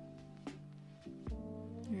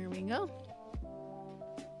 Here we go.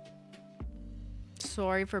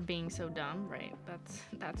 Sorry for being so dumb, right?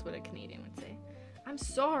 That's what a Canadian would say. I'm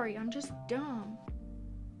sorry, I'm just dumb.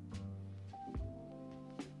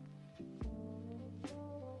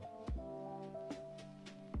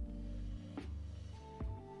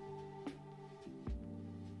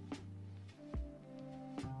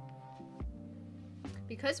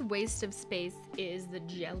 Because waste of space is the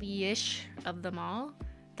jelly-ish of them all,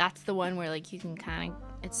 that's the one where like you can kind of,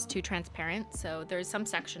 it's too transparent. So there's some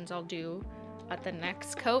sections I'll do at the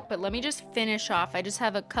next coat, but let me just finish off. I just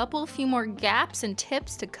have a few more gaps and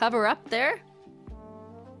tips to cover up there.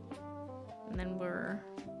 And then we're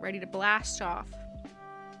ready to blast off.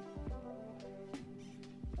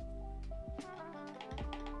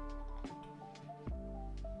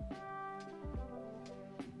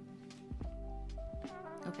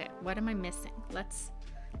 Okay, what am I missing? Let's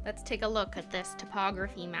take a look at this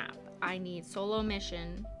topography map. I need solo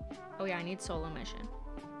mission. Oh yeah, I need solo mission.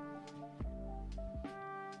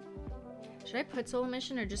 Should I put solo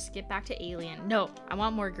mission or just skip back to alien? No, I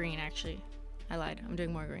want more green actually. I lied, I'm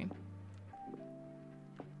doing more green.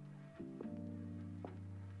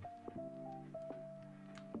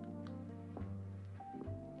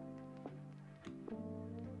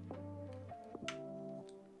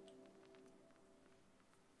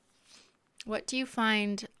 What do you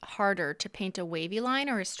find harder, to paint a wavy line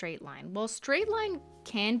or a straight line? Well, straight line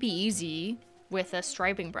can be easy with a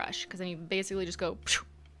striping brush because then you basically just go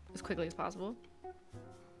as quickly as possible.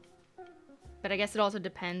 But I guess it also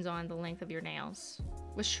depends on the length of your nails.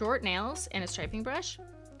 With short nails and a striping brush,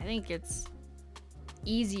 I think it's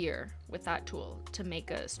easier with that tool to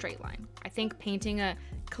make a straight line. I think painting a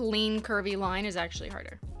clean curvy line is actually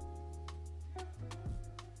harder.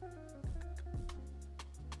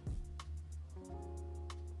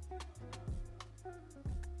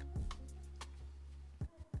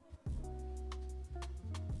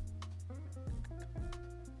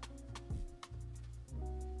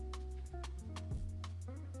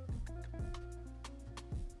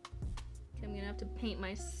 To paint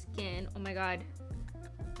my skin. Oh my god.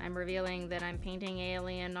 I'm revealing that I'm painting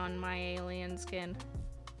alien on my alien skin.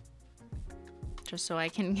 Just so I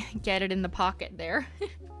can get it in the pocket there.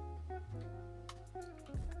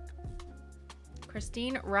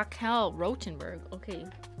 Christine Raquel Rotenberg. Okay,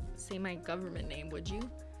 say my government name, would you?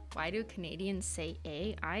 Why do Canadians say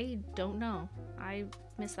A? I don't know. I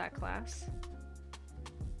missed that class.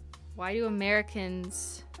 Why do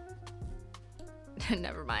Americans...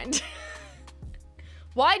 Never mind.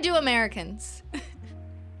 Why do Americans?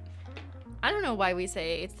 I don't know why we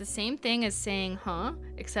say it's the same thing as saying huh,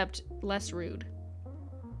 except less rude.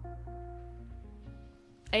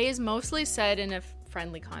 A is mostly said in a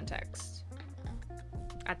friendly context.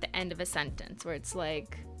 at the end of a sentence where it's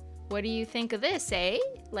like, what do you think of this, eh?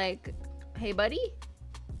 Like, hey, buddy?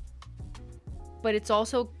 But it's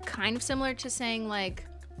also kind of similar to saying, like,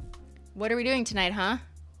 what are we doing tonight, huh?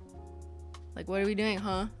 Like, what are we doing,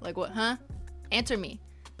 huh? Like, what, huh? Answer me.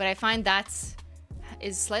 But I find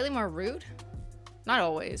is slightly more rude. Not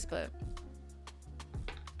always, but...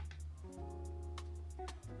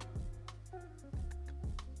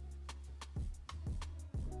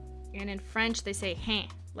 And in French, they say hein,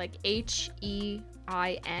 like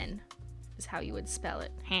H-E-I-N is how you would spell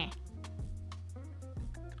it, hein.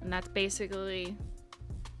 And that's basically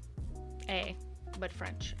A, but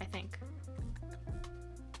French, I think.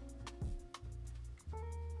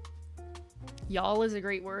 Y'all is a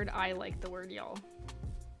great word. I like the word y'all.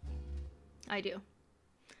 I do.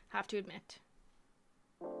 Have to admit.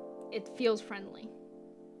 It feels friendly.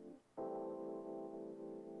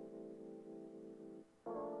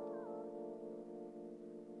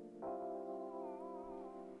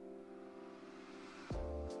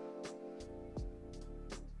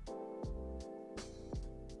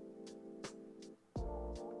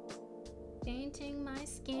 Painting my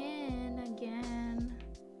skin again.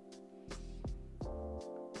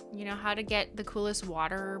 You know how to get the coolest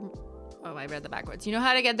water... Oh, I read that backwards. You know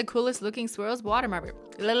how to get the coolest looking swirls? Water marker.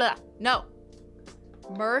 No.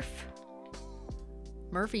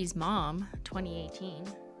 Murphy's mom, 2018.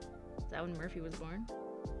 Is that when Murphy was born?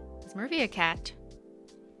 Is Murphy a cat?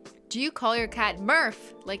 Do you call your cat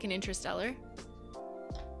Murph, like in Interstellar?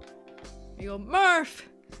 You go, Murph!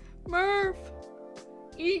 Murph!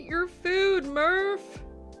 Eat your food, Murph!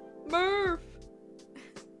 Murph!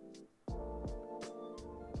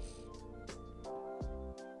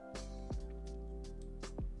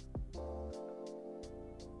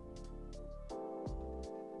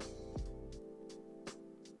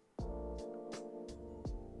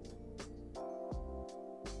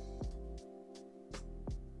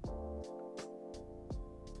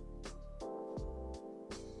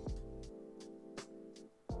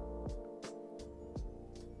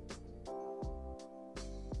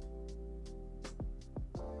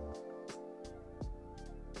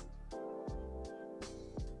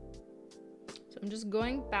 I'm just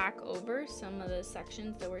going back over some of the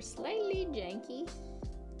sections that were slightly janky.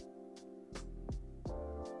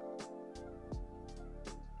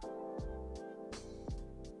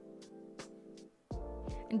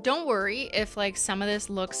 And don't worry if like some of this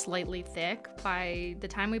looks slightly thick. By the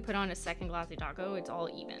time we put on a second Glossy taco, it's all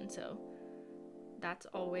even. So that's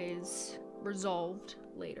always resolved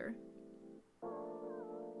later.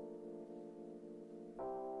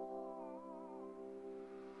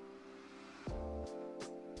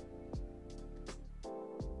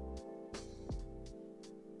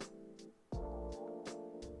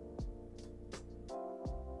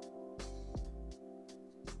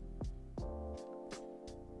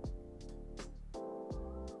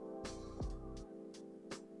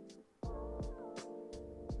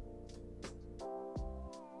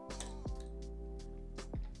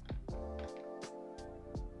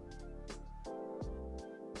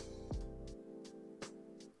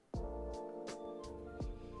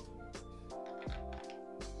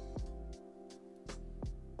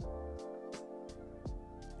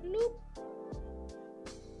 Nope.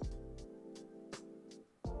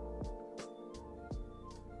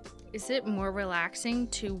 Is it more relaxing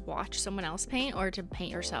to watch someone else paint or to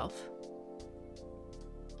paint yourself?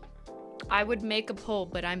 I would make a poll,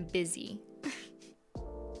 but I'm busy.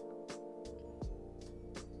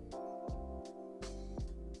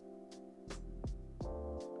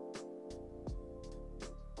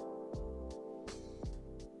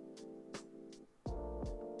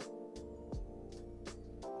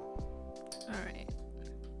 All right.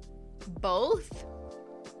 Both?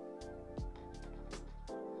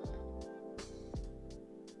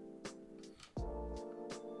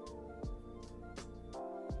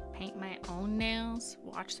 Paint my own nails,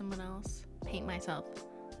 watch someone else, paint myself.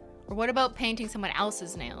 Or what about painting someone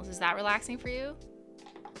else's nails? Is that relaxing for you?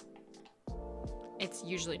 It's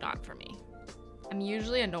usually not for me. I'm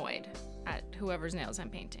usually annoyed at whoever's nails I'm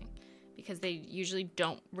painting because they usually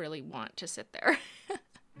don't really want to sit there.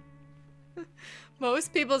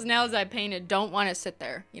 Most people's nails I painted don't want to sit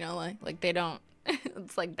there, you know, like they don't.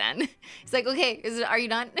 It's like then. It's like, okay, are you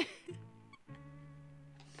done?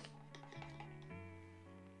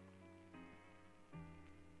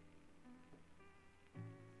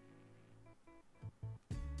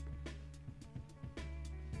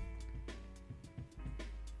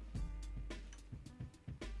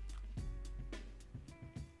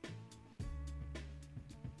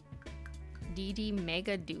 DD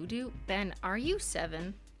Mega Doodoo? Ben, are you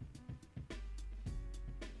 7?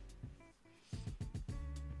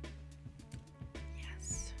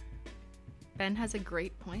 Ben has a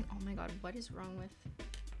great point. Oh my god, what is wrong with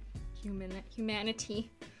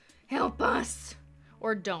humanity? Help us!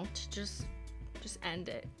 Or don't. Just end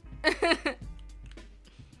it.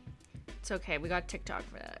 It's okay, we got TikTok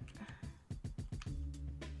for that.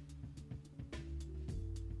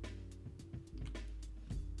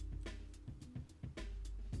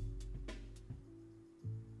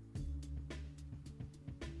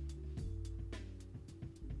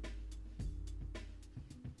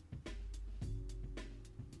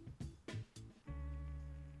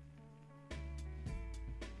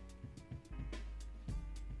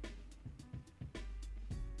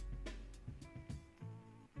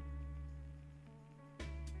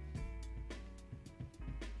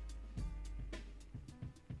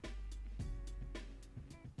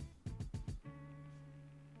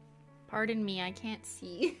 Pardon me, I can't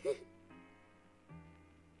see.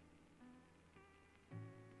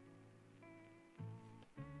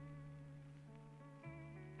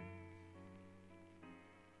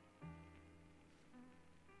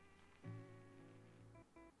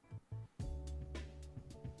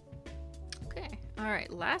 Okay, all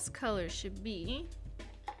right, last color should be,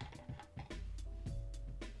 I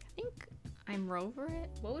think I'm over it.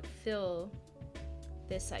 What would fill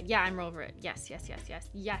this side? Yeah, I'm over it. Yes, yes, yes, yes,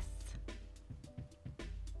 yes.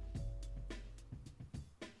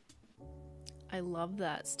 I love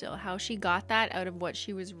that still. How she got that out of what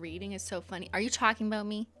she was reading is so funny. Are you talking about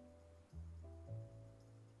me?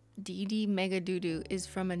 DD Mega Doodoo is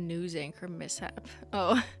from a news anchor mishap.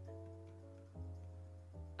 Oh.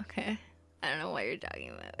 Okay. I don't know what you're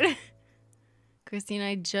talking about. Christine,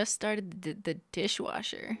 I just started the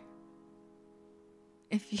dishwasher.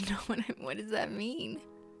 If you know what does that mean?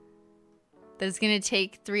 That it's gonna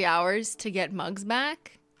take 3 hours to get mugs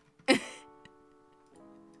back?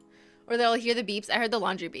 Or they'll hear the beeps. I heard the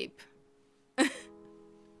laundry beep. I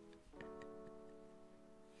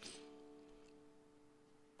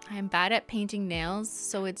am bad at painting nails,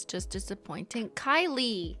 so it's just disappointing.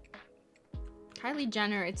 Kylie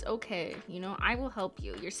Jenner, it's okay. You know, I will help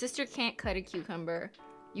you. Your sister can't cut a cucumber.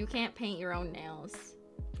 You can't paint your own nails.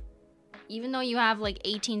 Even though you have like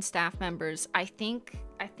 18 staff members, I think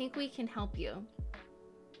we can help you.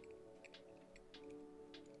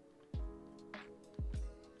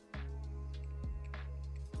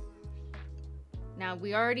 Now,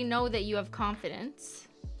 we already know that you have confidence,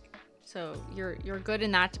 so you're good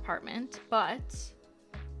in that department, but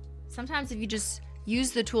sometimes if you just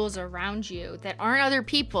use the tools around you that aren't other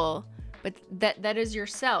people, but that is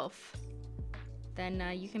yourself, then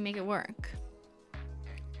you can make it work.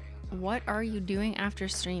 What are you doing after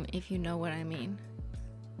stream, if you know what I mean?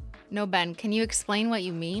 No, Ben, can you explain what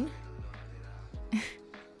you mean?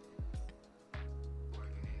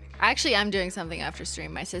 Actually, I'm doing something after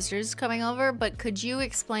stream. My sister's coming over, but could you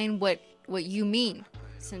explain what you mean,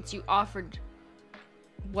 since you offered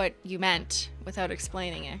what you meant without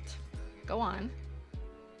explaining it? Go on.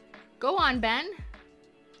 Go on, Ben.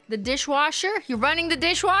 The dishwasher? You're running the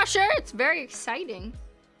dishwasher? It's very exciting.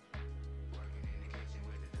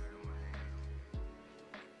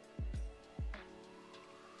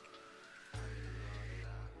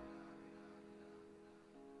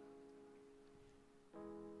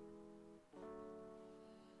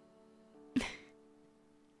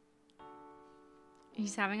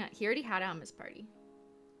 He's having he already had a hummus party.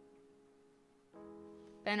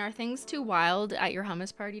 Ben, are things too wild at your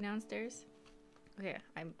hummus party downstairs? Okay,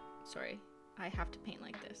 I'm sorry. I have to paint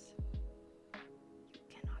like this. You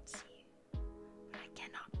cannot see. I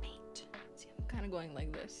cannot paint. See, I'm kind of going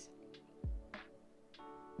like this.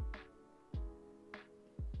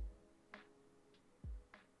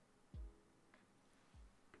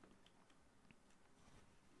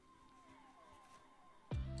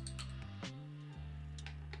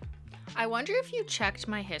 I wonder if you checked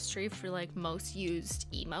my history for like most used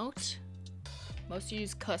emote. Most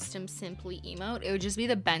used custom simply emote. It would just be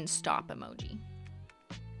the Ben stop emoji.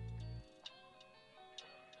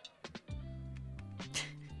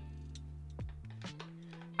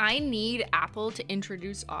 I need Apple to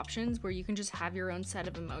introduce options where you can just have your own set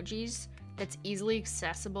of emojis that's easily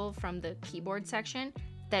accessible from the keyboard section,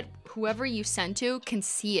 that whoever you send to can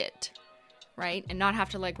see it. Right? And not have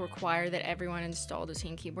to like require that everyone install the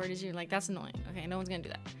same keyboard as you. Like, that's annoying. Okay, no one's gonna do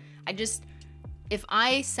that. If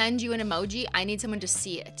I send you an emoji, I need someone to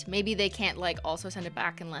see it. Maybe they can't like also send it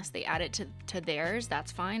back unless they add it to theirs.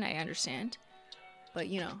 That's fine, I understand. But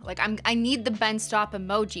you know, like I need the Ben stop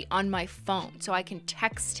emoji on my phone so I can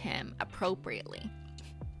text him appropriately.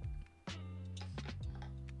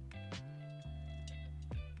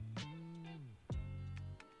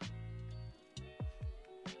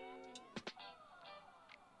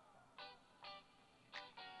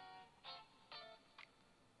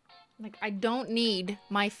 Like, I don't need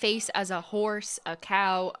my face as a horse, a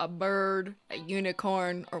cow, a bird, a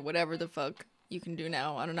unicorn, or whatever the fuck you can do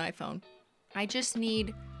now on an iPhone. I just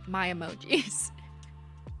need my emojis.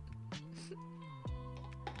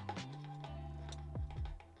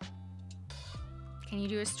 Can you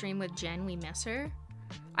do a stream with Jen? We miss her.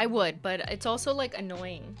 I would, but it's also like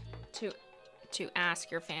annoying to ask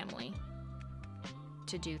your family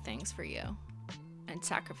to do things for you and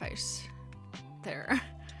sacrifice their.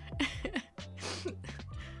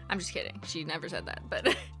 I'm just kidding. She never said that,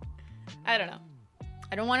 but I don't know.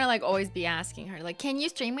 I don't want to like always be asking her like, "Can you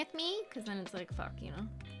stream with me?" Because then it's like, fuck, you know.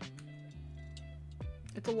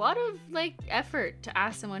 It's a lot of like effort to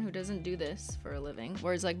ask someone who doesn't do this for a living.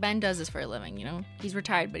 Whereas like Ben does this for a living, you know? He's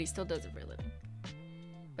retired, but he still does it for a living.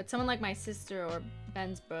 But someone like my sister or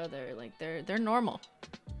Ben's brother, like they're normal.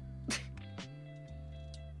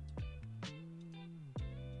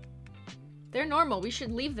 They're normal. We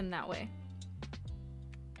should leave them that way.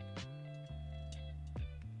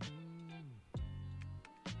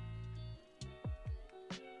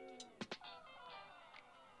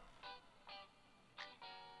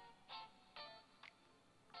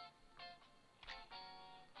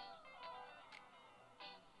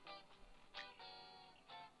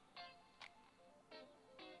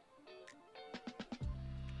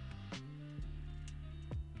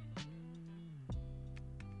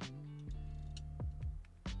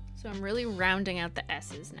 So I'm really rounding out the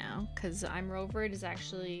S's now because I'm Rover. It is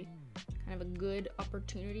actually kind of a good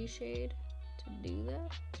opportunity shade to do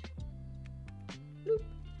that. Bloop.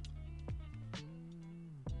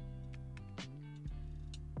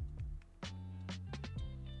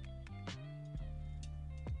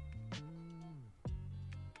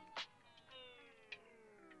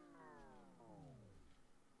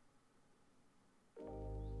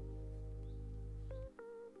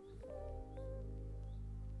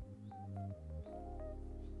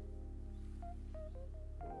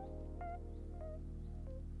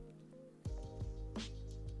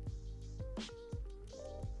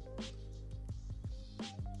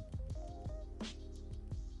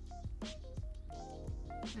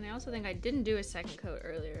 And I also think I didn't do a second coat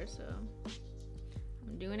earlier, so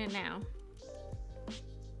I'm doing it now.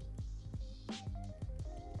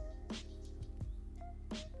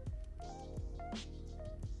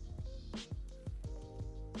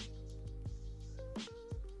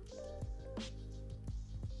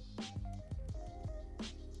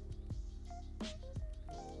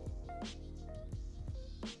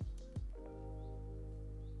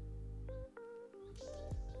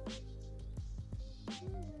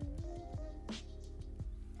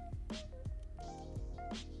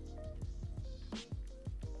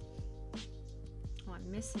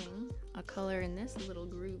 Missing a color in this little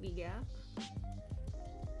groovy gap.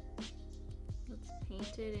 Let's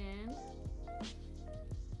paint it in.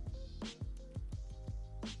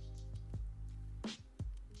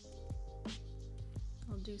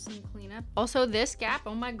 I'll do some cleanup. Also this gap,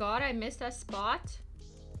 oh my god, I missed a spot.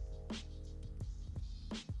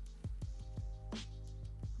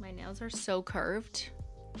 My nails are so curved.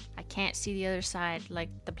 I can't see the other side, like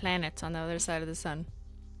the planets on the other side of the sun.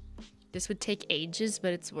 This would take ages,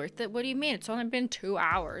 but it's worth it. What do you mean? It's only been 2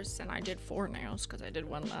 hours and I did 4 nails because I did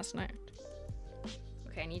one last night.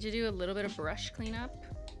 Okay, I need to do a little bit of brush cleanup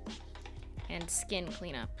and skin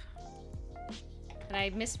cleanup. And I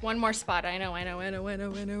missed one more spot. I know.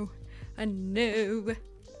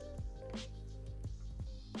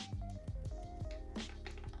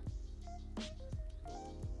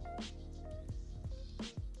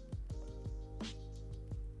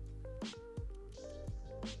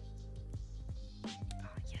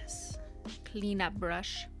 Cleanup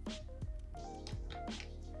brush.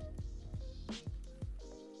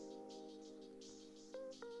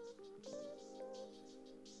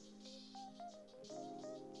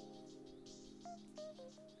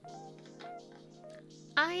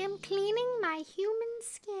 I am cleaning my human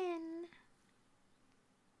skin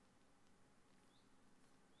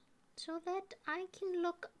so that I can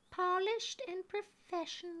look polished and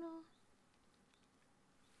professional.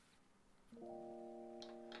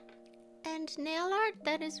 And nail art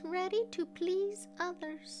that is ready to please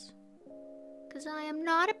others. 'Cause I am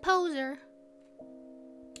not a poser.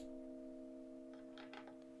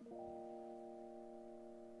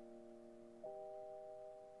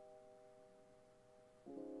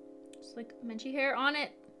 Just like Menchie hair on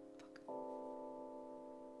it.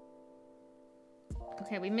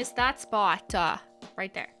 Okay, we missed that spot.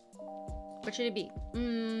 Right there. What should it be?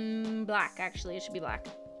 Black, actually. It should be black.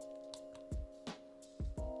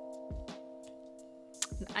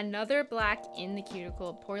 Another black in the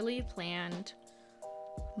cuticle, poorly planned.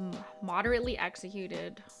 Moderately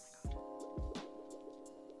executed.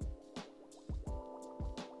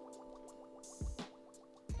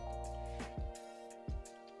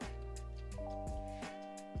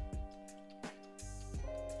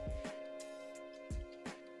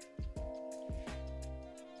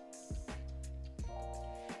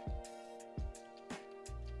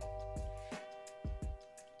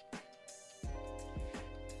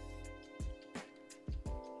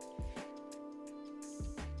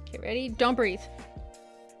 Okay, ready? Don't breathe.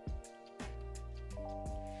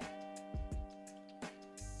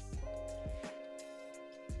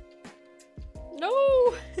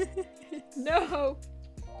 No! No!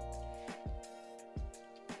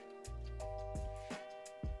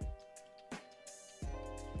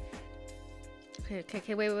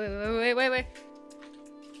 Okay, wait.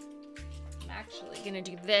 I'm actually gonna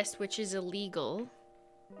do this, which is illegal.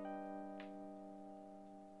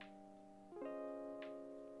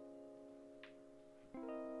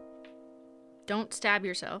 Don't stab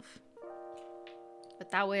yourself.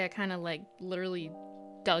 But that way I kind of like literally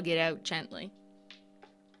dug it out gently.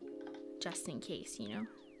 Just in case, you know?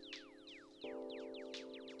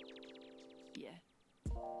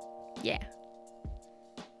 Yeah.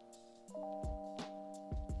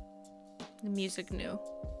 The music knew.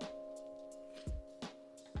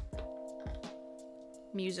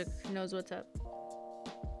 Music knows what's up.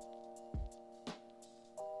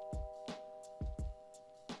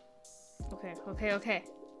 Okay.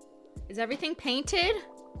 Is everything painted?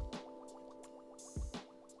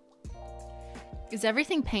 Is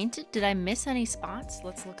everything painted? Did I miss any spots?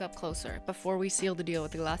 Let's look up closer before we seal the deal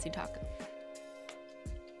with the Glossy taco.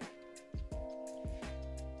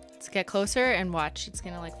 Let's get closer and watch. It's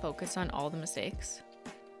gonna like focus on all the mistakes.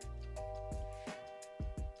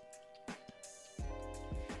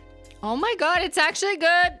 Oh my god, it's actually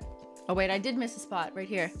good! Oh wait, I did miss a spot right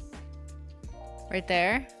here. Right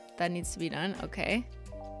there. That needs to be done. Okay.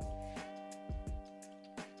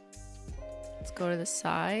 Let's go to the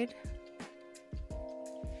side.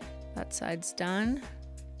 That side's done.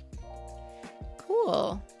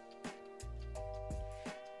 Cool.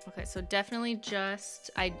 Okay, so definitely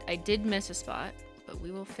just... I did miss a spot, but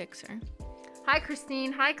we will fix her. Hi,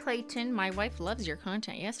 Christine. Hi, Clayton. My wife loves your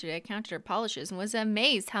content. Yesterday, I counted her polishes and was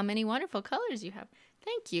amazed how many wonderful colors you have.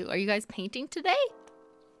 Thank you. Are you guys painting today?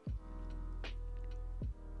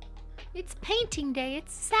 It's painting day.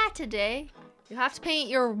 It's Saturday. You have to paint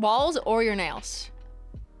your walls or your nails.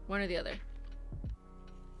 One or the other.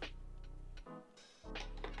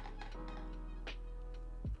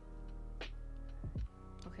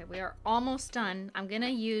 Okay, we are almost done. I'm gonna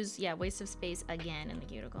use, waste of space again in the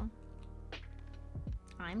cuticle.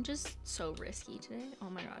 I'm just so risky today. Oh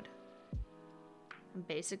my god. I'm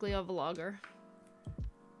basically a vlogger.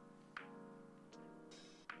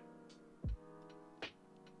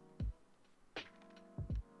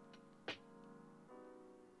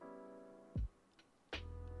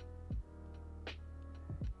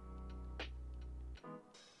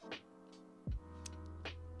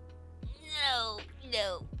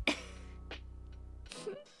 No.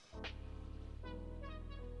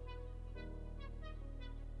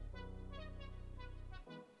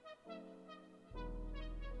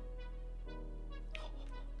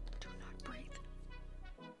 Do not breathe.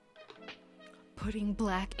 Putting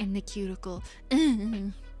black in the cuticle.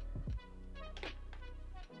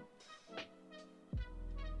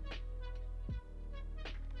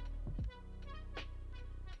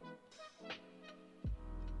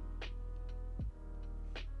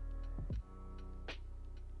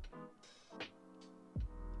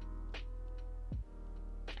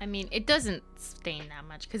 I mean, it doesn't stain that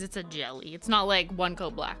much because it's a jelly. It's not like one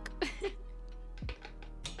coat black.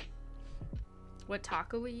 What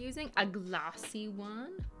taco are we using? A glossy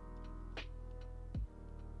one.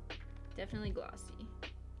 Definitely glossy.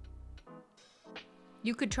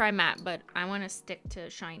 You could try matte, but I want to stick to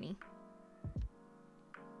shiny.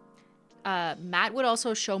 Matte would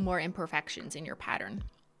also show more imperfections in your pattern.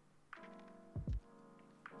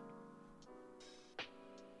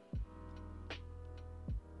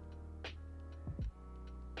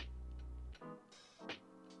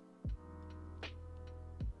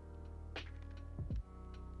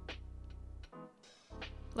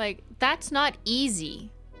 Like, that's not easy.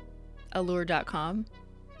 Allure.com.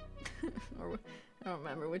 Or I don't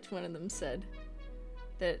remember which one of them said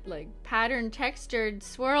that, like, pattern textured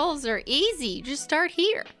swirls are easy. Just start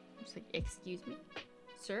here. I was like, excuse me?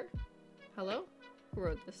 Sir? Hello? Who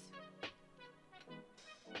wrote this?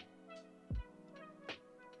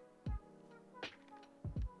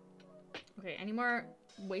 Okay, any more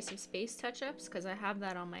waste of space touch-ups because I have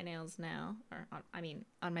that on my nails now, or on, I mean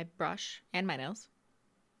on my brush and my nails.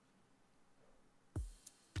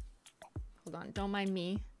 Hold on, don't mind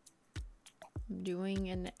me. I'm doing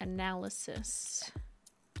an analysis.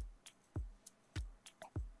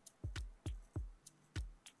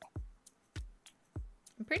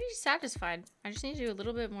 I'm pretty satisfied. I just need to do a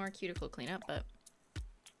little bit more cuticle cleanup, but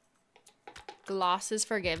gloss is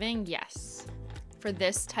forgiving, yes. For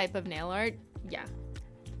this type of nail art, yeah.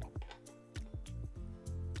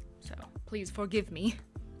 So please forgive me.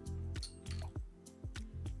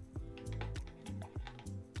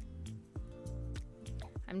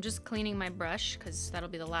 I'm just cleaning my brush because that'll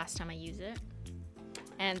be the last time I use it.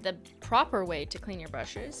 And the proper way to clean your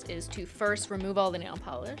brushes is to first remove all the nail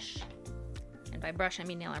polish. And by brush, I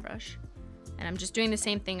mean nail art brush. And I'm just doing the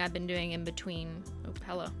same thing I've been doing in between, oh,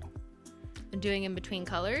 hello. Been doing in between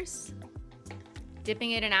colors.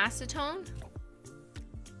 Dipping it in acetone.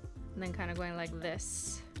 And then kind of going like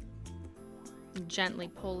this. Gently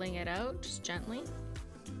pulling it out, just gently.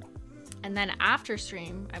 And then after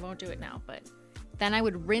stream, I won't do it now, but then I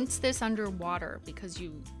would rinse this under water because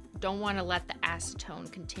you don't want to let the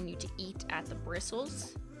acetone continue to eat at the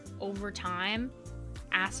bristles. Over time,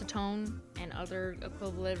 acetone and other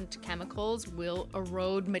equivalent chemicals will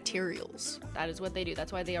erode materials. That is what they do.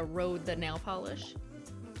 That's why they erode the nail polish.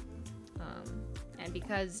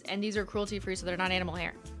 And these are cruelty free, so they're not animal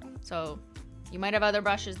hair. So you might have other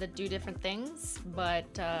brushes that do different things,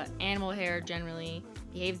 but animal hair generally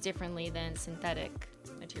behaves differently than synthetic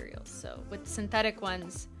materials. So with synthetic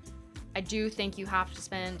ones, I do think you have to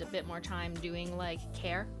spend a bit more time doing like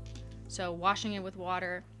care. So washing it with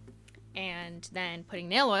water and then putting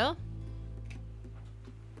nail oil,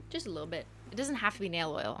 just a little bit. It doesn't have to be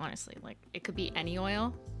nail oil, honestly. Like it could be any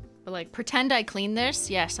oil, but like pretend I clean this.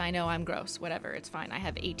 Yes, I know I'm gross, whatever, it's fine. I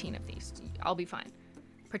have 18 of these, I'll be fine.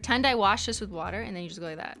 Pretend I wash this with water and then you just go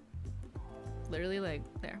like that. Literally like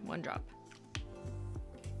there, one drop.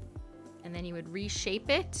 And then you would reshape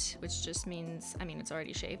it, which just means, I mean, it's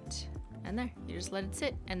already shaped. And there, you just let it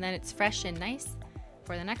sit. And then it's fresh and nice.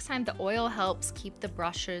 For the next time, the oil helps keep the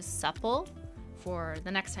brushes supple for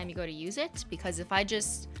the next time you go to use it. Because if I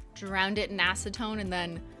just drowned it in acetone and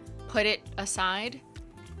then put it aside,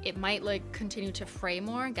 it might like continue to fray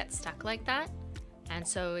more and get stuck like that. And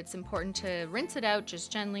so it's important to rinse it out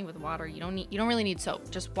just gently with water. You don't really need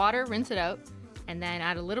soap, just water, rinse it out, and then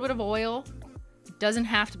add a little bit of oil. It doesn't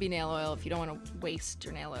have to be nail oil if you don't want to waste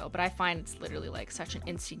your nail oil, but I find it's literally like such an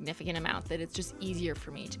insignificant amount that it's just easier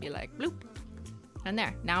for me to be like bloop. And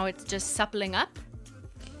there, now it's just suppling up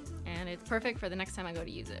and it's perfect for the next time I go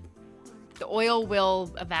to use it. The oil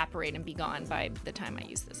will evaporate and be gone by the time I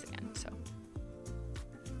use this again, so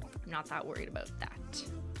I'm not that worried about that.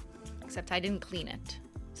 Except I didn't clean it,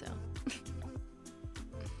 so.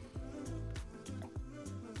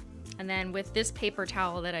 And then with this paper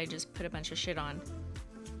towel that I just put a bunch of shit on,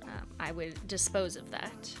 I would dispose of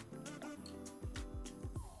that.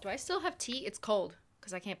 Do I still have tea? It's cold,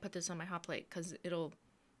 because I can't put this on my hot plate, because it'll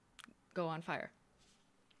go on fire.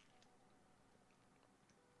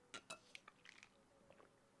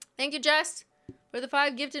 Thank you, Jess, for the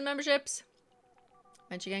 5 gifted memberships.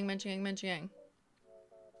 Menchi gang, menchi gang, menchi gang.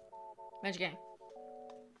 Menchi gang.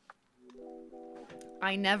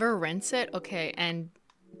 I never rinse it. Okay, and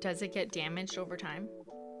does it get damaged over time?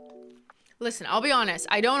 Listen, I'll be honest.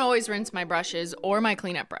 I don't always rinse my brushes or my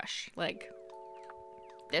cleanup brush. Like,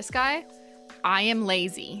 this guy, I am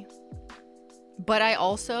lazy. But I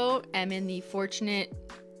also am in the fortunate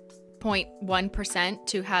 0.1%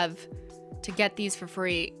 to get these for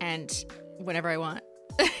free and whenever I want.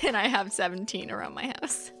 And I have 17 around my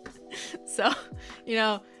house. So, you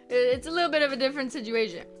know, it's a little bit of a different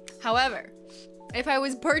situation. However, if I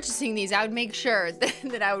was purchasing these, I would make sure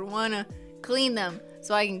that I would want to clean them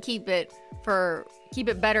so I can keep it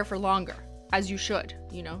better for longer, as you should,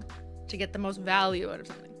 you know, to get the most value out of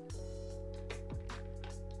something.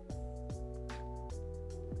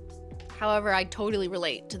 However, I totally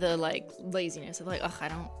relate to the like laziness of like, ugh, I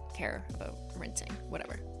don't care about rinsing,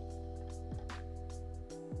 whatever.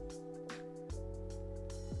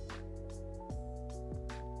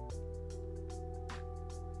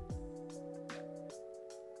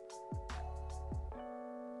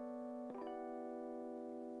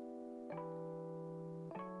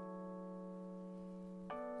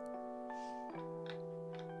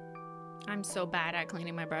 I'm so bad at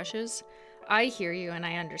cleaning my brushes. I hear you and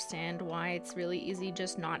I understand why it's really easy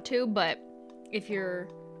just not to, but if you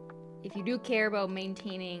do care about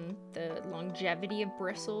maintaining the longevity of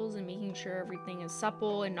bristles and making sure everything is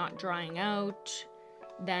supple and not drying out,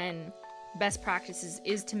 then best practices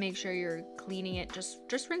is to make sure you're cleaning it.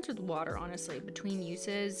 Just rinse with water, honestly, between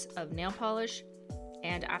uses of nail polish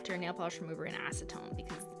and after a nail polish remover and acetone,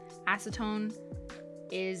 because acetone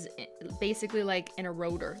is basically like an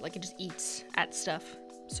eroder, like it just eats at stuff.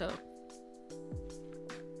 So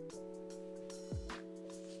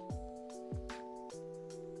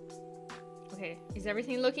okay, is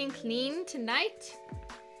everything looking clean tonight?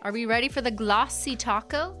 Are we ready for the glossy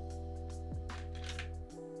taco?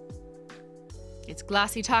 It's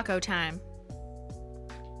glossy taco time.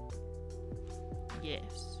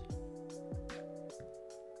 Yes.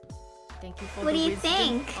 Thank you for What the do you wisdom.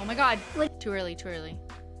 think? Oh my god. What- Too early, too early.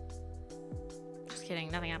 Just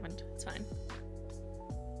kidding, nothing happened. It's fine.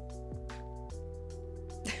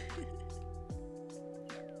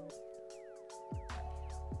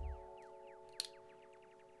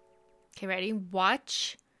 Okay, ready?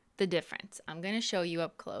 Watch the difference. I'm gonna show you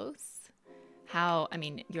up close how, I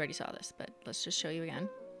mean, you already saw this, but let's just show you again.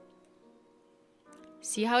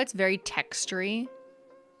 See how it's very textury?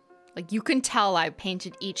 Like you can tell I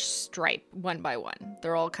painted each stripe one by one.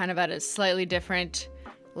 They're all kind of at a slightly different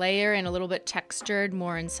layer and a little bit textured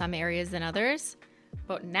more in some areas than others.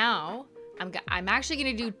 But now I'm actually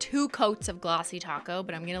gonna do 2 coats of glossy taco,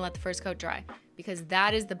 but I'm gonna let the first coat dry because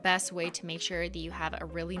that is the best way to make sure that you have a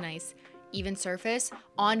really nice even surface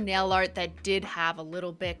on nail art that did have a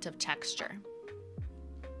little bit of texture.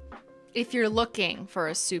 If you're looking for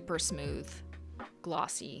a super smooth,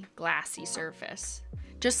 glossy, glassy surface.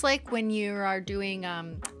 Just like when you are doing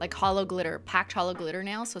like hollow glitter, packed hollow glitter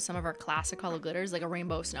nails, so some of our classic hollow glitters, like a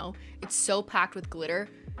rainbow snow, it's so packed with glitter,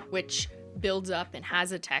 which builds up and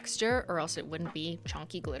has a texture, or else it wouldn't be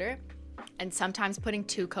chunky glitter. And sometimes putting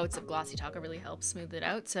 2 coats of glossy taco really helps smooth it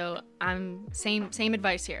out. So same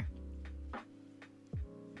advice here.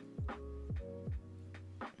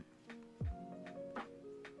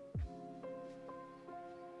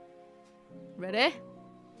 Ready?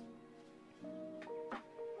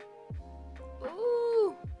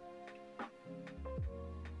 Ooh.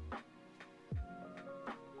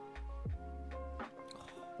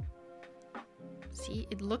 See,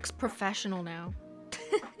 it looks professional now.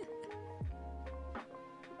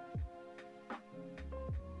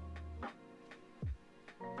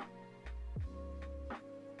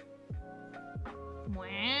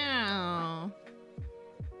 Wow.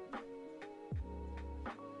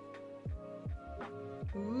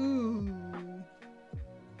 Ooh.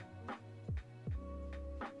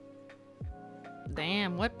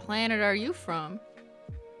 Damn, what planet are you from?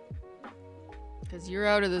 Because you're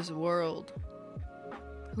out of this world.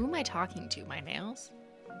 Who am I talking to? My nails?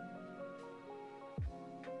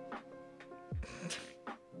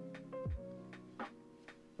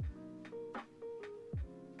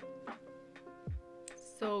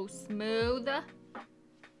 So smooth.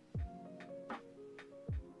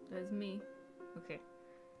 That's me. Okay.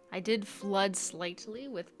 I did flood slightly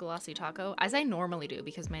with glossy taco, as I normally do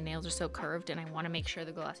because my nails are so curved and I want to make sure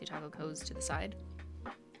the glossy taco goes to the side.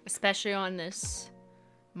 Especially on this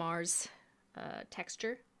Mars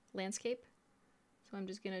texture landscape. So I'm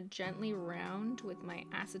just gonna gently round with my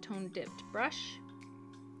acetone dipped brush.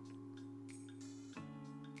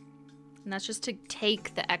 And that's just to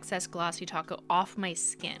take the excess glossy taco off my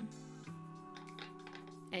skin.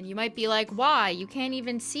 And you might be like, why? You can't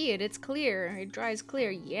even see it. It's clear. It dries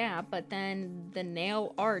clear. Yeah, but then the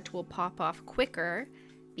nail art will pop off quicker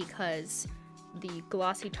because the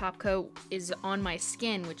glossy top coat is on my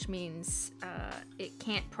skin, which means it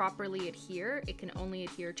can't properly adhere. It can only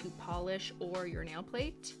adhere to polish or your nail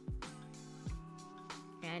plate.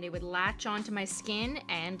 And it would latch onto my skin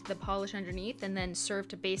and the polish underneath and then serve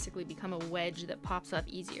to basically become a wedge that pops off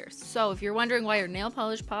easier. So if you're wondering why your nail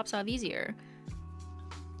polish pops off easier,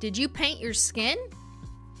 did you paint your skin?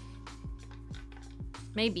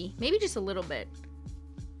 Maybe just a little bit.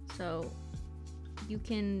 So you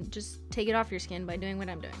can just take it off your skin by doing what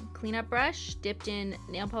I'm doing. Cleanup brush dipped in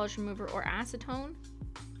nail polish remover or acetone.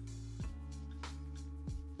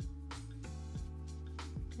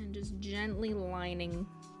 And just gently lining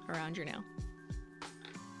around your nail.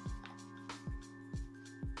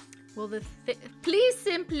 Please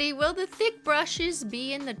simply, will the thick brushes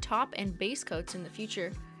be in the top and base coats in the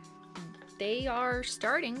future? They are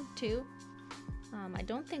starting to. I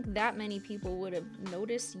don't think that many people would have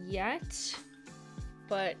noticed yet,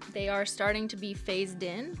 but they are starting to be phased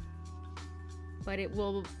in. But it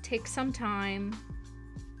will take some time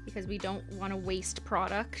because we don't want to waste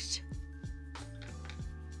product.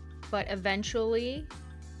 But eventually,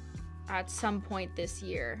 at some point this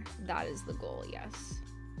year, that is the goal, yes.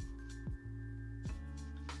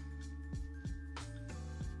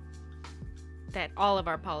 that all of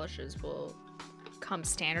our polishes will come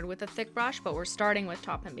standard with a thick brush, but we're starting with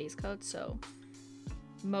top and base coats, so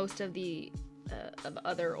most of the of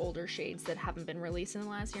other older shades that haven't been released in the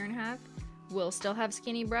last year and a half will still have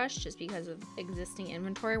skinny brush just because of existing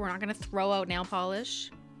inventory. We're not going to throw out nail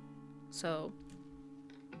polish, so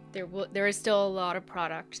there is still a lot of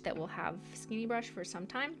product that will have skinny brush for some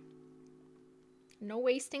time. No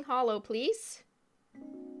wasting holo, please.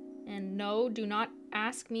 And no, do not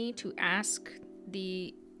ask me to ask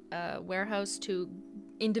the warehouse to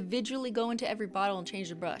individually go into every bottle and change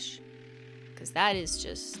the brush, because that is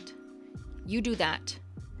just, you do that.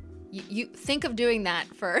 You think of doing that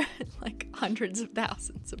for like hundreds of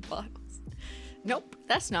thousands of bottles. Nope,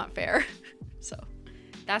 that's not fair. So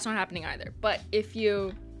that's not happening either. But if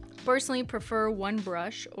you personally prefer one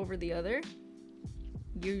brush over the other,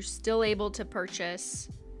 you're still able to purchase,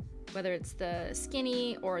 whether it's the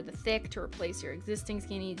skinny or the thick to replace your existing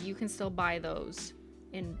skinny, you can still buy those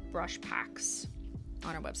in brush packs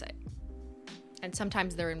on our website. And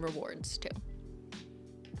sometimes they're in rewards too.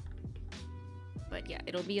 But yeah,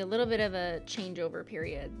 it'll be a little bit of a changeover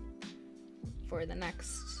period for the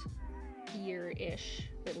next year-ish,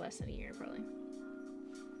 a bit less than a year probably.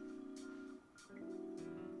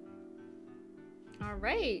 All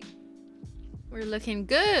right, we're looking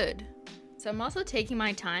good. So I'm also taking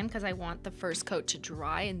my time because I want the first coat to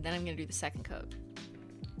dry, and then I'm gonna do the second coat.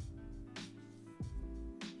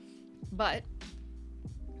 But,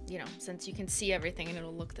 you know, since you can see everything and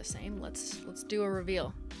it'll look the same, let's do a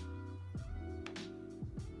reveal.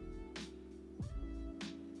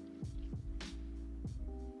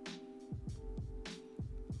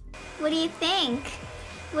 What do you think?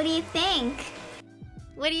 What do you think?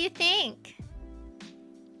 What do you think?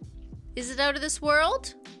 Is it out of this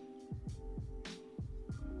world?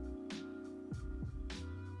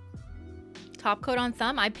 Top coat on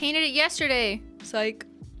thumb? I painted it yesterday. Psych.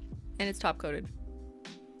 And it's top coated.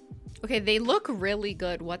 Okay, they look really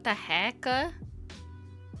good. What the heck?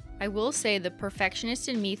 I will say the perfectionist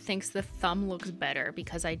in me thinks the thumb looks better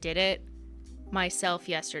because I did it myself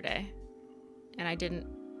yesterday. And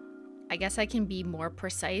I guess I can be more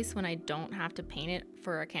precise when I don't have to paint it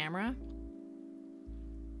for a camera.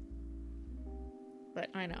 But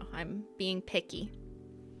I know, I'm being picky.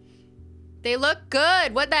 They look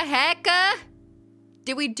good. What the heck?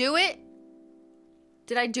 Did we do it?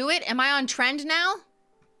 Did I do it? Am I on trend now?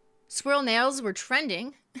 Swirl nails were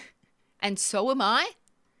trending. And so am I?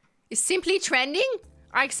 Is Simply trending?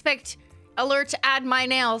 I expect alert to add my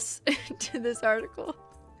nails to this article.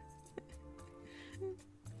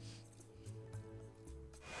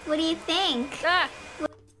 What do you think? Ah!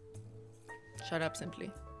 Shut up,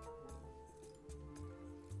 Simply.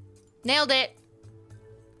 Nailed it.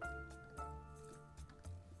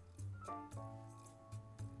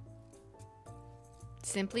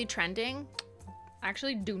 Simply trending?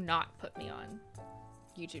 Actually, do not put me on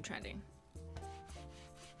YouTube trending.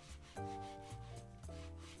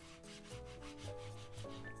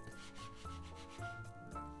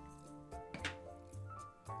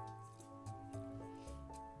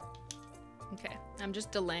 Okay, I'm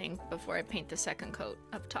just delaying before I paint the second coat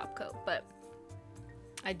of top coat, but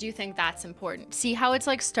I do think that's important. See how it's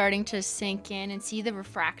like starting to sink in, and see the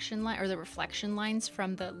refraction line or the reflection lines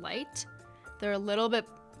from the light? They're a little bit,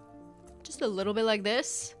 just a little bit like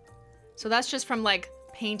this. So that's just from like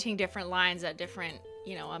painting different lines at different,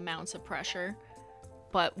 you know, amounts of pressure.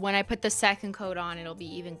 But when I put the second coat on, it'll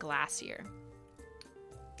be even glassier.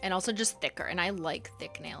 And also just thicker, and I like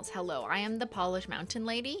thick nails. Hello, I am the polished mountain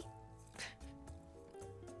lady.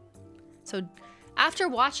 So after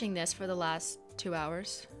watching this for the last 2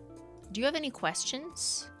 hours, do you have any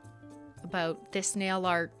questions about this nail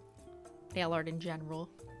art in general?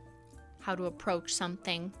 How to approach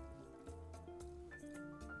something?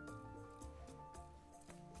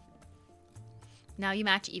 Now you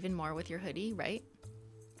match even more with your hoodie, right?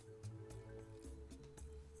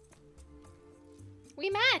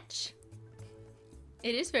 We match!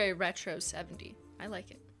 It is very retro 70. I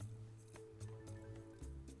like it.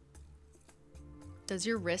 Does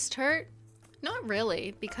your wrist hurt? Not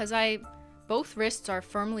really, because both wrists are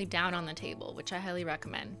firmly down on the table, which I highly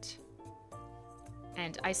recommend.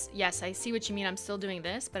 And yes, I see what you mean. I'm still doing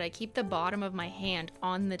this, but I keep the bottom of my hand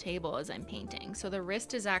on the table as I'm painting. So the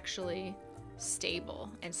wrist is actually stable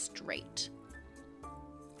and straight.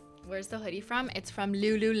 Where's the hoodie from? It's from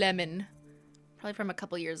Lululemon. Probably from a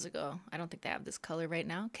couple years ago. I don't think they have this color right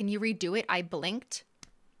now. Can you redo it? I blinked.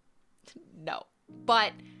 No.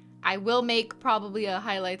 But I will make probably a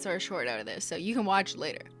highlights or a short out of this, so you can watch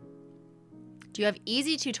later. Do you have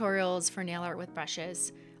easy tutorials for nail art with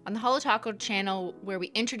brushes? On the HOLO THERE channel where we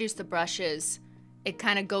introduce the brushes, it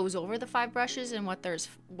kind of goes over the 5 brushes and what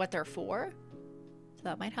they're for. So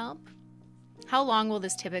that might help. How long will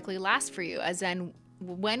this typically last for you? As in,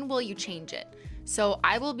 when will you change it? So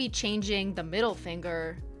I will be changing the middle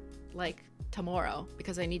finger like tomorrow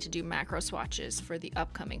because I need to do macro swatches for the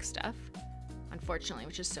upcoming stuff, unfortunately,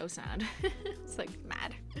 which is so sad. It's like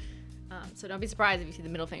mad. So don't be surprised if you see the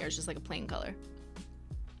middle finger is just like a plain color.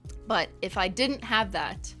 But if I didn't have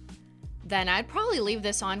that, then I'd probably leave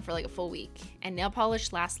this on for like a full week. And nail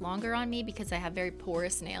polish lasts longer on me because I have very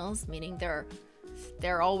porous nails, meaning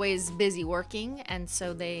they're always busy working, and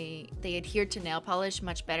so they adhere to nail polish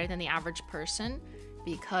much better than the average person,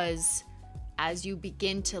 because as you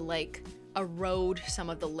begin to like erode some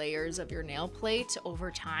of the layers of your nail plate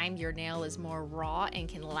over time, your nail is more raw and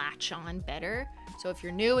can latch on better. So if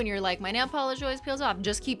you're new and you're like, my nail polish always peels off,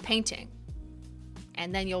 just keep painting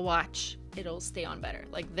and then you'll watch it'll stay on better.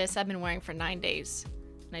 Like this I've been wearing for 9 days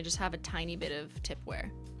and I just have a tiny bit of tip wear.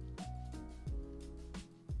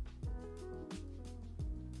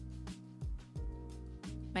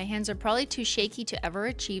 My hands are probably too shaky to ever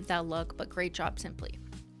achieve that look, but great job, Simply.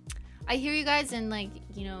 I hear you guys, and like,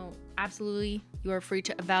 you know, absolutely, you are free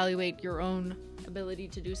to evaluate your own ability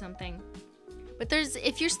to do something. But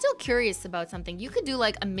if you're still curious about something, you could do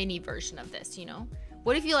like a mini version of this, you know?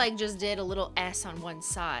 What if you like just did a little S on one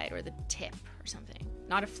side, or the tip or something?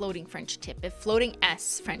 Not a floating French tip, a floating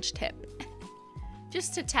S French tip.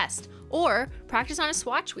 Just to test. Or practice on a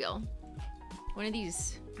swatch wheel. One of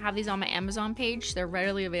these. I have these on my Amazon page. They're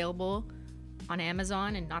readily available on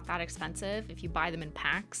Amazon and not that expensive if you buy them in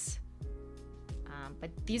packs. But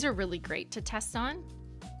these are really great to test on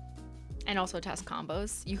and also test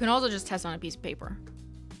combos. You can also just test on a piece of paper.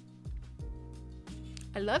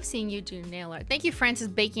 I love seeing you do nail art. Thank you, Francis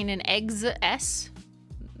Bacon and Eggs S.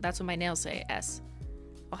 That's what my nails say, S.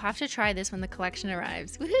 I'll have to try this when the collection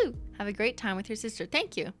arrives. Woohoo! Have a great time with your sister.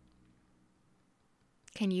 Thank you.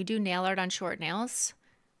 Can you do nail art on short nails?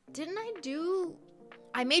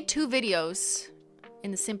 I made 2 videos in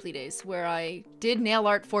the Simply days where I did nail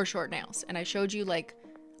art for short nails, and I showed you like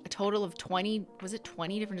a total of 20, was it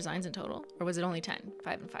 20 different designs in total? Or was it only 10?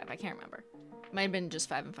 5 and 5, I can't remember. It might have been just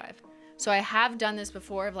 5 and 5. So I have done this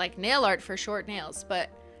before of like nail art for short nails, but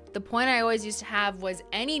the point I always used to have was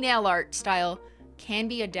any nail art style can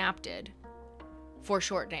be adapted for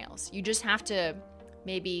short nails. You just have to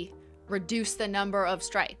maybe reduce the number of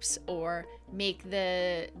stripes or make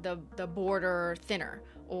the border thinner,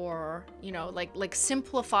 or you know, like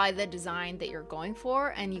simplify the design that you're going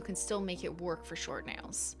for, and you can still make it work for short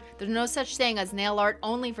nails. There's no such thing as nail art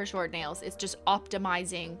only for short nails. It's just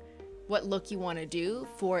optimizing what look you want to do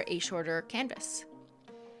for a shorter canvas.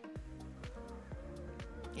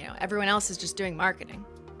 You know, everyone else is just doing marketing.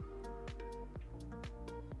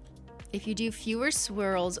 If you do fewer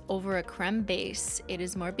swirls over a creme base, it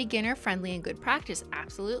is more beginner friendly and good practice.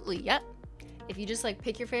 Absolutely, yep. If you just like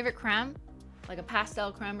pick your favorite creme, like a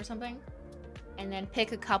pastel creme or something, and then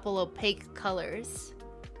pick a couple opaque colors,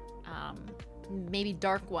 maybe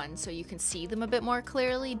dark ones so you can see them a bit more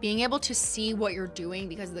clearly. Being able to see what you're doing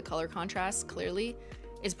because of the color contrast clearly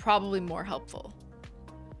is probably more helpful.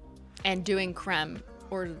 And doing creme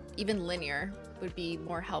or even linear would be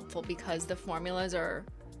more helpful because the formulas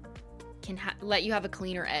can let you have a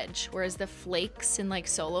cleaner edge, whereas the flakes in like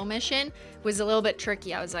Solo Mission was a little bit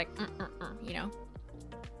tricky. I was like, you know.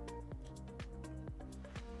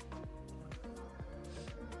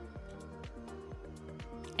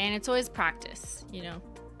 And it's always practice, you know.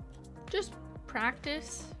 Just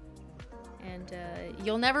practice, and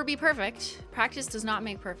you'll never be perfect. Practice does not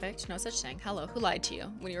make perfect. No such thing. Hello, who lied to you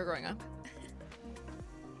when you were growing up?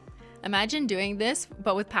 Imagine doing this,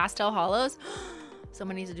 but with pastel hollows.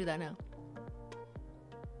 Someone needs to do that now.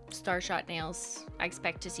 Starshot nails. I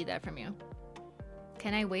expect to see that from you.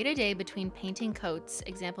 Can I wait a day between painting coats?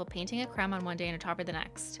 Example, painting a creme on one day and a topper the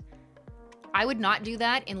next. I would not do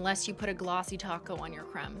that unless you put a glossy taco on your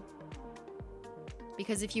creme.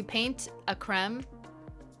 Because if you paint a creme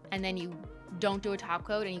and then you don't do a top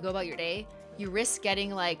coat and you go about your day, you risk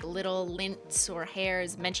getting like little lints or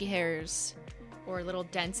hairs, menchie hairs, or little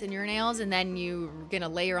dents in your nails, and then you're gonna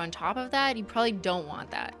layer on top of that. You probably don't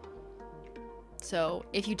want that. So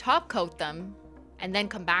if you top coat them and then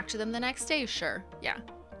come back to them the next day, sure, yeah.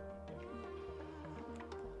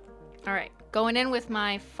 All right, going in with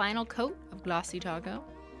my final coat of Glossy Taco.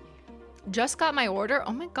 Just got my order.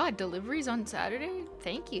 Oh my God, delivery's on Saturday?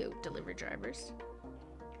 Thank you, delivery drivers.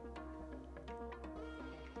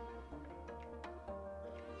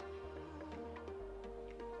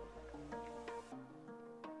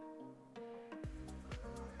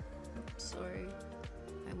 Sorry,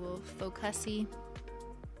 my will focusy.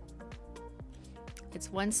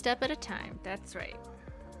 It's one step at a time. That's right.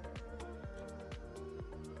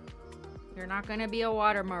 You're not gonna be a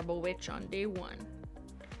water marble witch on day 1.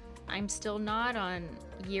 I'm still not on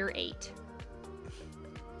year 8.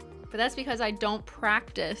 But that's because I don't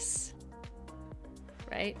practice,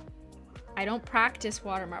 right? I don't practice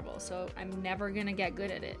water marble, so I'm never gonna get good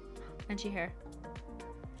at it. And hair.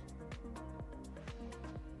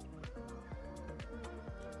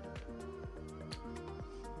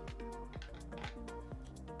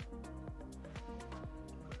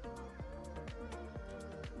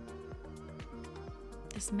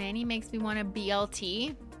 This Manny makes me want a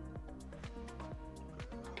BLT.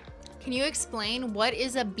 Can you explain what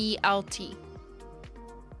is a BLT?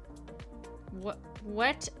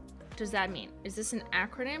 What does that mean? Is this an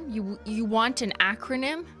acronym? You want an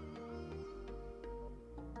acronym?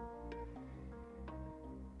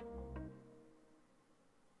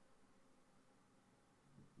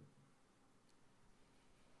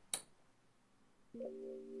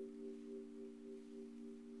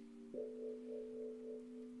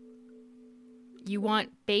 You want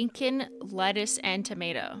bacon, lettuce, and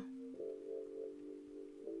tomato.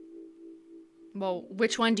 Well,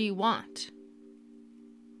 which one do you want?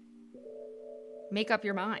 Make up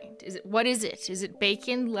your mind. What is it? Is it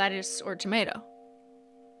bacon, lettuce, or tomato?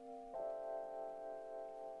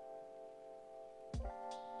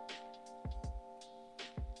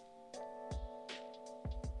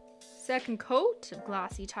 Second coat of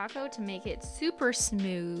Glossy Taco to make it super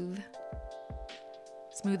smooth.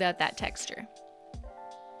 Smooth out that texture.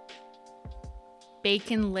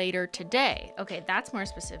 Bacon later today. Okay, that's more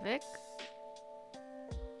specific.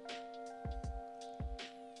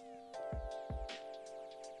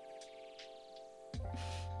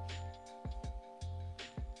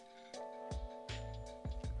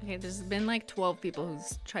 Okay, there's been like 12 people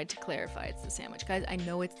who's tried to clarify it's the sandwich. Guys, I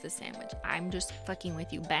know it's the sandwich. I'm just fucking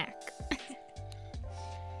with you back.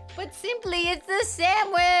 But simply, it's the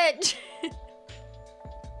sandwich!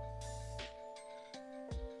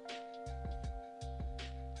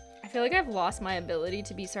 I feel like I've lost my ability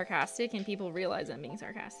to be sarcastic and people realize I'm being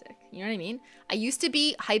sarcastic. You know what I mean? I used to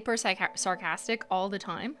be hyper sarcastic all the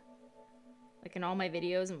time. Like in all my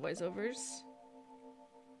videos and voiceovers.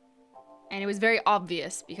 And it was very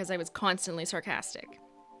obvious because I was constantly sarcastic.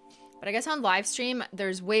 But I guess on live stream,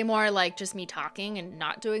 there's way more like just me talking and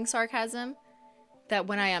not doing sarcasm. That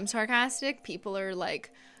when I am sarcastic, people are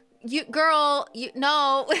like,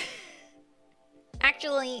 no.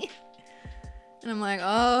 Actually. And I'm like,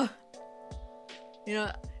 oh. You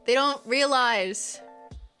know, they don't realize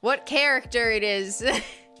what character it is.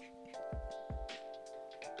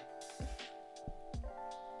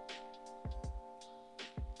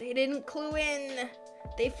 They didn't clue in.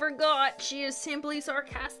 They forgot she is simply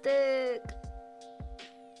sarcastic.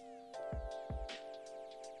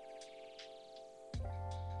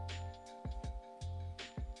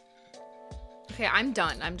 Okay, I'm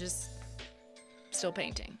done. I'm just still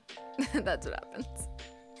painting. That's what happens.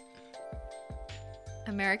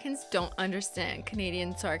 Americans don't understand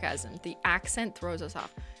Canadian sarcasm. The accent throws us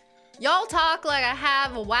off. Y'all talk like I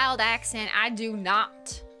have a wild accent. I do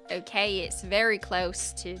not. Okay, it's very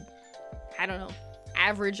close to, I don't know,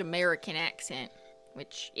 average American accent,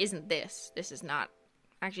 which isn't this. This is not.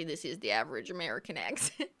 Actually, this is the average American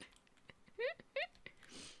accent.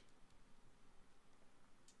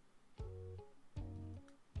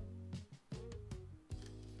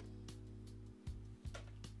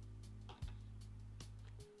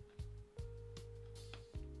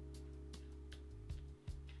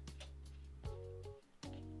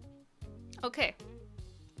 Okay.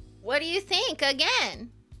 What do you think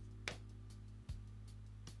again?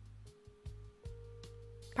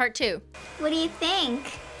 Part 2. What do you think?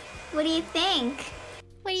 What do you think?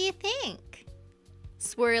 What do you think?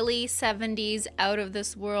 Swirly 70s out of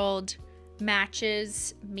this world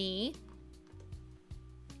matches me.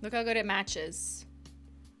 Look how good it matches.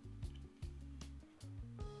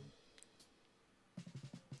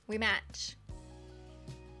 We match.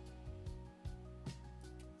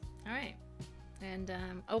 All right. And,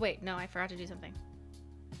 oh wait, no, I forgot to do something.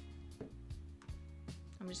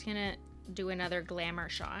 I'm just gonna do another glamour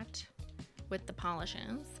shot with the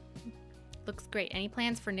polishes. Looks great. Any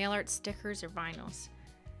plans for nail art stickers or vinyls?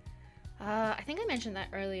 I think I mentioned that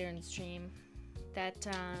earlier in the stream. That,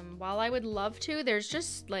 while I would love to, there's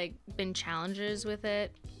just, like, been challenges with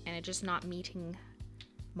it. And it just not meeting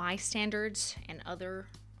my standards and other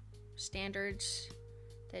standards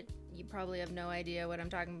that you probably have no idea what I'm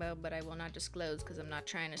talking about, but I will not disclose because I'm not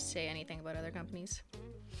trying to say anything about other companies.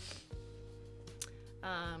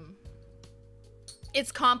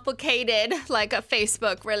 It's complicated, like a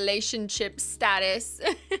Facebook relationship status.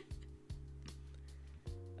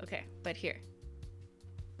 Okay, but here.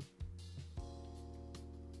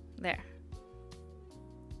 There.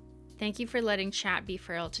 Thank you for letting chat be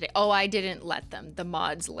feral today. Oh, I didn't let them. The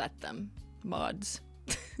mods let them. Mods.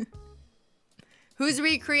 Who's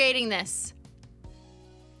recreating this?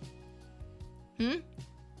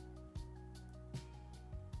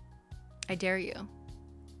 I dare you.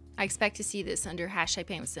 I expect to see this under hashtag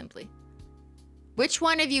Pain with Simply. Which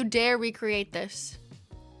one of you dare recreate this?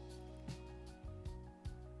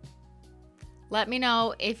 Let me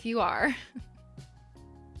know if you are.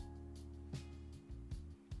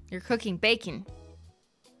 You're cooking bacon.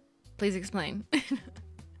 Please explain.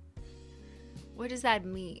 What does that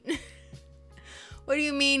mean? What do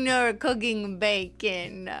you mean you're cooking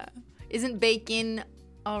bacon? Isn't bacon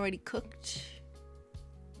already cooked?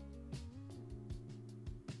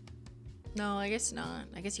 No, I guess not.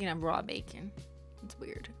 I guess you can have raw bacon. It's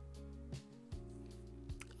weird.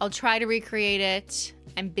 I'll try to recreate it.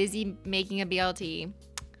 I'm busy making a BLT.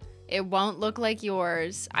 It won't look like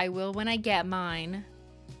yours. I will when I get mine.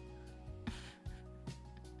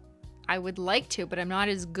 I would like to, but I'm not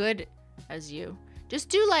as good as you. Just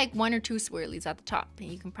do like 1 or 2 swirlies at the top and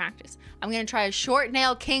you can practice. I'm gonna try a short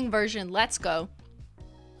nail king version. Let's go.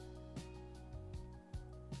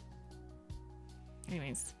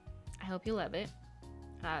 Anyways, I hope you love it.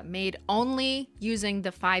 Made only using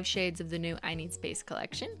the 5 shades of the new I Need Space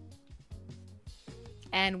collection.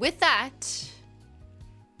 And with that,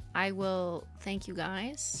 I will thank you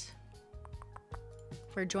guys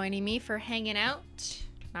for joining me, for hanging out.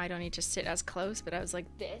 Now I don't need to sit as close, but I was like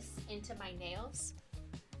this into my nails.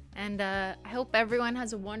 And I hope everyone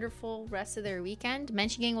has a wonderful rest of their weekend.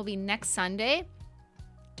 Mention Gang will be next Sunday.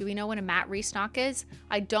 Do we know when a mat restock is?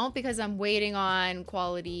 I don't, because I'm waiting on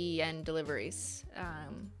quality and deliveries.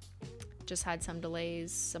 Just had some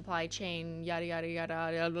delays, supply chain, yada, yada,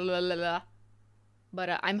 yada, blah, blah, blah, blah.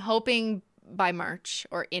 But I'm hoping by March,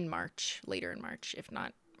 or in March, later in March, if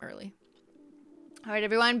not early. All right,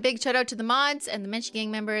 everyone, big shout out to the mods and the Mention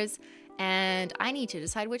Gang members. And I need to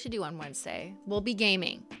decide what to do on Wednesday. We'll be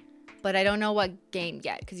gaming, but I don't know what game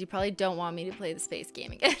yet, because you probably don't want me to play the space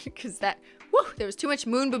game again, because that, whew, there was too much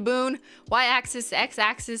moon baboon, y-axis,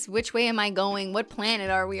 x-axis, which way am I going, what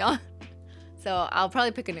planet are we on? So I'll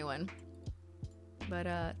probably pick a new one.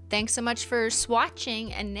 But thanks so much for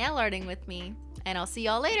swatching and nail arting with me, and I'll see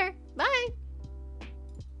y'all later. Bye!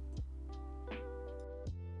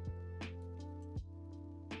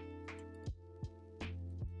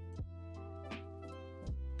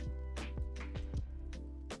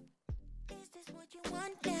 Is this what you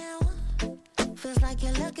want now? Feels like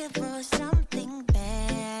you're looking for something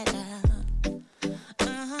better.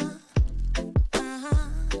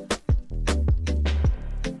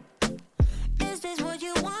 Is this what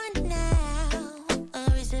you want now?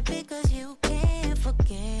 Or is it because you can't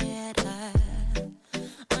forget her?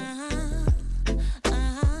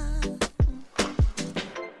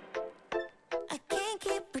 I can't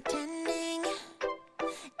keep pretending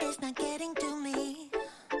it's not getting to me.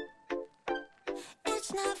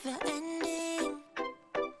 It's never ending.